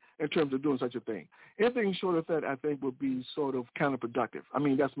okay in terms of doing such a thing. Anything short of that, I think, would be sort of counterproductive. I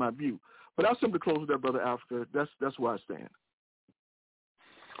mean, that's my view. But I'll simply close with that, Brother Africa. That's where I stand.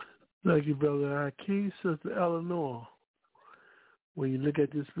 Thank you, Brother Akee. Sister Eleanor, when you look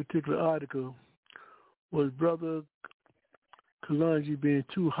at this particular article, was Brother Kalonji being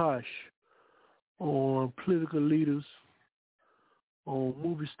too harsh on political leaders, on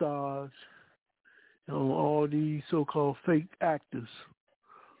movie stars, on all these so-called fake actors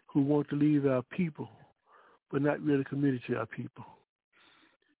who want to leave our people but not really committed to our people?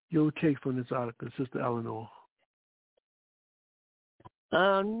 Your take from this article, Sister Eleanor.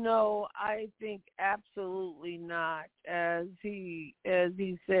 No, I think absolutely not. As he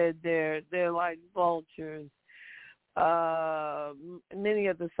said, they're like vultures. Many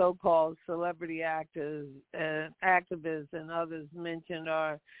of the so-called celebrity actors and activists and others mentioned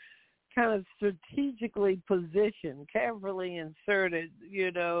are kind of strategically positioned, carefully inserted,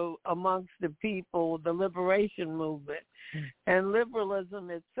 amongst the people, the liberation movement. And liberalism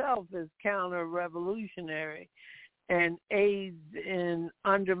itself is counter-revolutionary and aids in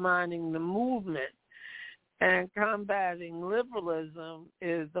undermining the movement. And combating liberalism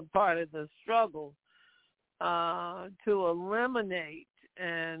is a part of the struggle to eliminate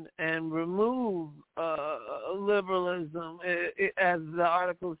and remove liberalism, as the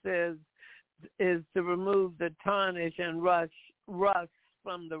article says, is to remove the tarnish and rust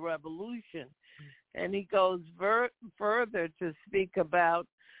from the revolution. And he goes further to speak about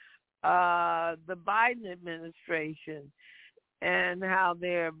the Biden administration and how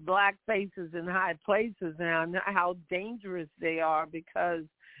they're black faces in high places now, and how dangerous they are because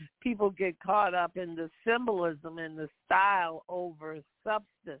people get caught up in the symbolism and the style over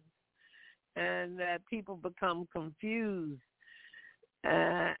substance, and that people become confused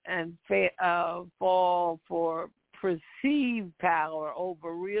and fall for perceived power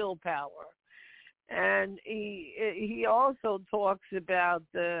over real power. And he also talks about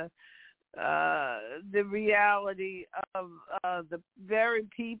the reality of the very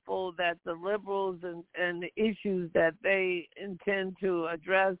people that the liberals and the issues that they intend to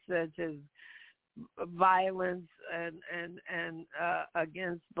address, such as violence and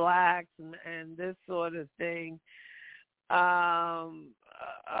against blacks and this sort of thing, the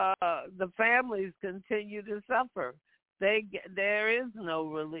families continue to suffer. There is no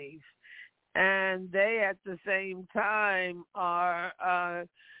relief, and they at the same time are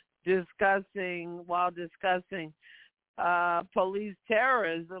discussing police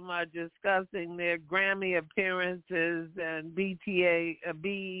terrorism, are discussing their Grammy appearances and BET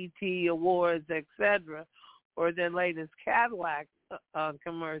awards, etc., or their latest Cadillac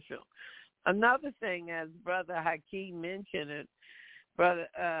commercial. Another thing, as Brother Hakeem mentioned it, Brother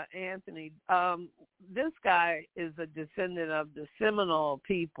Anthony, this guy is a descendant of the Seminole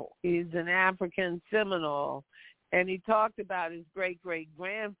people. He's an African Seminole, and he talked about his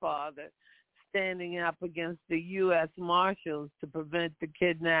great-great-grandfather standing up against the U.S. Marshals to prevent the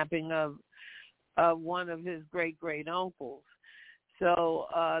kidnapping of one of his great-great-uncles. So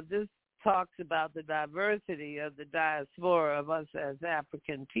this talks about the diversity of the diaspora of us as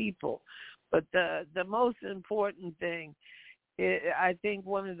African people. But the most important thing, I think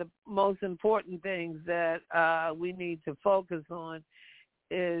one of the most important things that we need to focus on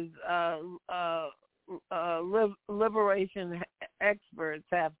is liberation experts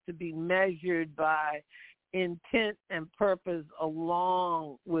have to be measured by intent and purpose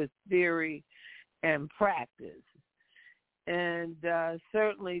along with theory and practice. And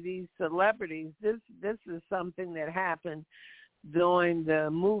certainly these celebrities, this is something that happened during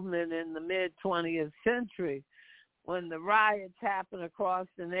the movement in the mid-20th century. When the riots happened across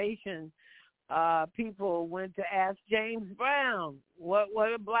the nation, people went to ask James Brown, what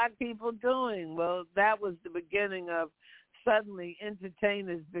are black people doing? Well, that was the beginning of suddenly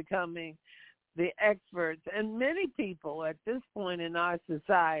entertainers becoming the experts. And many people at this point in our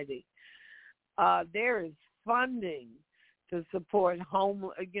society, there is funding to support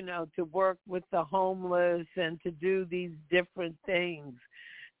to work with the homeless and to do these different things.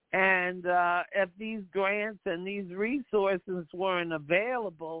 And if these grants and these resources weren't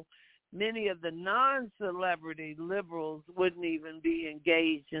available, many of the non-celebrity liberals wouldn't even be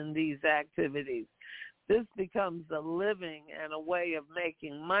engaged in these activities. This becomes a living and a way of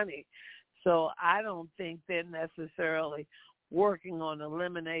making money. So I don't think they're necessarily working on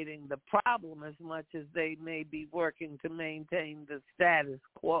eliminating the problem as much as they may be working to maintain the status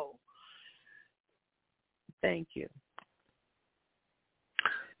quo. Thank you.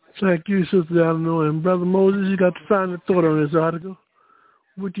 Thank you, Sister Eleanor. And Brother Moses, you got the final thought on this article.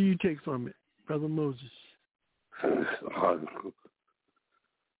 What do you take from it, Brother Moses? This article,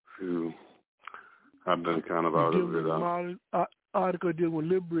 I've been kind of out of it. Article dealing with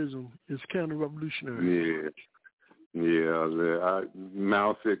liberalism is counter-revolutionary. Yeah.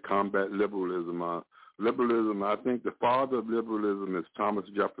 Mao said combat liberalism. Liberalism, I think the father of liberalism is Thomas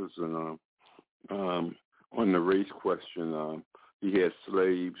Jefferson. On the race question, he had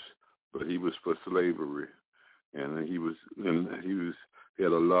slaves, but he was for slavery, and he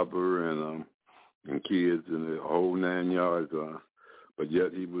had a lover and kids and the whole 9 yards. But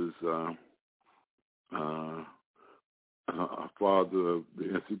yet he was a father of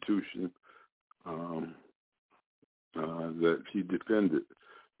the institution that he defended,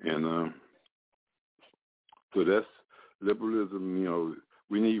 and so that's liberalism.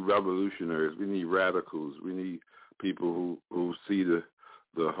 We need revolutionaries, we need radicals, we need people who see the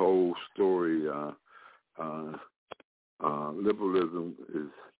whole story. Liberalism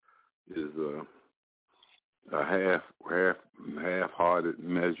is a half-hearted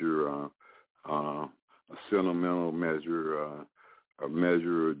measure, a sentimental measure, a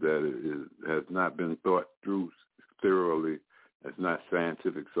measure that has not been thought through thoroughly. It's not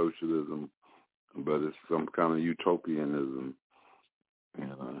scientific socialism, but it's some kind of utopianism.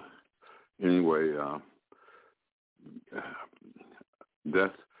 And anyway,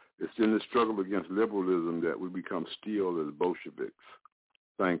 it's in the struggle against liberalism that we become steel as Bolsheviks.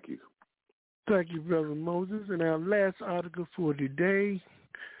 Thank you. Thank you, Brother Moses. And our last article for today,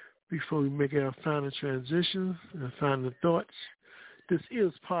 before we make our final transitions and final thoughts, this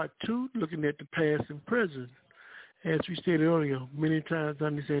is part 2, looking at the past and present. As we stated earlier, many times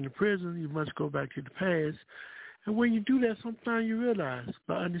understanding the present, you must go back to the past. And when you do that, sometimes you realize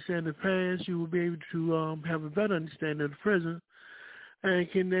by understanding the past, you will be able to have a better understanding of the present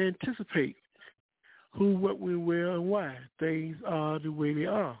and can anticipate who, what, when, where, and why things are the way they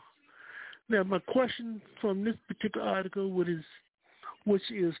are. Now, my question from this particular article, which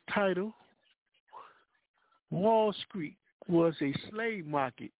is titled, Wall Street was a slave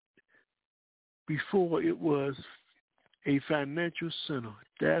market before it was a financial center.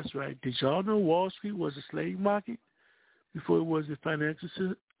 That's right. Did y'all know Wall Street was a slave market before it was a financial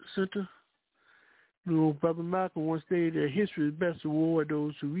center? You know, Brother Malcolm once stated that history is best reward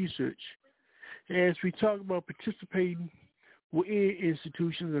those who research. As we talk about participating within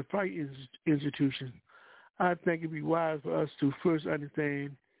institutions and fight institutions, I think it'd be wise for us to first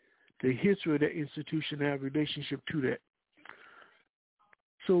understand the history of that institution and our relationship to that.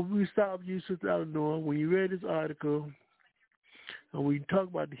 So we start with you, Sister Eleanor. When you read this article, and we talk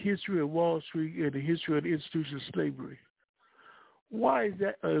about the history of Wall Street and the history of the institution of slavery, why is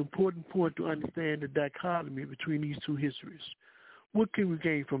that an important point to understand the dichotomy between these two histories? What can we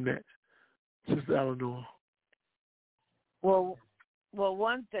gain from that, Sister Eleanor? Well,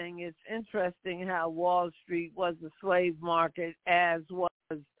 one thing, it's interesting how Wall Street was a slave market, as was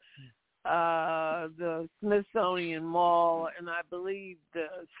the Smithsonian Mall, and I believe the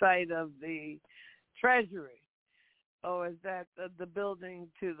site of the Treasury, or is that the building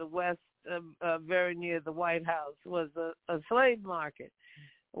to the west, very near the White House, was a slave market.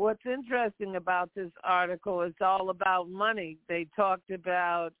 What's interesting about this article is all about money. They talked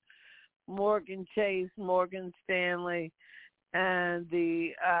about Morgan Chase, Morgan Stanley, and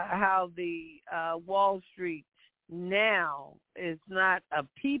how the Wall Street now is not a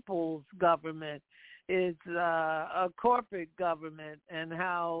people's government, it's a corporate government, and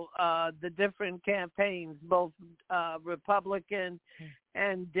how the different campaigns, both Republican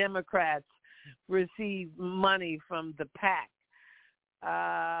and Democrats, receive money from the PAC,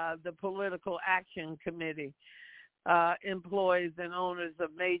 the Political Action Committee. Employees and owners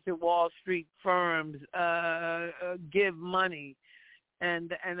of major Wall Street firms give money,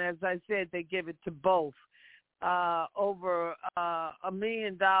 and as I said, they give it to both. Over $1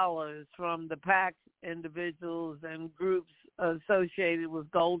 million from the PAC individuals and groups associated with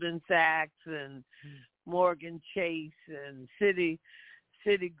Goldman Sachs and Morgan Chase and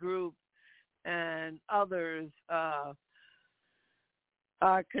Citigroup and others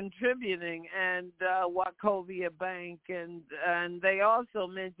contributing, and Wachovia Bank, and they also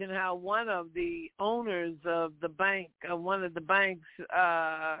mentioned how one of the owners of the bank, one of the banks,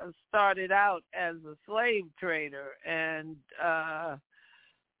 started out as a slave trader, and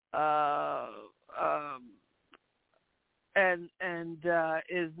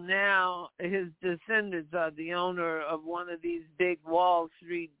is now, his descendants are the owner of one of these big Wall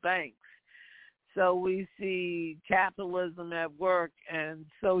Street banks. So we see capitalism at work and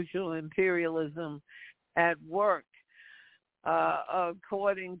social imperialism at work.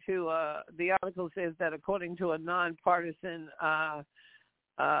 According to, the article says that according to a nonpartisan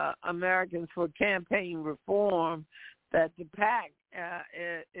Americans for Campaign Reform, that the PAC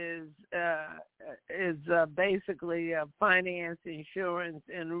is basically finance, insurance,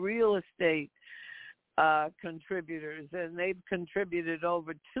 and real estate contributors, and they've contributed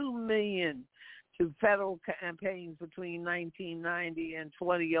over $2 million to federal campaigns between 1990 and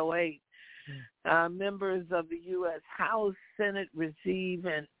 2008. Members of the U.S. House, Senate receive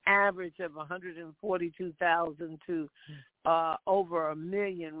an average of $142,000 to over $1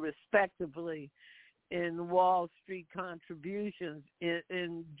 million, respectively, in Wall Street contributions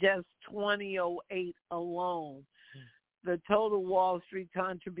in just 2008 alone. The total Wall Street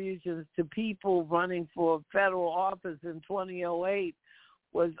contributions to people running for federal office in 2008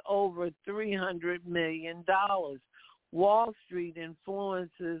 was over $300 million. Wall Street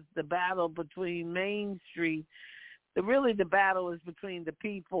influences the battle between Main Street. The battle is between the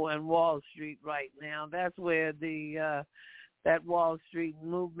people and Wall Street right now. That's where the that Wall Street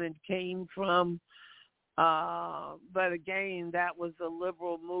movement came from. But again, that was a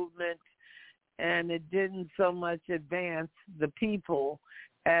liberal movement, and it didn't so much advance the people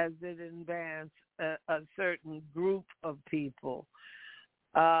as it advanced a certain group of people.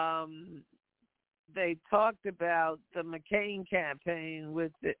 They talked about the McCain campaign,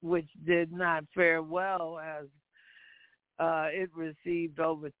 which did not fare well, as it received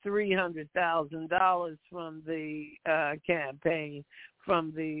over $300,000 from the campaign,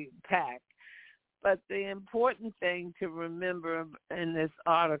 from the PAC. But the important thing to remember in this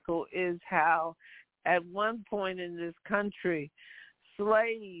article is how at one point in this country,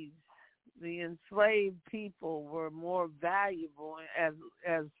 slaves, the enslaved people, were more valuable as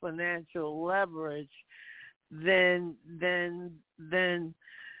financial leverage than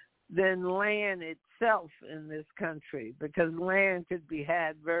land itself in this country, because land could be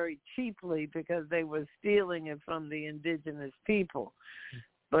had very cheaply because they were stealing it from the indigenous people.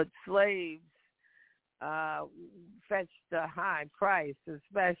 But slaves fetched a high price,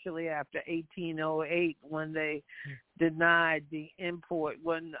 especially after 1808, when they denied the import,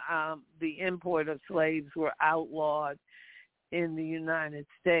 when the import of slaves were outlawed in the United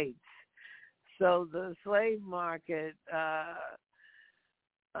States. So the slave market,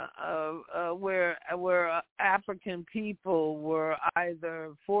 where African people were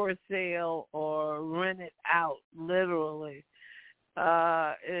either for sale or rented out, literally,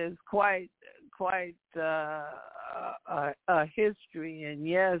 is quite a history. And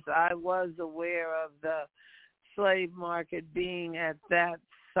yes, I was aware of the slave market being at that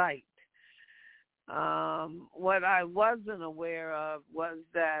site. What I wasn't aware of was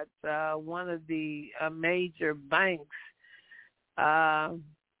that one of the major banks got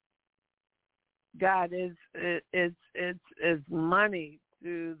its money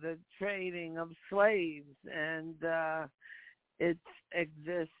through the trading of slaves, and it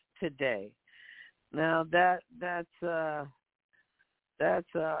exists today. Now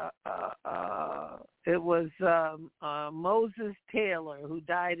it was Moses Taylor, who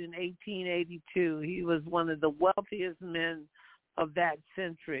died in 1882. He was one of the wealthiest men of that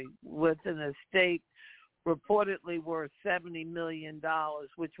century, with an estate reportedly worth $70 million,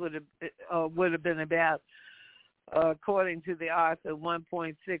 which would have been about, according to the author,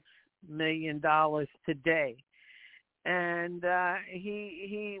 $1.6 million today. And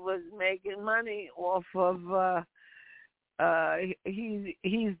he was making money off of.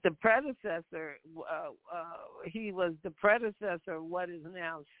 He's the predecessor. He was the predecessor of what is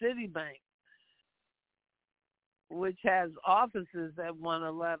now Citibank, which has offices at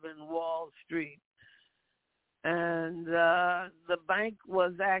 111 Wall Street. And the bank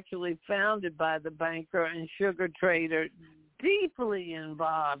was actually founded by the banker and sugar trader, deeply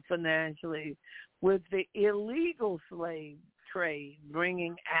involved financially with the illegal slave trade,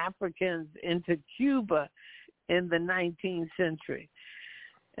 bringing Africans into Cuba in the 19th century.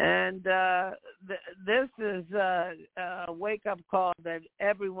 And this is a wake-up call that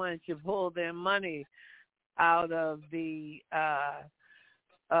everyone should pull their money out of the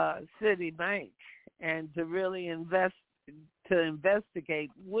Citibank and to really investigate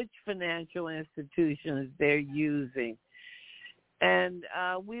which financial institutions they're using. And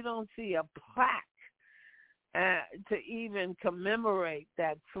we don't see a plaque to even commemorate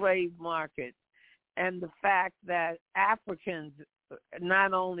that slave market and the fact that Africans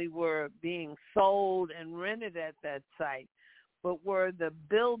not only were being sold and rented at that site, but were the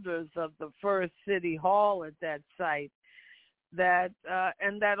builders of the first city hall at that site. That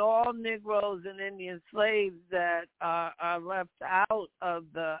and that all Negroes and Indian slaves that are left out of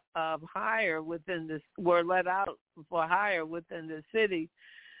hire within this, were let out for hire within the city,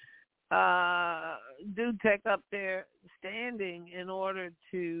 do take up their standing in order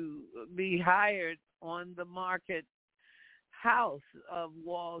to be hired on the market house of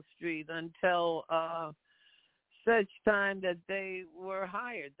Wall Street until such time that they were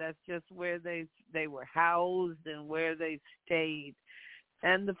hired. That's just where they were housed and where they stayed.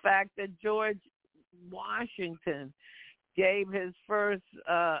 And the fact that George Washington gave his first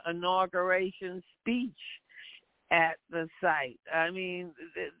inauguration speech at the site. I mean,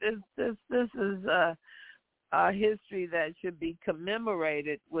 this is a history that should be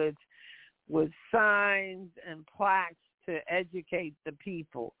commemorated with signs and plaques to educate the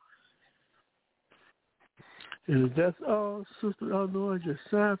people. And that's all, Sister Eleanor, just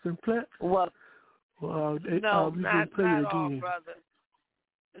signs and plaques? Well, no, not all, brother.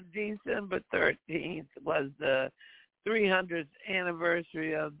 December 13th was the 300th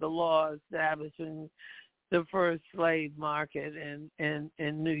anniversary of the law establishing the first slave market in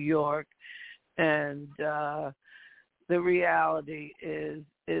New York. And the reality is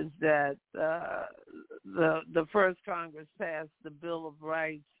that the first Congress passed the Bill of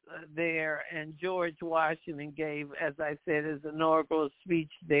Rights there, and George Washington gave, as I said, his inaugural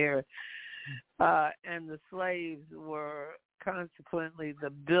speech there, and the slaves were consequently the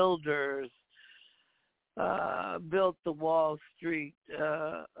builders. Built the Wall Street,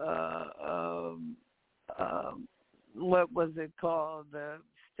 what was it called, the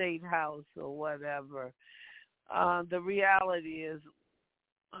State House or whatever. The reality is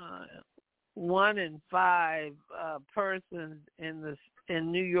 1 in 5 persons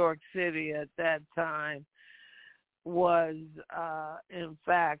in New York City at that time was in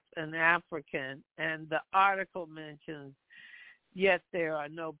fact an African, and the article mentions, yet there are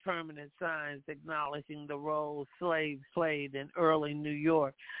no permanent signs acknowledging the role slaves played in early New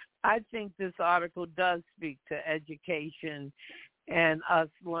York. I think this article does speak to education and us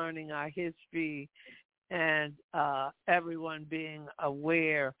learning our history, and everyone being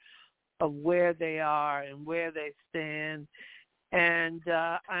aware of where they are and where they stand. And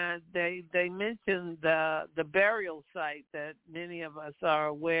they mentioned the burial site that many of us are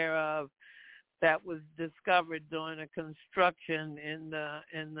aware of, that was discovered during a construction in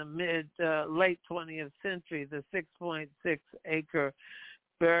the late 20th century, the 6.6 acre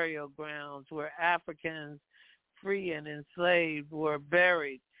burial grounds where Africans, free and enslaved, were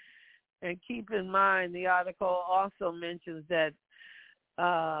buried. And keep in mind, the article also mentions that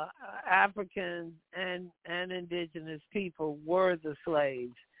Africans and indigenous people were the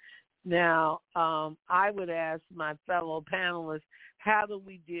slaves. Now, I would ask my fellow panelists, how do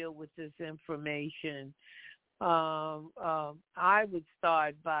we deal with this information? I would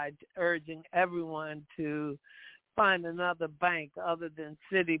start by urging everyone to find another bank other than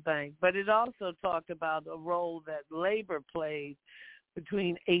Citibank. But it also talked about a role that labor played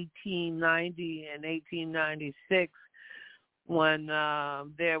between 1890 and 1896 when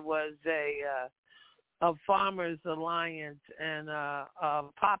there was a Farmers Alliance and a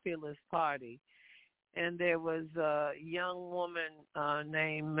Populist Party. And there was a young woman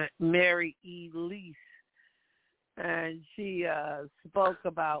named Mary E. Lease, and she spoke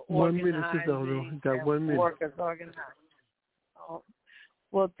about organizing workers organizing. Oh,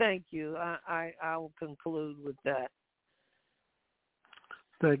 well, thank you. I will conclude with that.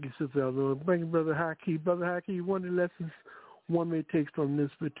 Thank you, Sister Eleanor. Thank you, Brother Haki. Brother Haki, one of the lessons one may take from this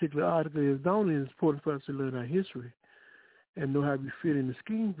particular article is not only is it important for us to learn our history and know how we fit in the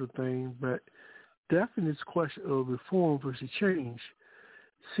schemes of things, but definitely this question of reform versus change.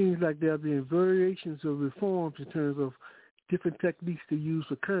 Seems like there are being variations of reforms in terms of different techniques to use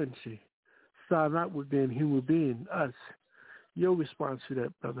for currency, starting out with being human being, us. Your response to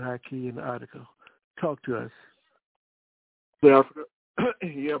that, Brother Haki, in the article. Talk to us.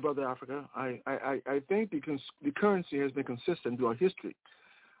 Yeah, Brother Africa. I think the currency has been consistent throughout history.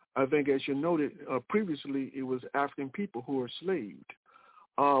 I think, as you noted previously, it was African people who were enslaved,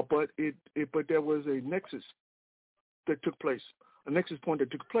 but there was a nexus that took place, a nexus point that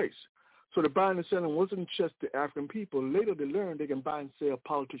took place. So the buying and selling wasn't just the African people. Later they learned they can buy and sell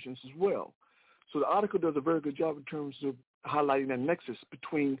politicians as well. So the article does a very good job in terms of highlighting that nexus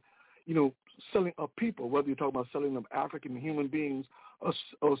between, selling of people, whether you're talking about selling of African human beings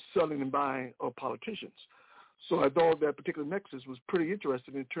or selling and buying of politicians. So I thought that particular nexus was pretty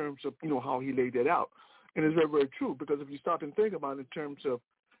interesting in terms of, how he laid that out. And it's very, very true, because if you stop and think about it in terms of,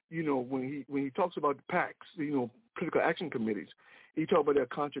 when he talks about the PACs, political action committees, he talks about their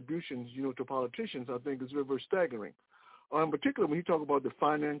contributions, to politicians, I think is very, very staggering. In particular, when he talks about the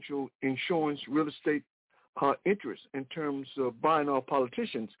financial, insurance, real estate interests in terms of buying off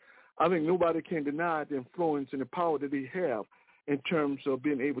politicians, I think nobody can deny the influence and the power that they have in terms of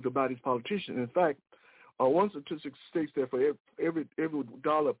being able to buy these politicians. In fact, one statistic states that for every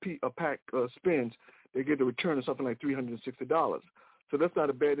dollar a PAC spends, they get a return of something like $360. So that's not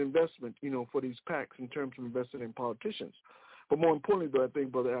a bad investment, for these PACs in terms of investing in politicians. But more importantly, though, I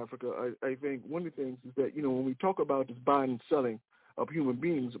think, Brother Africa, I think one of the things is that, when we talk about this buying and selling of human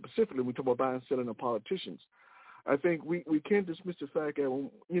beings, specifically when we talk about buying and selling of politicians, I think we can't dismiss the fact that,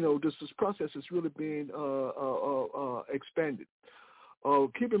 this process is really being expanded.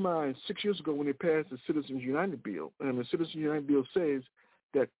 Keep in mind, 6 years ago when they passed the Citizens United Bill, and the Citizens United Bill says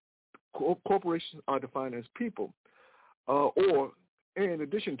that corporations are defined as people, or in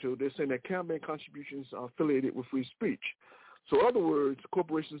addition to, they're saying that campaign contributions are affiliated with free speech. So in other words,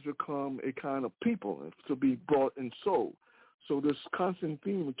 corporations become a kind of people to be bought and sold. So this constant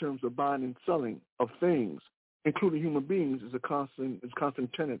theme in terms of buying and selling of things, including human beings, is a constant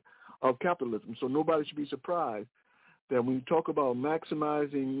tenet of capitalism. So nobody should be surprised that when you talk about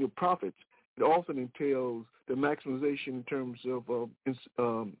maximizing your profits, it often entails the maximization in terms of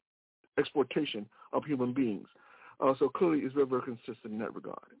exploitation of human beings. So clearly it's very, very consistent in that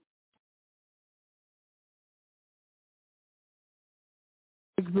regard.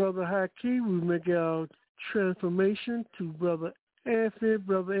 Brother Haki, we make our transformation to Brother Anthony.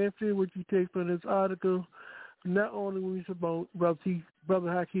 Brother Anthony, what you take from this article, not only when we talk about Brother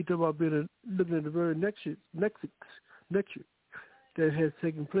Haki talk about looking at the very nexus that has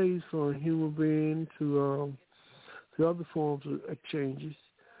taken place from human being to other forms of exchanges.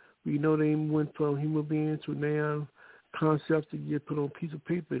 We know they went from human beings to now concepts that get put on a piece of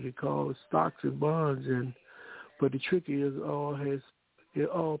paper. They call it stocks and bonds, but the trick is it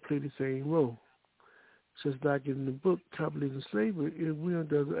all play the same role. Just like in the book Capitalism and Slavery, William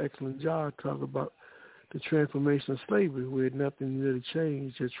does an excellent job talking about the transformation of slavery, where nothing really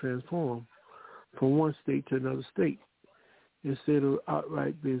changed, just transformed from one state to another state. Instead of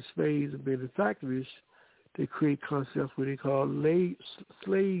outright being slaves and being in factories, they create concepts where they call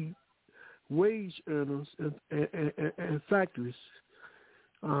slave wage earners and factories.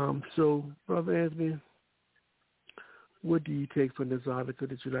 So, Brother Anthony, what do you take from this article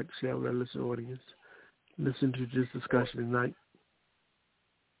that you'd like to share with our listening audience? Listen to this discussion tonight.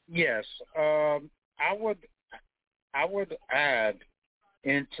 Yes, I would add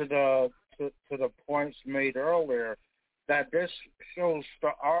into the points made earlier that this shows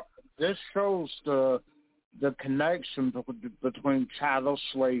the connection between chattel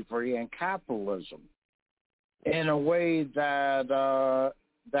slavery and capitalism in a way that I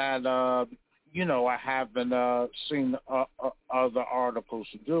haven't seen other articles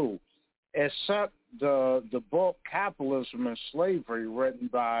do, except the book Capitalism and Slavery, written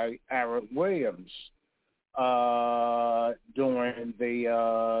by Eric Williams during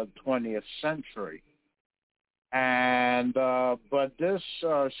the 20th century. And but this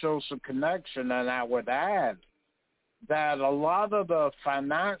shows a connection, and I would add that a lot of the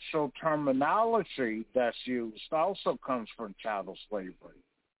financial terminology that's used also comes from chattel slavery.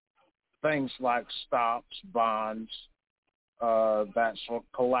 Things like stocks, bonds, that sort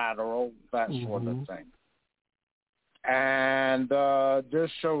of collateral, that sort of thing. And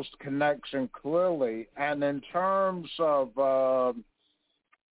this shows connection clearly. And in terms of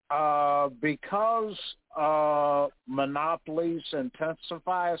because monopolies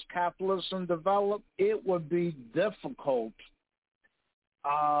intensify as capitalism develop, it would be difficult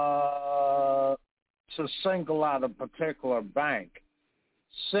to single out a particular bank.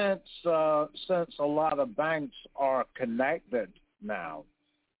 Since a lot of banks are connected now,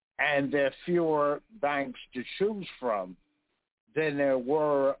 and there are fewer banks to choose from than there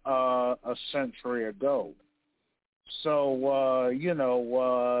were a century ago. So one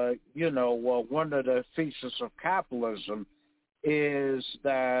of the features of capitalism is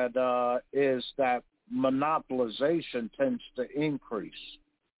that monopolization tends to increase.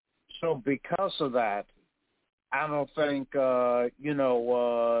 So because of that, I don't think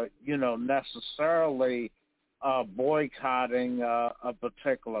necessarily boycotting a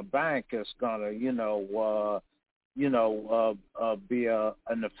particular bank is going to be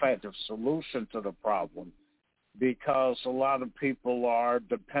an effective solution to the problem, because a lot of people are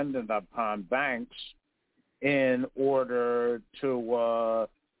dependent upon banks in order to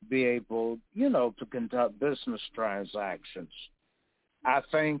be able to conduct business transactions. I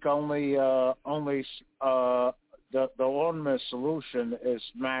think only the ultimate solution is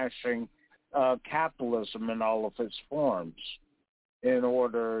smashing capitalism in all of its forms in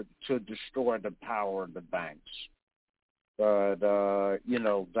order to destroy the power of the banks. But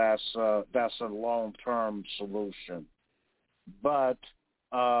that's a long-term solution. But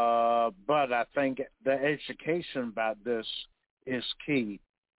I think the education about this is key,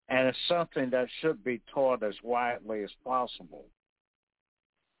 and it's something that should be taught as widely as possible.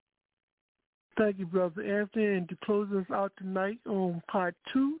 Thank you, Brother Anthony. And to close us out tonight on part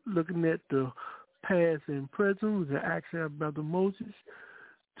 2, looking at the past and present, we're going to ask our Brother Moses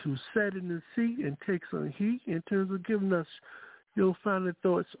to set in the seat and take some heat in terms of giving us your final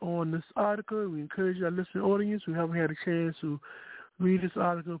thoughts on this article. We encourage our listening audience who haven't had a chance to read this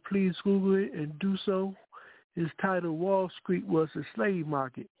article, please Google it and do so. It's titled Wall Street Was a Slave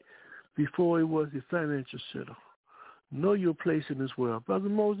Market Before It Was a Financial Center. Know your place in this world. Brother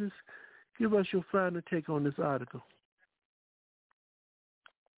Moses, give us your final take on this article.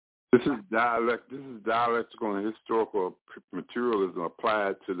 This is dialectical and historical materialism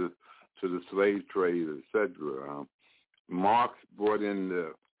applied to the slave trade, etc. Marx brought in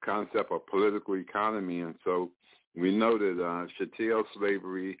the concept of political economy, and so we know that chattel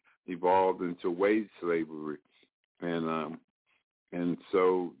slavery evolved into wage slavery, and And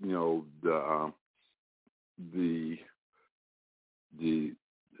so, the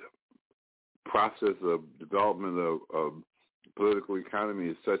process of development of political economy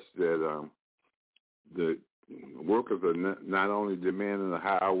is such that the workers are not only demanding a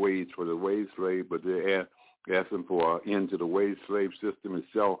higher wage for the wage slave, but they're asking for an end to the wage slave system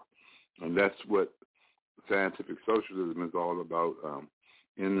itself. And that's what scientific socialism is all about,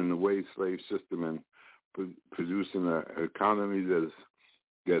 ending the wage slave system and producing an economy that is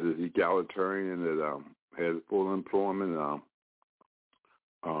egalitarian, that has full employment,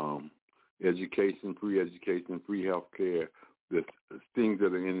 education, free health care, the things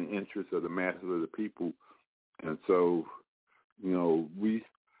that are in the interest of the masses of the people. And so,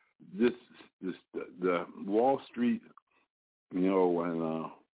 the Wall Street,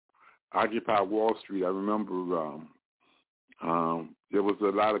 and Occupy Wall Street, I remember there was a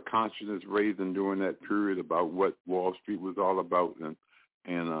lot of consciousness raising during that period about what Wall Street was all about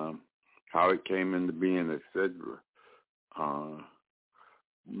and how it came into being, etc.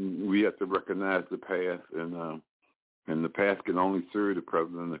 We have to recognize the past, and the past can only serve the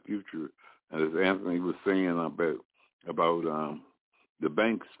present and the future. And as Anthony was saying about the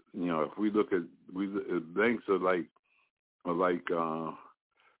banks, if we look at banks are like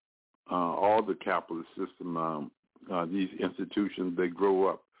all the capitalist system. These institutions, they grow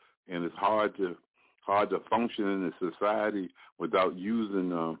up, and it's hard to function in a society without using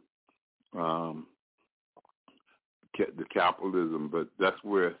the capitalism. But that's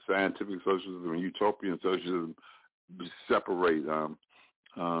where scientific socialism and utopian socialism separate.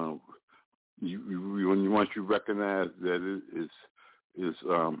 Once you recognize that it's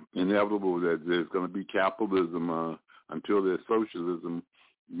inevitable that there's going to be capitalism until there's socialism,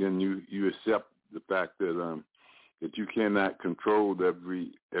 then you accept the fact that you cannot control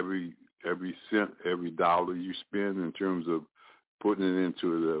every cent, every dollar you spend in terms of putting it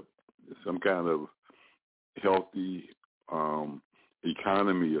into some kind of healthy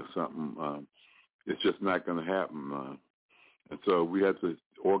economy or something. It's just not going to happen. And so we have to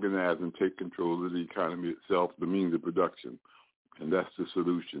organize and take control of the economy itself, the means of production. And that's the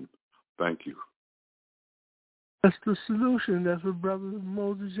solution. Thank you. That's the solution. That's what Brother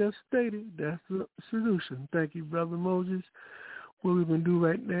Moses just stated. That's the solution. Thank you, Brother Moses. What we're going to do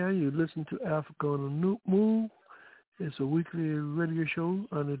right now, you listen to Africa on the Move. It's a weekly radio show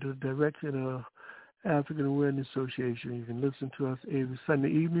under the direction of African Awareness Association. You can listen to us every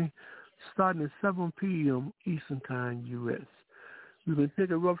Sunday evening, starting at 7 p.m. Eastern Time, U.S. We're going to take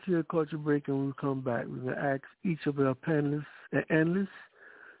a rupture culture break, and when we come back, we're going to ask each of our panelists and analysts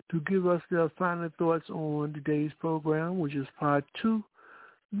to give us their final thoughts on today's program, which is part 2,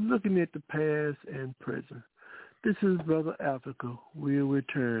 looking at the past and present. This is Brother Africa. We'll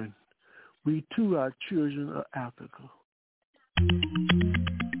return. We too are children of Africa.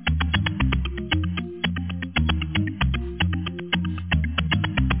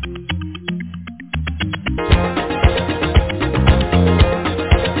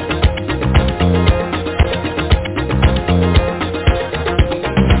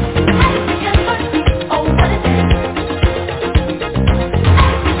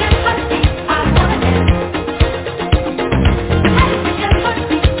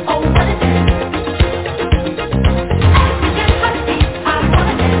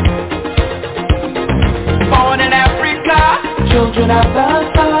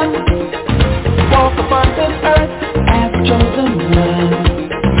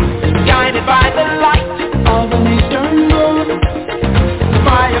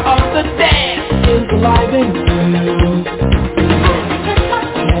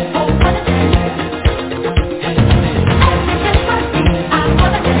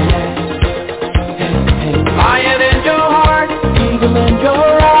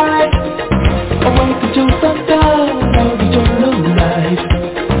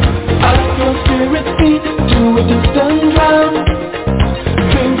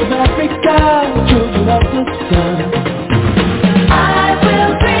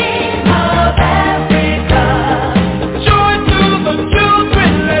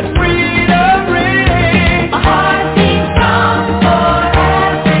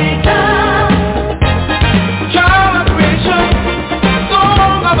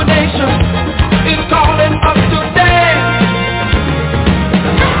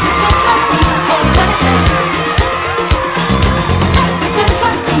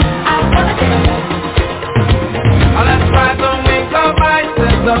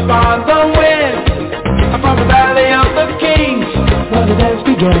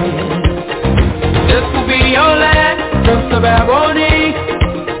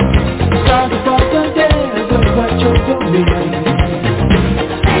 Start the day, what you're doing.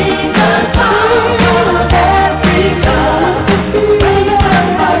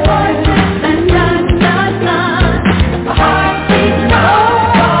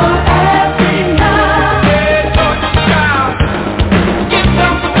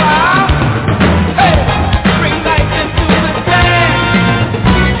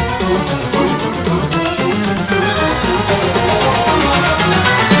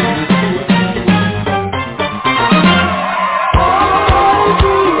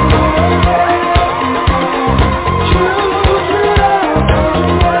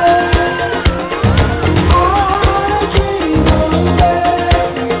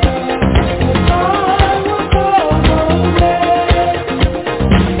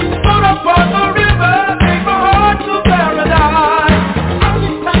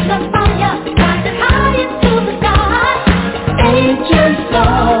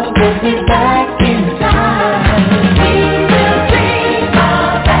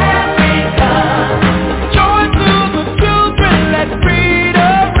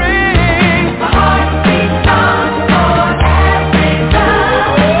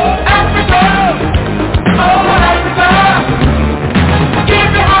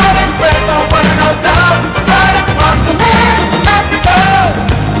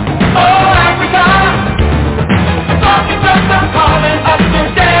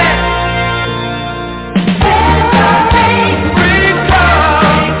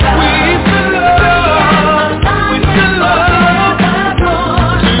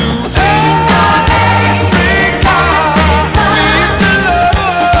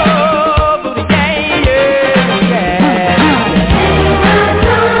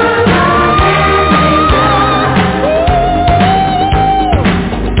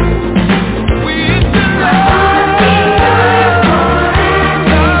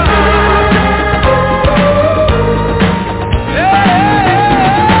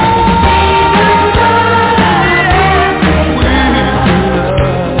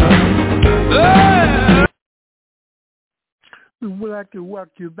 like to walk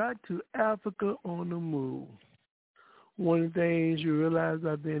you back to Africa on the Move. One of the things you realize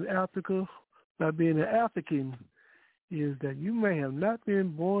by being Africa, by being an African, is that you may have not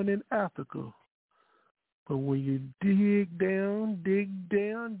been born in Africa, but when you dig down deep,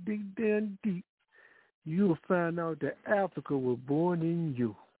 you'll find out that Africa was born in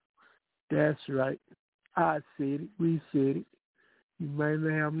you. That's right. I said it. We said it. You may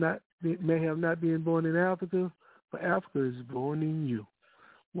have not been born in Africa, but Africa is born in you.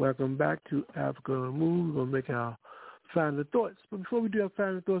 Welcome back to Africa on the Move. We're going to make our final thoughts. But before we do our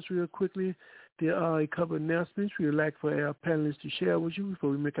final thoughts real quickly, there are a couple of announcements we would like for our panelists to share with you before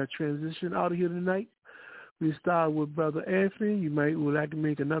we make our transition out of here tonight. We start with Brother Anthony. You would like to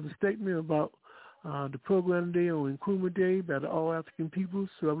make another statement about the program today on Nkrumah Day by the All African Peoples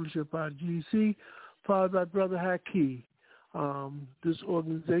Revolutionary Party GC, followed by Brother Haki. This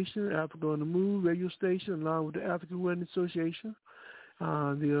organization, Africa on the Move radio station, along with the African Awareness Association,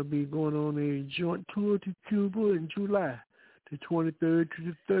 they'll be going on a joint tour to Cuba in July, the 23rd to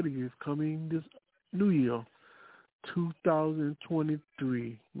the 30th, coming this new year,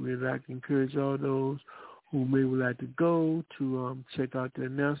 2023. We'd like to encourage all those who may would like to go to check out the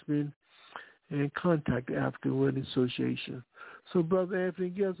announcement and contact the African Awareness Association. So, Brother Anthony,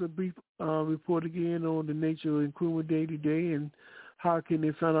 give us a brief report again on the nature of Nkrumah Day today and how can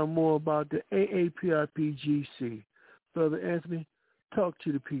they find out more about the AAPRPGC. Brother Anthony, talk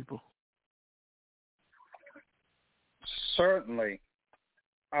to the people. Certainly.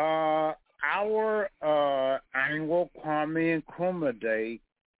 Our annual Kwame Nkrumah Day,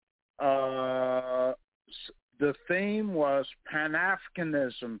 the theme was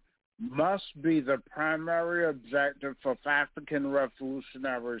Pan-Africanism must be the primary objective of African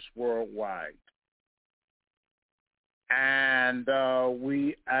revolutionaries worldwide. And our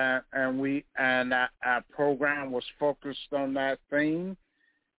program was focused on that theme,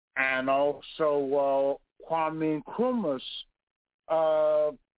 and also Kwame Nkrumah's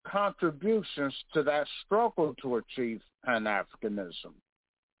contributions to that struggle to achieve Pan-Africanism.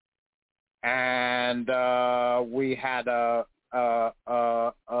 And we had a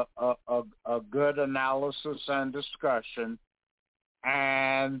good analysis and discussion,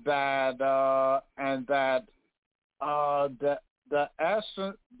 and that the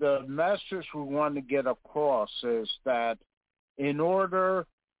essence, the message we want to get across is that in order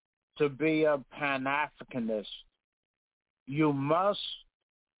to be a Pan-Africanist, you must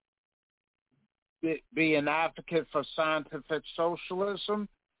be an advocate for scientific socialism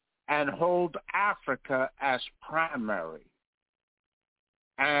and hold Africa as primary.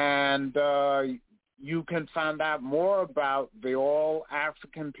 And you can find out more about the All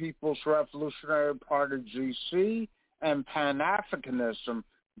African Peoples Revolutionary Party GC and Pan-Africanism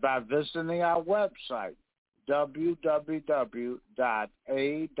by visiting our website,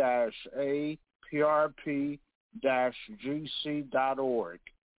 www.a-aprp-gc.org.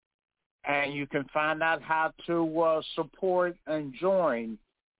 And you can find out how to support and join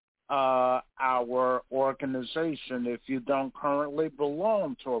our organization if you don't currently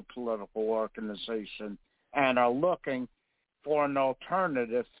belong to a political organization and are looking for an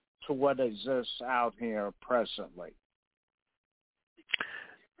alternative to what exists out here presently.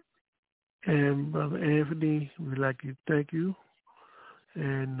 And Brother Anthony, we'd like to thank you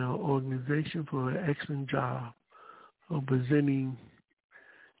and the organization for an excellent job of presenting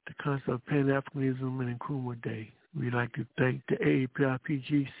the concept of Pan-Africanism and Nkrumah Day. We'd like to thank the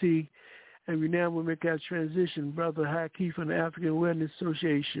AAPRPGC, and we now will make our transition. Brother Haki from the African Awareness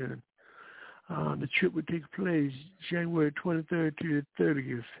Association. The trip will take place January 23rd to the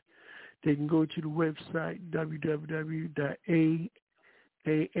 30th. They can go to the website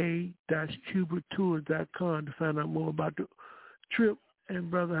www.aa-cubatours.com to find out more about the trip.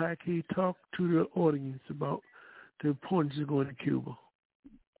 And Brother Haki, talk to the audience about the importance of going to Cuba.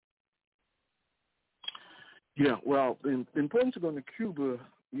 Yeah, well, the importance of going to Cuba,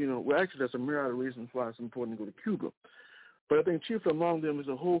 actually there's a myriad of reasons why it's important to go to Cuba. But I think chief among them is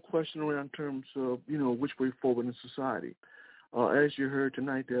a whole question around terms of, which way forward in society. As you heard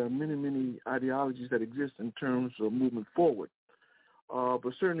tonight, there are many, many ideologies that exist in terms of movement forward.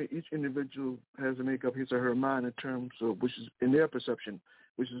 But certainly each individual has to make up his or her mind in terms of which is, in their perception,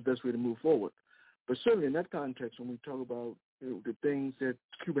 which is the best way to move forward. But certainly in that context, when we talk about the things that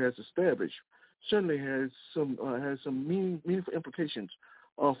Cuba has established, certainly has some meaningful implications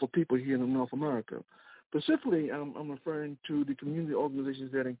for people here in North America. Specifically, I'm referring to the community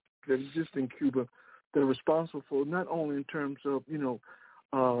organizations that exist in Cuba that are responsible for not only in terms of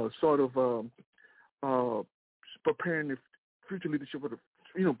preparing the future leadership of the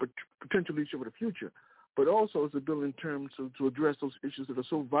potential leadership of the future, but also it's a bill in terms of to address those issues that are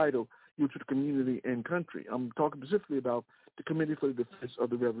so vital to the community and country. I'm talking specifically about the Committee for the Defense of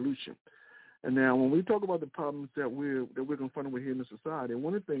the Revolution. And now when we talk about the problems that we're confronted with here in the society,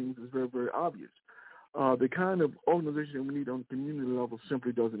 one of the things is very, very obvious. The kind of organization that we need on the community level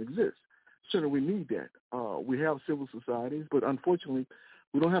simply doesn't exist. Certainly we need that. We have civil societies, but unfortunately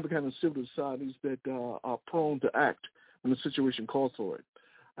we don't have the kind of civil societies that are prone to act when the situation calls for it.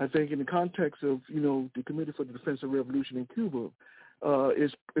 I think in the context of, the Committee for the Defense of the Revolution in Cuba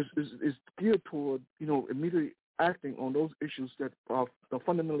is geared toward, immediately acting on those issues that are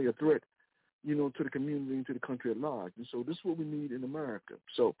fundamentally a threat, to the community and to the country at large. And so this is what we need in America.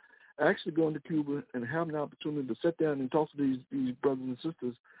 So actually going to Cuba and having the opportunity to sit down and talk to these brothers and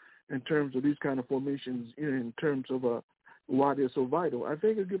sisters in terms of these kind of formations, in terms of why they're so vital, I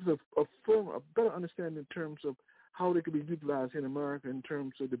think it gives a better understanding in terms of how they could be utilized in America in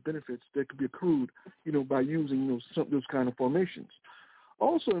terms of the benefits that could be accrued, by using those kind of formations.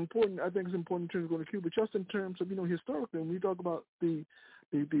 Also important, I think it's important in terms of going to Cuba, just in terms of, historically, when we talk about the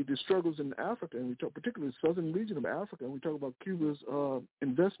struggles in Africa, and we talk particularly the southern region of Africa, and we talk about Cuba's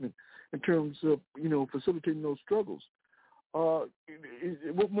investment in terms of, facilitating those struggles.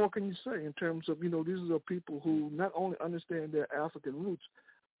 What more can you say in terms of, these are people who not only understand their African roots,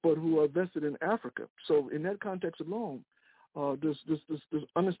 but who are vested in Africa. So in that context alone, this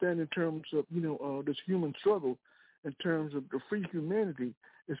understanding in terms of, this human struggle, in terms of the free humanity,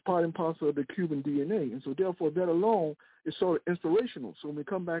 is part and parcel of the Cuban DNA. And so therefore that alone is sort of inspirational. So when we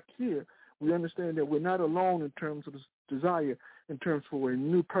come back here, we understand that we're not alone in terms of this desire, in terms for a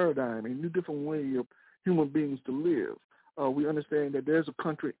new paradigm, a new different way of human beings to live. We understand that there's a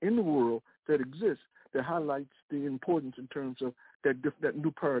country in the world that exists that highlights the importance in terms of that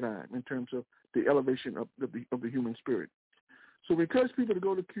new paradigm, in terms of the elevation of the human spirit. So we encourage people to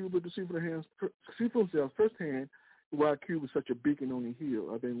go to Cuba to see for themselves firsthand why Cuba is such a beacon on the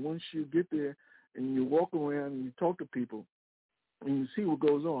hill. I think once you get there and you walk around and you talk to people and you see what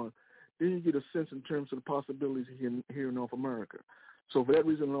goes on, then you get a sense in terms of the possibilities here in North America. So for that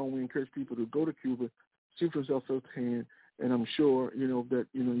reason alone, we encourage people to go to Cuba, see for themselves firsthand, and I'm sure, that,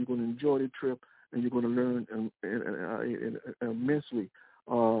 you're going to enjoy the trip and you're going to learn immensely,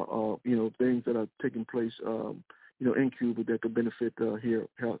 things that are taking place, in Cuba that could benefit us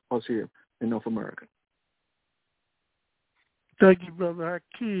here in North America. Thank you, Brother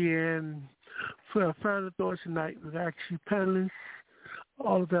Haki. And for our final thoughts tonight, we've actually panelists,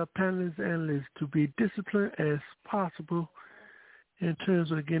 all of our panelists and analysts, to be disciplined as possible in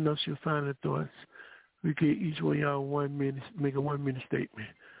terms of getting us your final thoughts. We get each one of y'all 1 minute, make a 1 minute statement.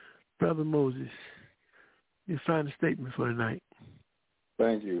 Brother Moses, your final statement for tonight.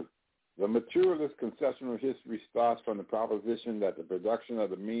 Thank you. The materialist conception of history starts from the proposition that the production of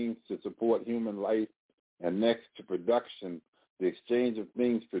the means to support human life, and next to production, the exchange of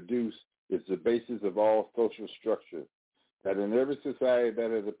things produced, is the basis of all social structure. That in every society that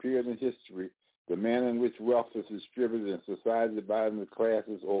has appeared in history, the manner in which wealth is distributed in society divided into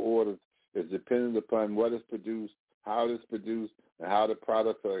classes or orders is dependent upon what is produced, how it is produced, and how the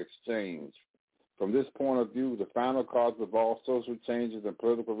products are exchanged. From this point of view, the final cause of all social changes and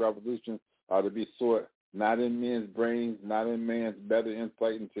political revolutions are to be sought not in men's brains, not in man's better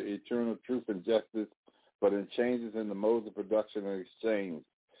insight into eternal truth and justice, but in changes in the modes of production and exchange.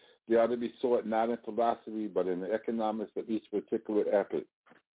 They are to be sought not in philosophy, but in the economics of each particular epoch.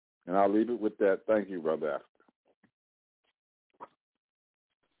 And I'll leave it with that. Thank you, Brother Africa.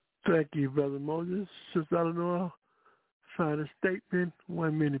 Thank you, Brother Moses. Sister Eleanor, final statement,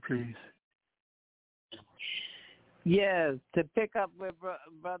 1 minute, please. Yes, to pick up where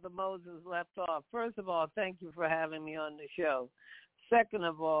Brother Moses left off. First of all, thank you for having me on the show. Second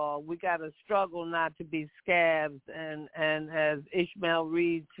of all, we got to struggle not to be scabs and as Ishmael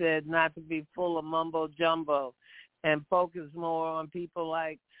Reed said, not to be full of mumbo jumbo, and focus more on people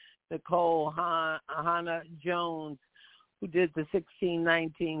like Nicole Hannah Jones, who did the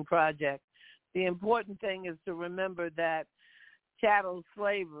 1619 Project. The important thing is to remember that chattel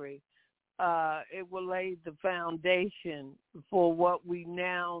slavery, it will lay the foundation for what we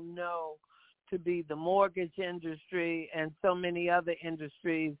now know to be the mortgage industry and so many other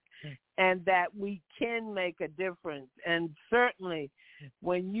industries, and that we can make a difference. And certainly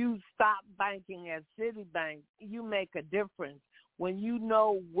when you stop banking at Citibank, you make a difference. When you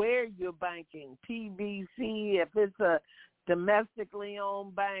know where you're banking, PBC, if it's a domestically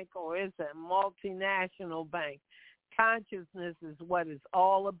owned bank or it's a multinational bank, consciousness is what it's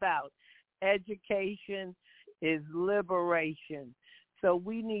all about. Education is liberation. So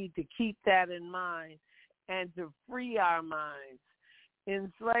we need to keep that in mind and to free our minds.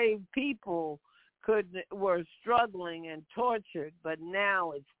 Enslaved people were struggling and tortured, but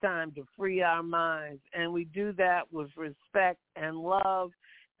now it's time to free our minds, and we do that with respect and love.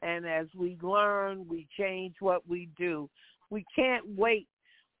 And as we learn, we change what we do. We can't wait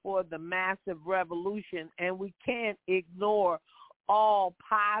for the massive revolution, and we can't ignore all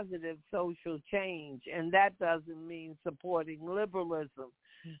positive social change. And that doesn't mean supporting liberalism,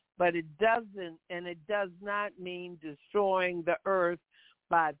 but it does not mean destroying the earth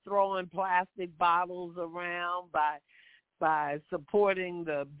by throwing plastic bottles around, by supporting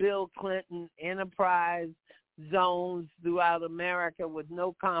the Bill Clinton enterprise zones throughout America with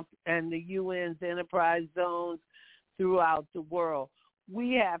no and the UN's enterprise zones throughout the world.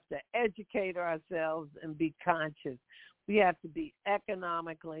 We have to educate ourselves and be conscious. We have to be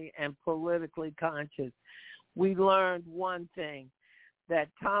economically and politically conscious. We learned one thing, that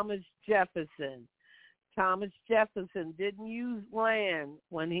Thomas Jefferson didn't use land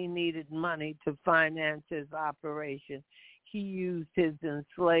when he needed money to finance his operation. He used his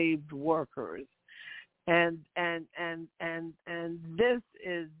enslaved workers. And this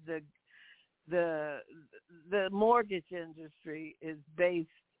is the mortgage industry is based,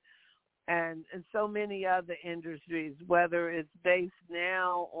 and so many other industries, whether it's based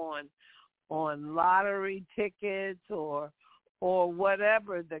now on lottery tickets or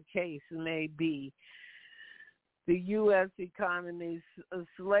whatever the case may be. The U.S. economy's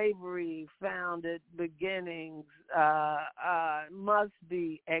slavery founded beginnings must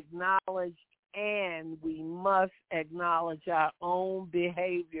be acknowledged, and we must acknowledge our own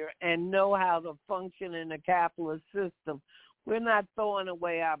behavior and know how to function in a capitalist system. We're not throwing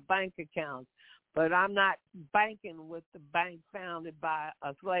away our bank accounts, but I'm not banking with the bank founded by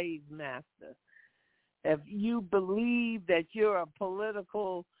a slave master. If you believe that you're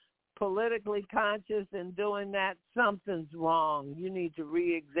politically conscious in doing that, something's wrong. You need to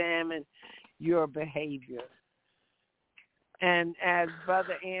re-examine your behavior. And as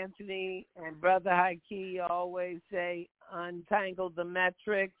Brother Anthony and Brother Haiki always say, untangle the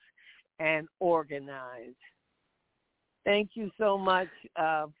metrics and organize. Thank you so much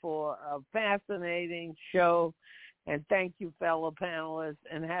for a fascinating show, and thank you, fellow panelists,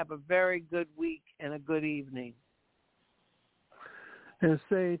 and have a very good week and a good evening. And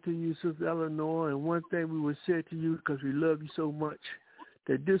saying to you, Sister Eleanor, and one thing we would say to you, because we love you so much,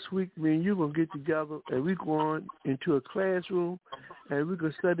 that this week me and you going to get together and we're going into a classroom and we're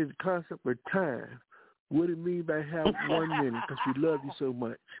going to study the concept of time. What it means by having 1 minute, because we love you so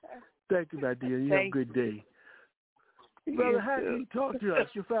much. Thank you, my dear. You have a good day. Brother, how do you talk to us?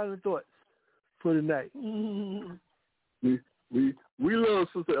 Your final thoughts for the night. We love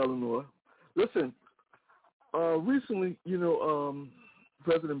Sister Eleanor. Listen, recently,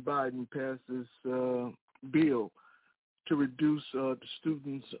 President Biden passed this bill to reduce the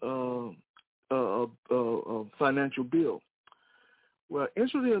students' financial bill. Well,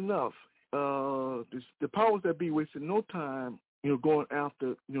 interestingly enough, the powers that be wasted no time, going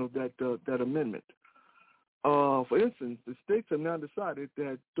after, that amendment. For instance, the states have now decided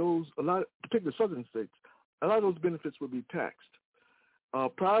that particularly southern states, a lot of those benefits will be taxed.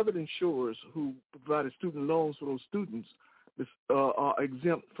 Private insurers who provided student loans for those students are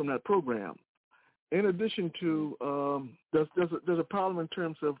exempt from that program. In addition to, there's a problem in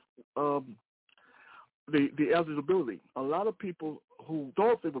terms of the eligibility. A lot of people who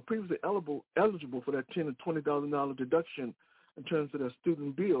thought they were previously eligible for that $10,000 to $20,000 deduction in terms of their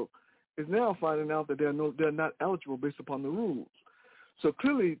student bill is now finding out that they're not eligible based upon the rules. So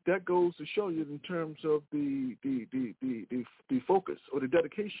clearly, that goes to show you in terms of the focus or the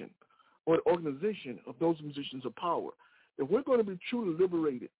dedication or the organization of those positions of power. If we're going to be truly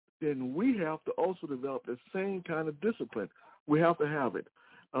liberated, then we have to also develop the same kind of discipline. We have to have it.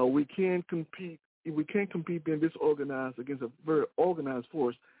 We can't compete. We can't compete being disorganized against a very organized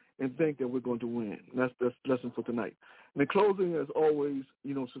force and think that we're going to win. That's the lesson for tonight. And in closing, as always,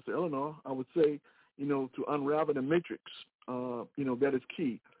 Sister Eleanor, I would say, to unravel the matrix, that is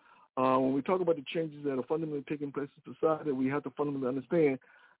key. When we talk about the changes that are fundamentally taking place in society, we have to fundamentally understand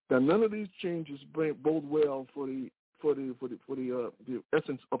that none of these changes bode well for the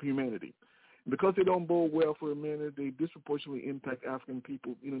essence of humanity. Because they don't bode well for humanity, they disproportionately impact African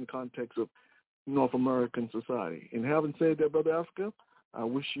people, in the context of North American society. And having said that, Brother Africa, I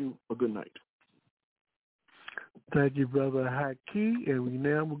wish you a good night. Thank you, Brother Haiki. And we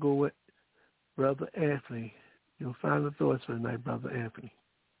now will go with Brother Anthony. Your final thoughts for tonight, Brother Anthony.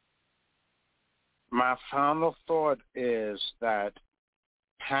 My final thought is that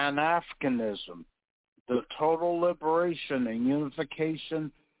Pan-Africanism, the total liberation and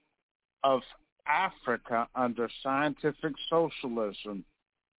unification of Africa under scientific socialism,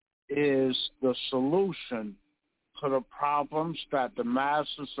 is the solution to the problems that the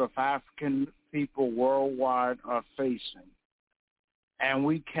masses of African people worldwide are facing. And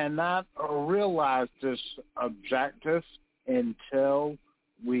we cannot realize this objective until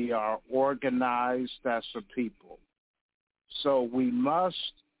we are organized as a people. So we must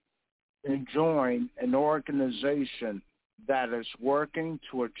join an organization that is working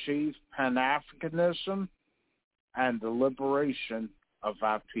to achieve Pan-Africanism and the liberation of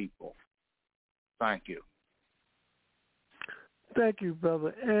our people. Thank you. Thank you,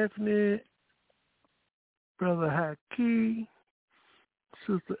 Brother Anthony, Brother Haki,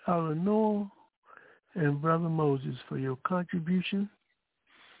 Sister Eleanor, and Brother Moses for your contribution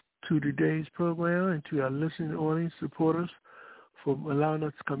to today's program, and to our listening audience supporters for allowing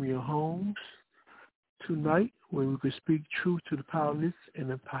us to come to your homes tonight where we could speak truth to the powerless and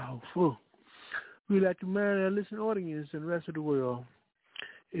the powerful. We'd like to remind our listening audience and the rest of the world,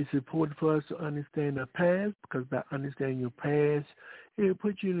 it's important for us to understand our past, because by understanding your past, it will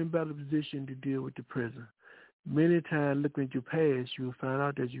put you in a better position to deal with the present. Many times looking at your past, you will find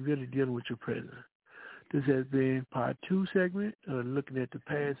out that you're really dealing with your present. This has been part 2 segment, looking at the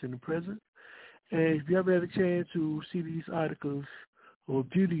past and the present. And if you ever have a chance to see these articles or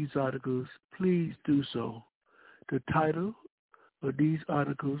view these articles, please do so. The title of these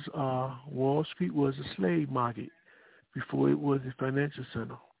articles are Wall Street Was a Slave Market Before It Was a Financial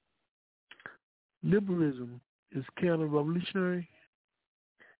Center. Liberalism is counter-revolutionary,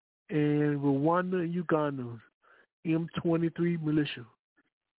 and Rwanda and Uganda, M23 militia,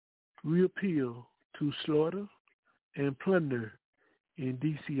 reappeal to slaughter and plunder in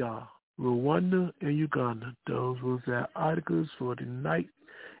DCR. Rwanda and Uganda. Those was our articles for tonight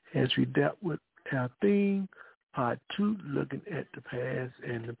as we dealt with our theme, part 2, looking at the past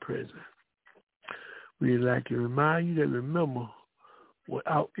and the present. We'd like to remind you that, remember,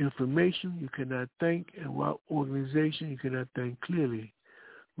 without information, you cannot think, and without organization, you cannot think clearly.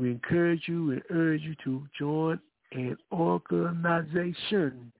 We encourage you and urge you to join an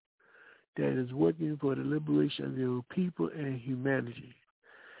organization that is working for the liberation of your people and humanity.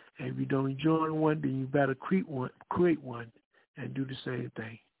 And if you don't join one, then you better create one and do the same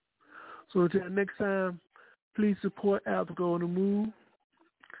thing. So until next time, please support Africa on the Move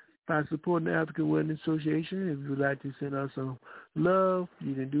by supporting the African Women Association. If you would like to send us some love,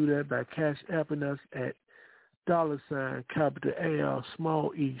 you can do that by cash apping us at $AL,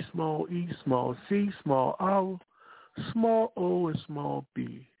 small e, small c, small r, small o, and small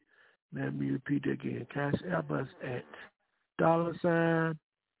b. Let me repeat that again. Cash app us at $AL,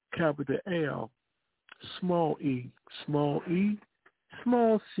 small e, small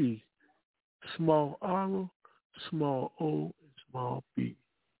c, small r, small o, and small b.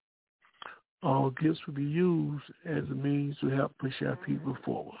 All gifts will be used as a means to help push our people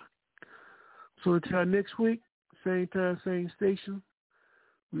forward. So until next week, same time, same station,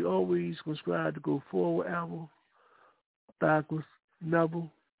 we always strive to go forward, ever, backwards, never,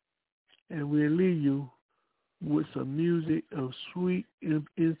 and we'll leave you with some music of sweet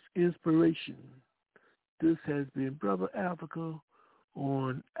inspiration. This has been Brother Africa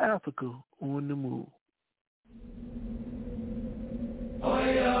on the Move.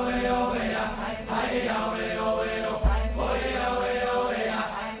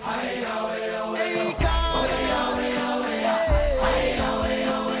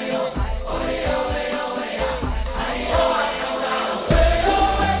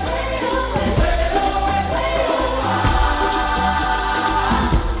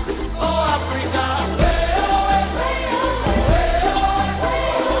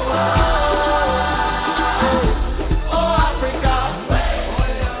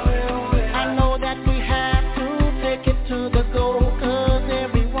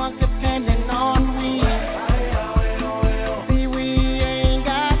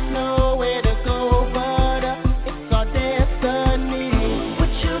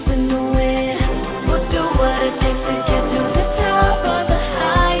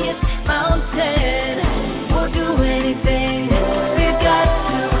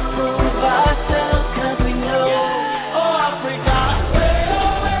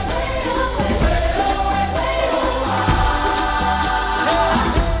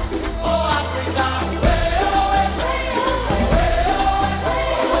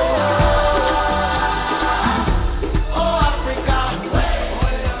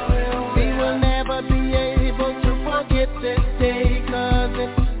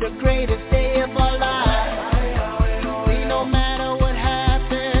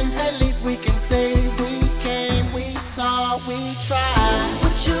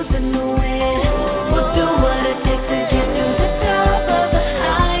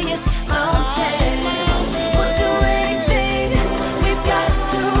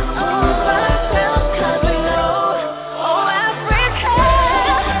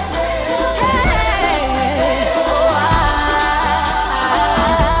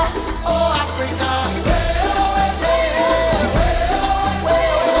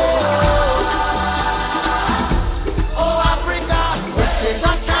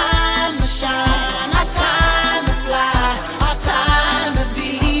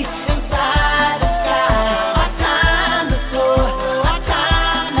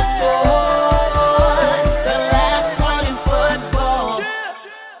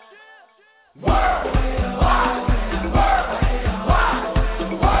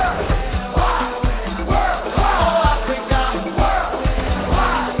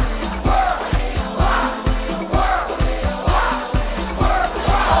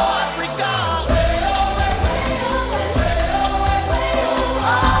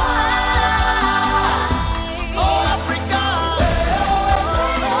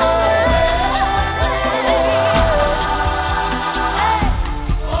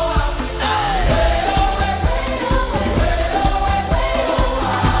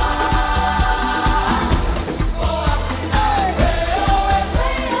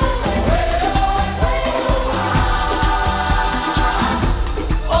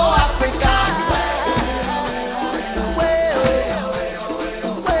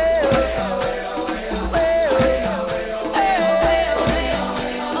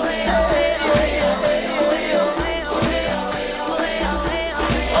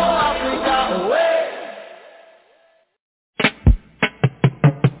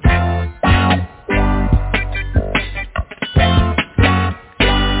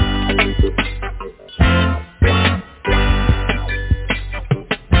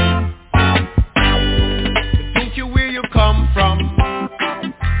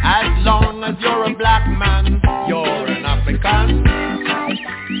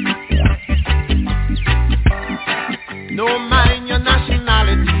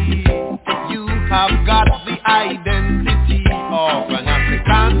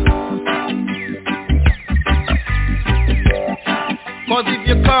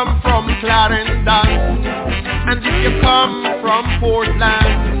 Portland.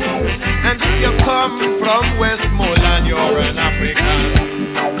 And if you come from Westmoreland, you're an African.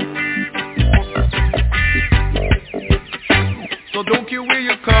 So don't care where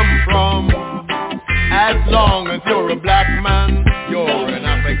you come from, as long as you're a black man, you're an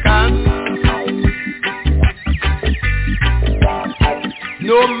African.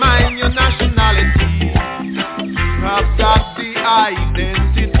 No mind your nationality, you have got the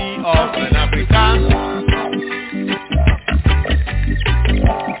identity of an African.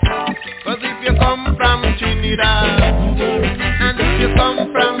 Cause if you come from Trinidad, and if you come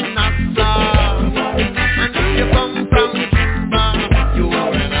from Nassau, and if you come from Cuba,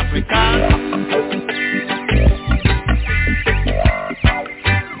 you're an African.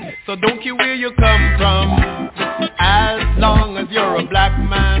 So don't care where you come from, as long as you're a black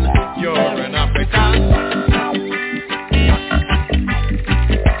man, you're an African.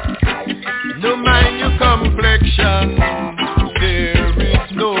 No mind your complexion, there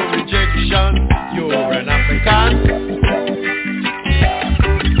is no rejection, you're an African.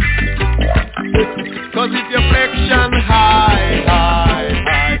 Cause if your flexion high,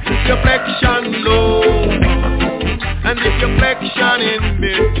 if your flexion low, and if your flexion in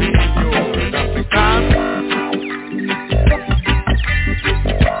between, you're an African.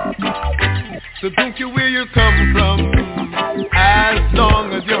 So don't care where you come from, as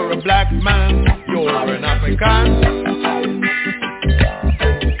long as you're a black man, you're an African.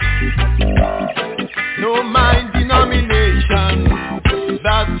 No mind denomination,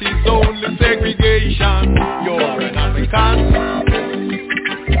 that is only segregation, you're an African.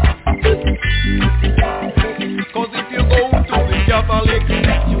 Cause if you go to the Catholic,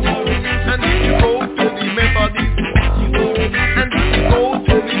 and if you go to the Methodist, and if you go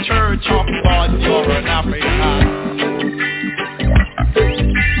to the Church of God, you're an African.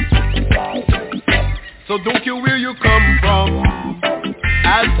 So don't care where you come from,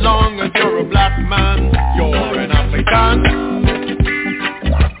 as long as you're a black man, you're an African.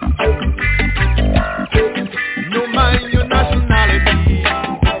 No mind your nationality,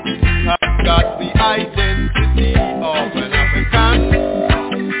 I've got the identity of an African.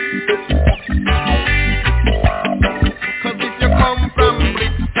 Cause if you come from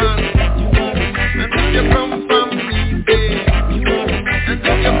Brixton, and if you come from Easy, and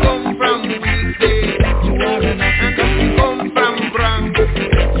if you come from Easy, and if you come from Bronx,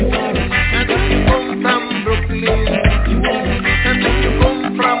 and if you come from Brooklyn, and if you come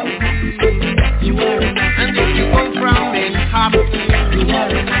from Queens, and if you come from Manhattan,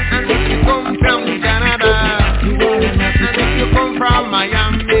 and if you come from Canada, and if you come from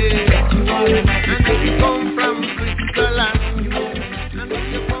Miami, and if you come from Switzerland, and if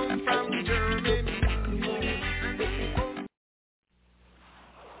you come from Germany, and if you come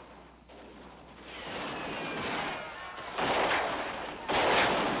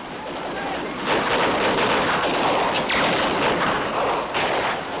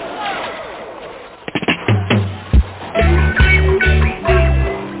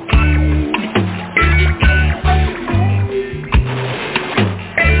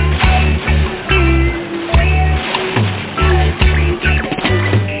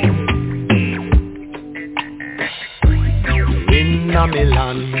in a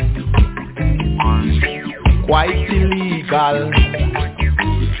Milan, quite illegal.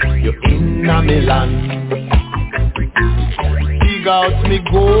 You're in a Milan, dig out me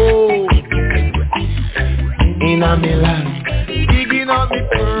gold. In a Milan, digging out me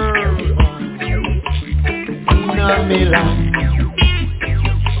pearl. In a Milan,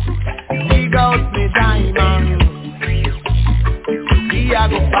 dig out me diamond. We are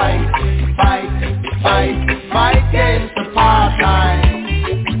go fight against the apartheid.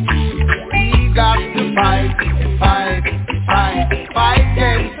 We got to fight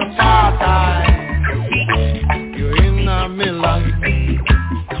against the apartheid. You're in a Milan,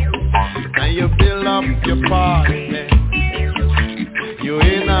 and you build up your parliament. You're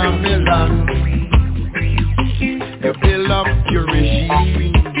in a Milan, you build up your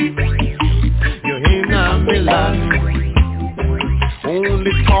regime. You're in a Milan,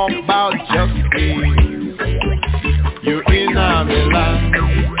 only talk about justice. You're in a Milan,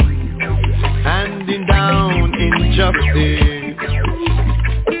 handing down injustice.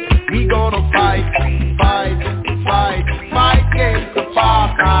 We gonna fight against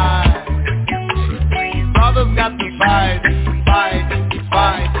apartheid. Brothers got to fight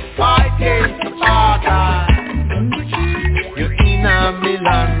against apartheid. You're in a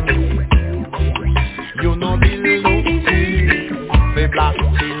Milan, you know the look for black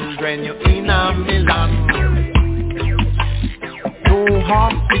children. You're in a Milan, no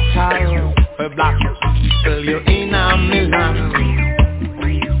hospital for black people. You're in a Milan,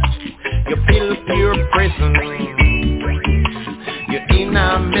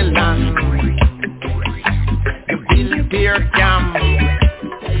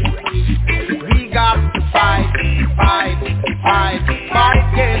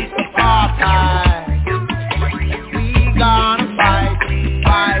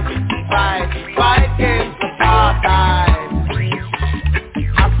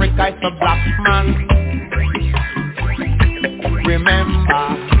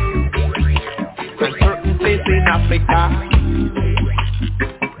 Africa.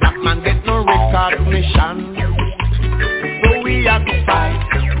 Black man get no recognition. So we have to fight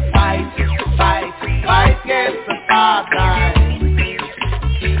against apartheid.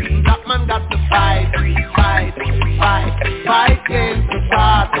 Black man got to fight against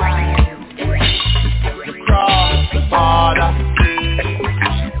apartheid. You cross the border,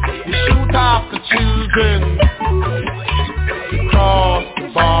 you shoot off the children. You cross the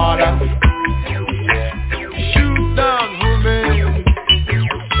border, you shoot down women.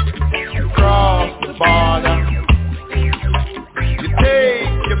 You cross the border, you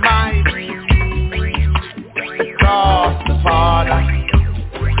take your mind. You cross the border,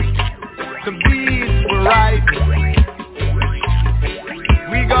 the beats were right.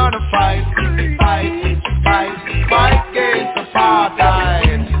 We gonna fight against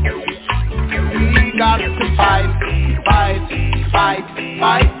apartheid. We got to fight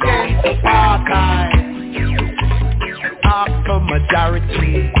against apartheid. After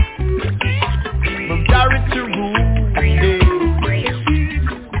majority rule, yeah.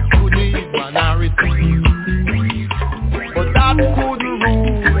 We need minority, but that couldn't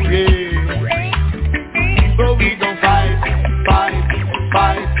rule, yeah. So we gon' fight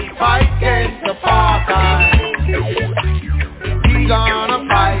against apartheid. We gonna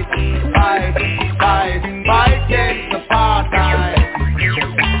fight against apartheid.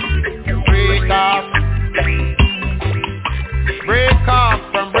 Break off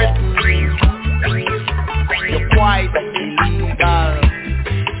from Britain. You're quite illegal.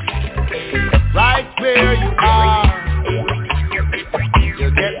 Right where you are.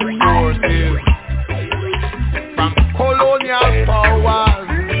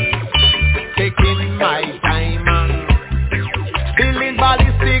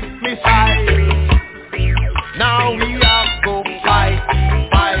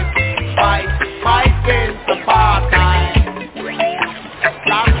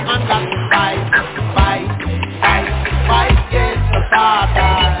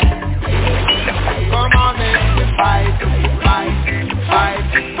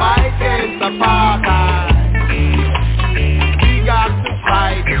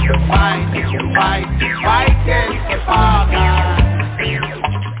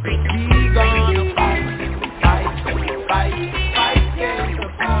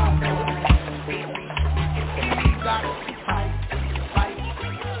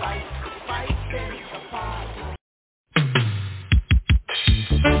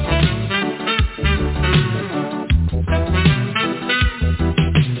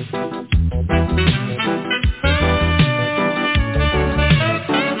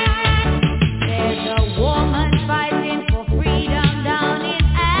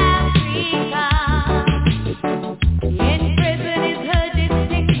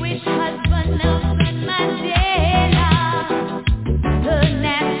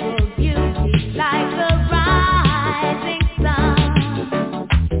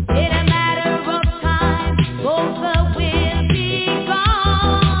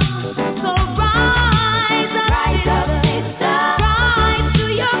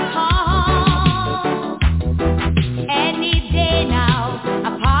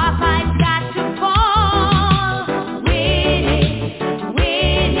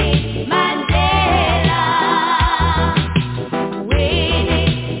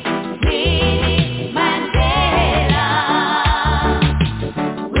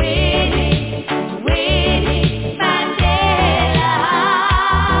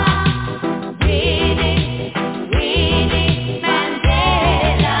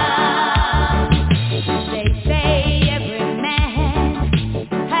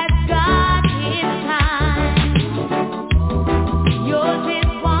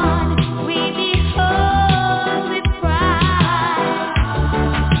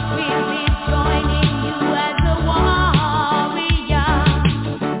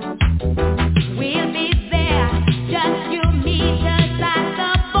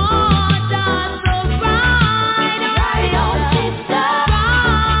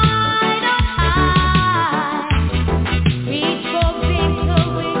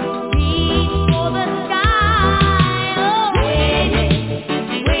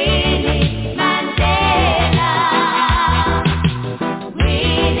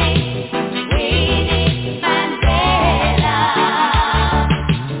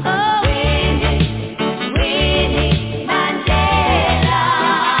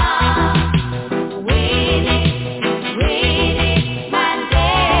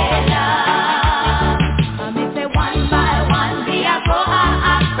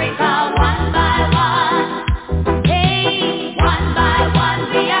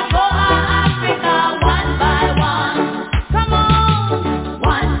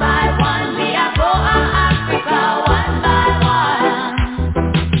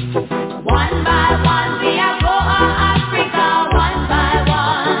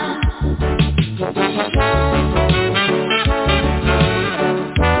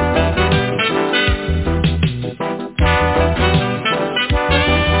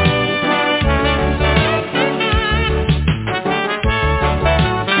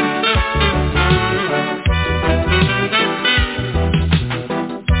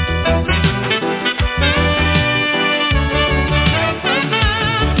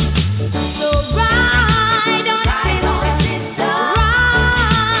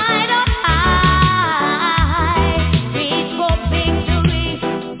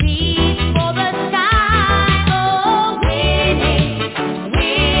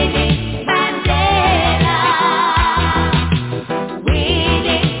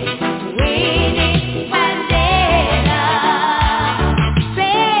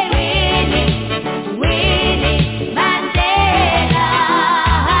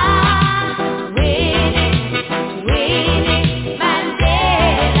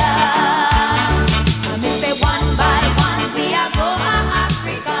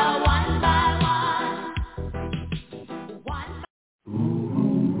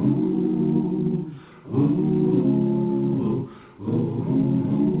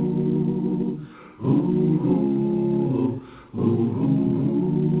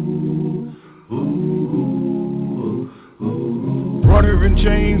 wearing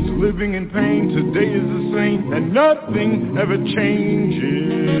chains, living in pain. Today is the same, and nothing ever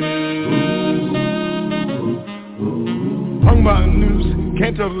changes. Hung by a noose,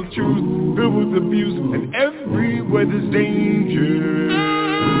 can't tell the truth, filled with abuse, and everywhere there's danger.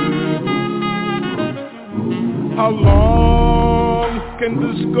 How long can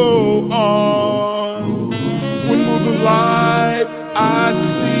this go on? When will the light I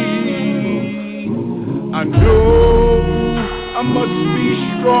see? I know I must be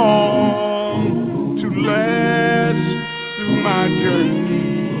strong to last through my journey,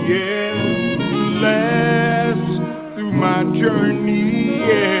 yeah, to last through my journey,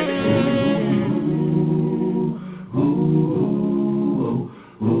 yeah.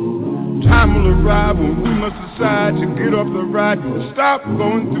 Time will arrive when we must decide to get off the ride and stop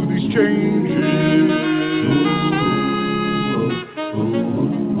going through these changes.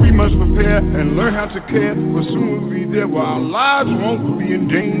 We must prepare and learn how to care, for soon we'll be there where our lives won't be in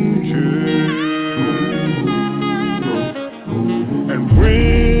danger. And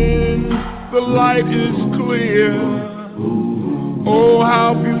when the light is clear, oh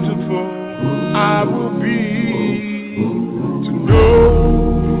how beautiful I will be to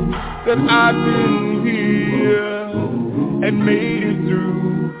know that I've been here and made it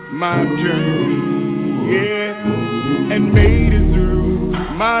through my journey, yeah, and made it through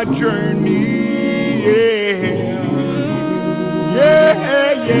my journey, yeah, yeah,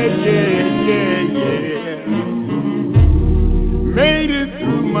 yeah, yeah, yeah, made it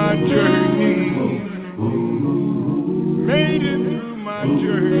through my journey, made it through my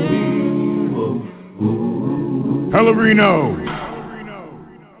journey. Pellerino,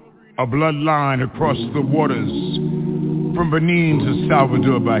 a bloodline across the waters, from Benin to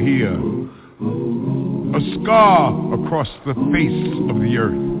Salvador Bahia, a scar across the face of the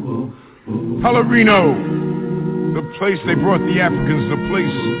earth. Pellerino, the place they brought the Africans, the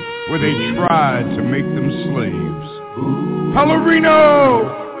place where they tried to make them slaves. Pellerino,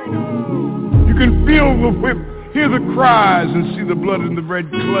 you can feel the whip, hear the cries, and see the blood in the red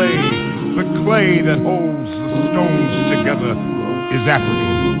clay. The clay that holds the stones together is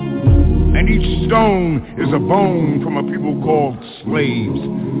African. And each stone is a bone from a people called slaves.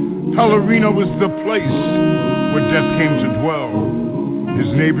 Pellerino is the place where death came to dwell. His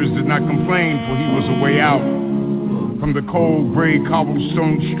neighbors did not complain, for he was a way out. From the cold gray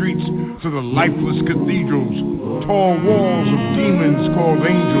cobblestone streets to the lifeless cathedrals, tall walls of demons called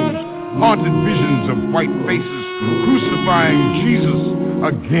angels, haunted visions of white faces crucifying Jesus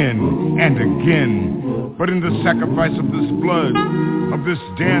again and again. But in the sacrifice of this blood, of this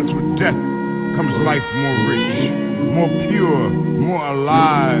dance with death, comes life more rich, more pure, more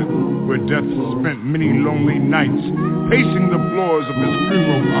alive, where death spent many lonely nights pacing the floors of his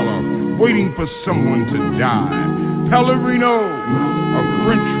funeral parlor, waiting for someone to die. Pellerino, a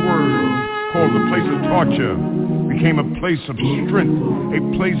French word called the place of torture, became a place of strength, a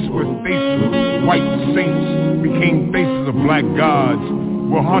place where faces of white saints became faces of black gods,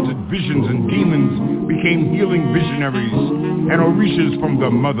 where haunted visions and demons became healing visionaries and orishas from the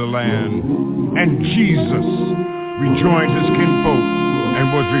motherland. And Jesus rejoined his kinfolk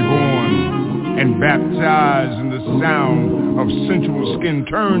and was reborn and baptized in the sound of sensual skin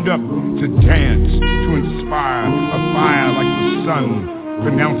turned up to dance, to inspire a fire like the sun,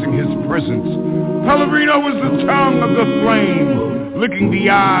 pronouncing his presence. Pellerino was the tongue of the flame, licking the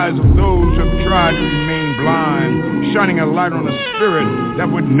eyes of those who have tried to remain blind, shining a light on a spirit that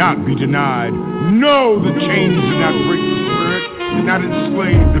would not be denied. No, the chains did not break the spirit, did not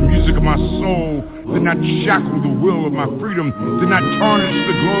enslave the music of my soul, did not shackle the will of my freedom, did not tarnish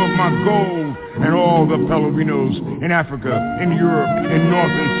the glow of my gold. And all the Pellerinos in Africa, in Europe, in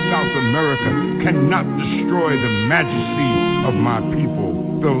North and South America cannot destroy the majesty of my people,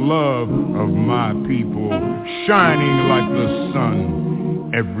 the love of my people, shining like the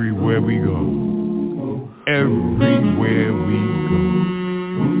sun everywhere we go, everywhere we go.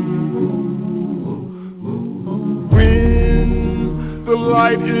 When the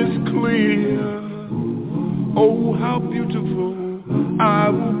light is clear, oh how beautiful I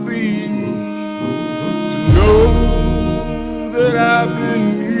will be. Know that I've been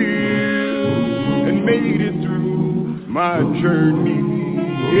here and made it through my journey,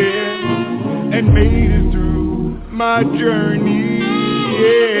 yeah, and made it through my journey,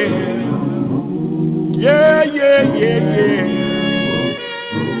 yeah, yeah, yeah, yeah,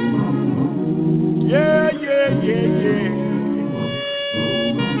 yeah, yeah, yeah, yeah, yeah.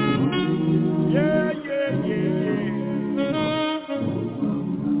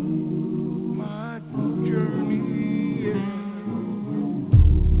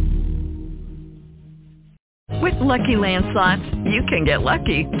 Lucky Land Slots, you can get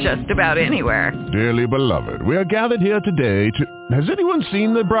lucky just about anywhere. Dearly beloved, we are gathered here today to... Has anyone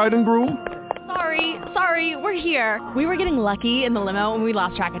seen the bride and groom? Sorry, we're here. We were getting lucky in the limo and we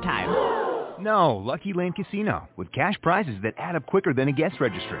lost track of time. No, Lucky Land Casino, with cash prizes that add up quicker than a guest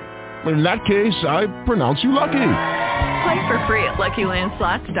registry. In that case, I pronounce you lucky. Play for free at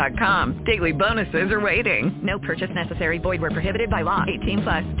LuckyLandSlots.com. Daily bonuses are waiting. No purchase necessary. Void where prohibited by law.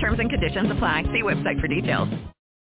 18+. Terms and conditions apply. See website for details.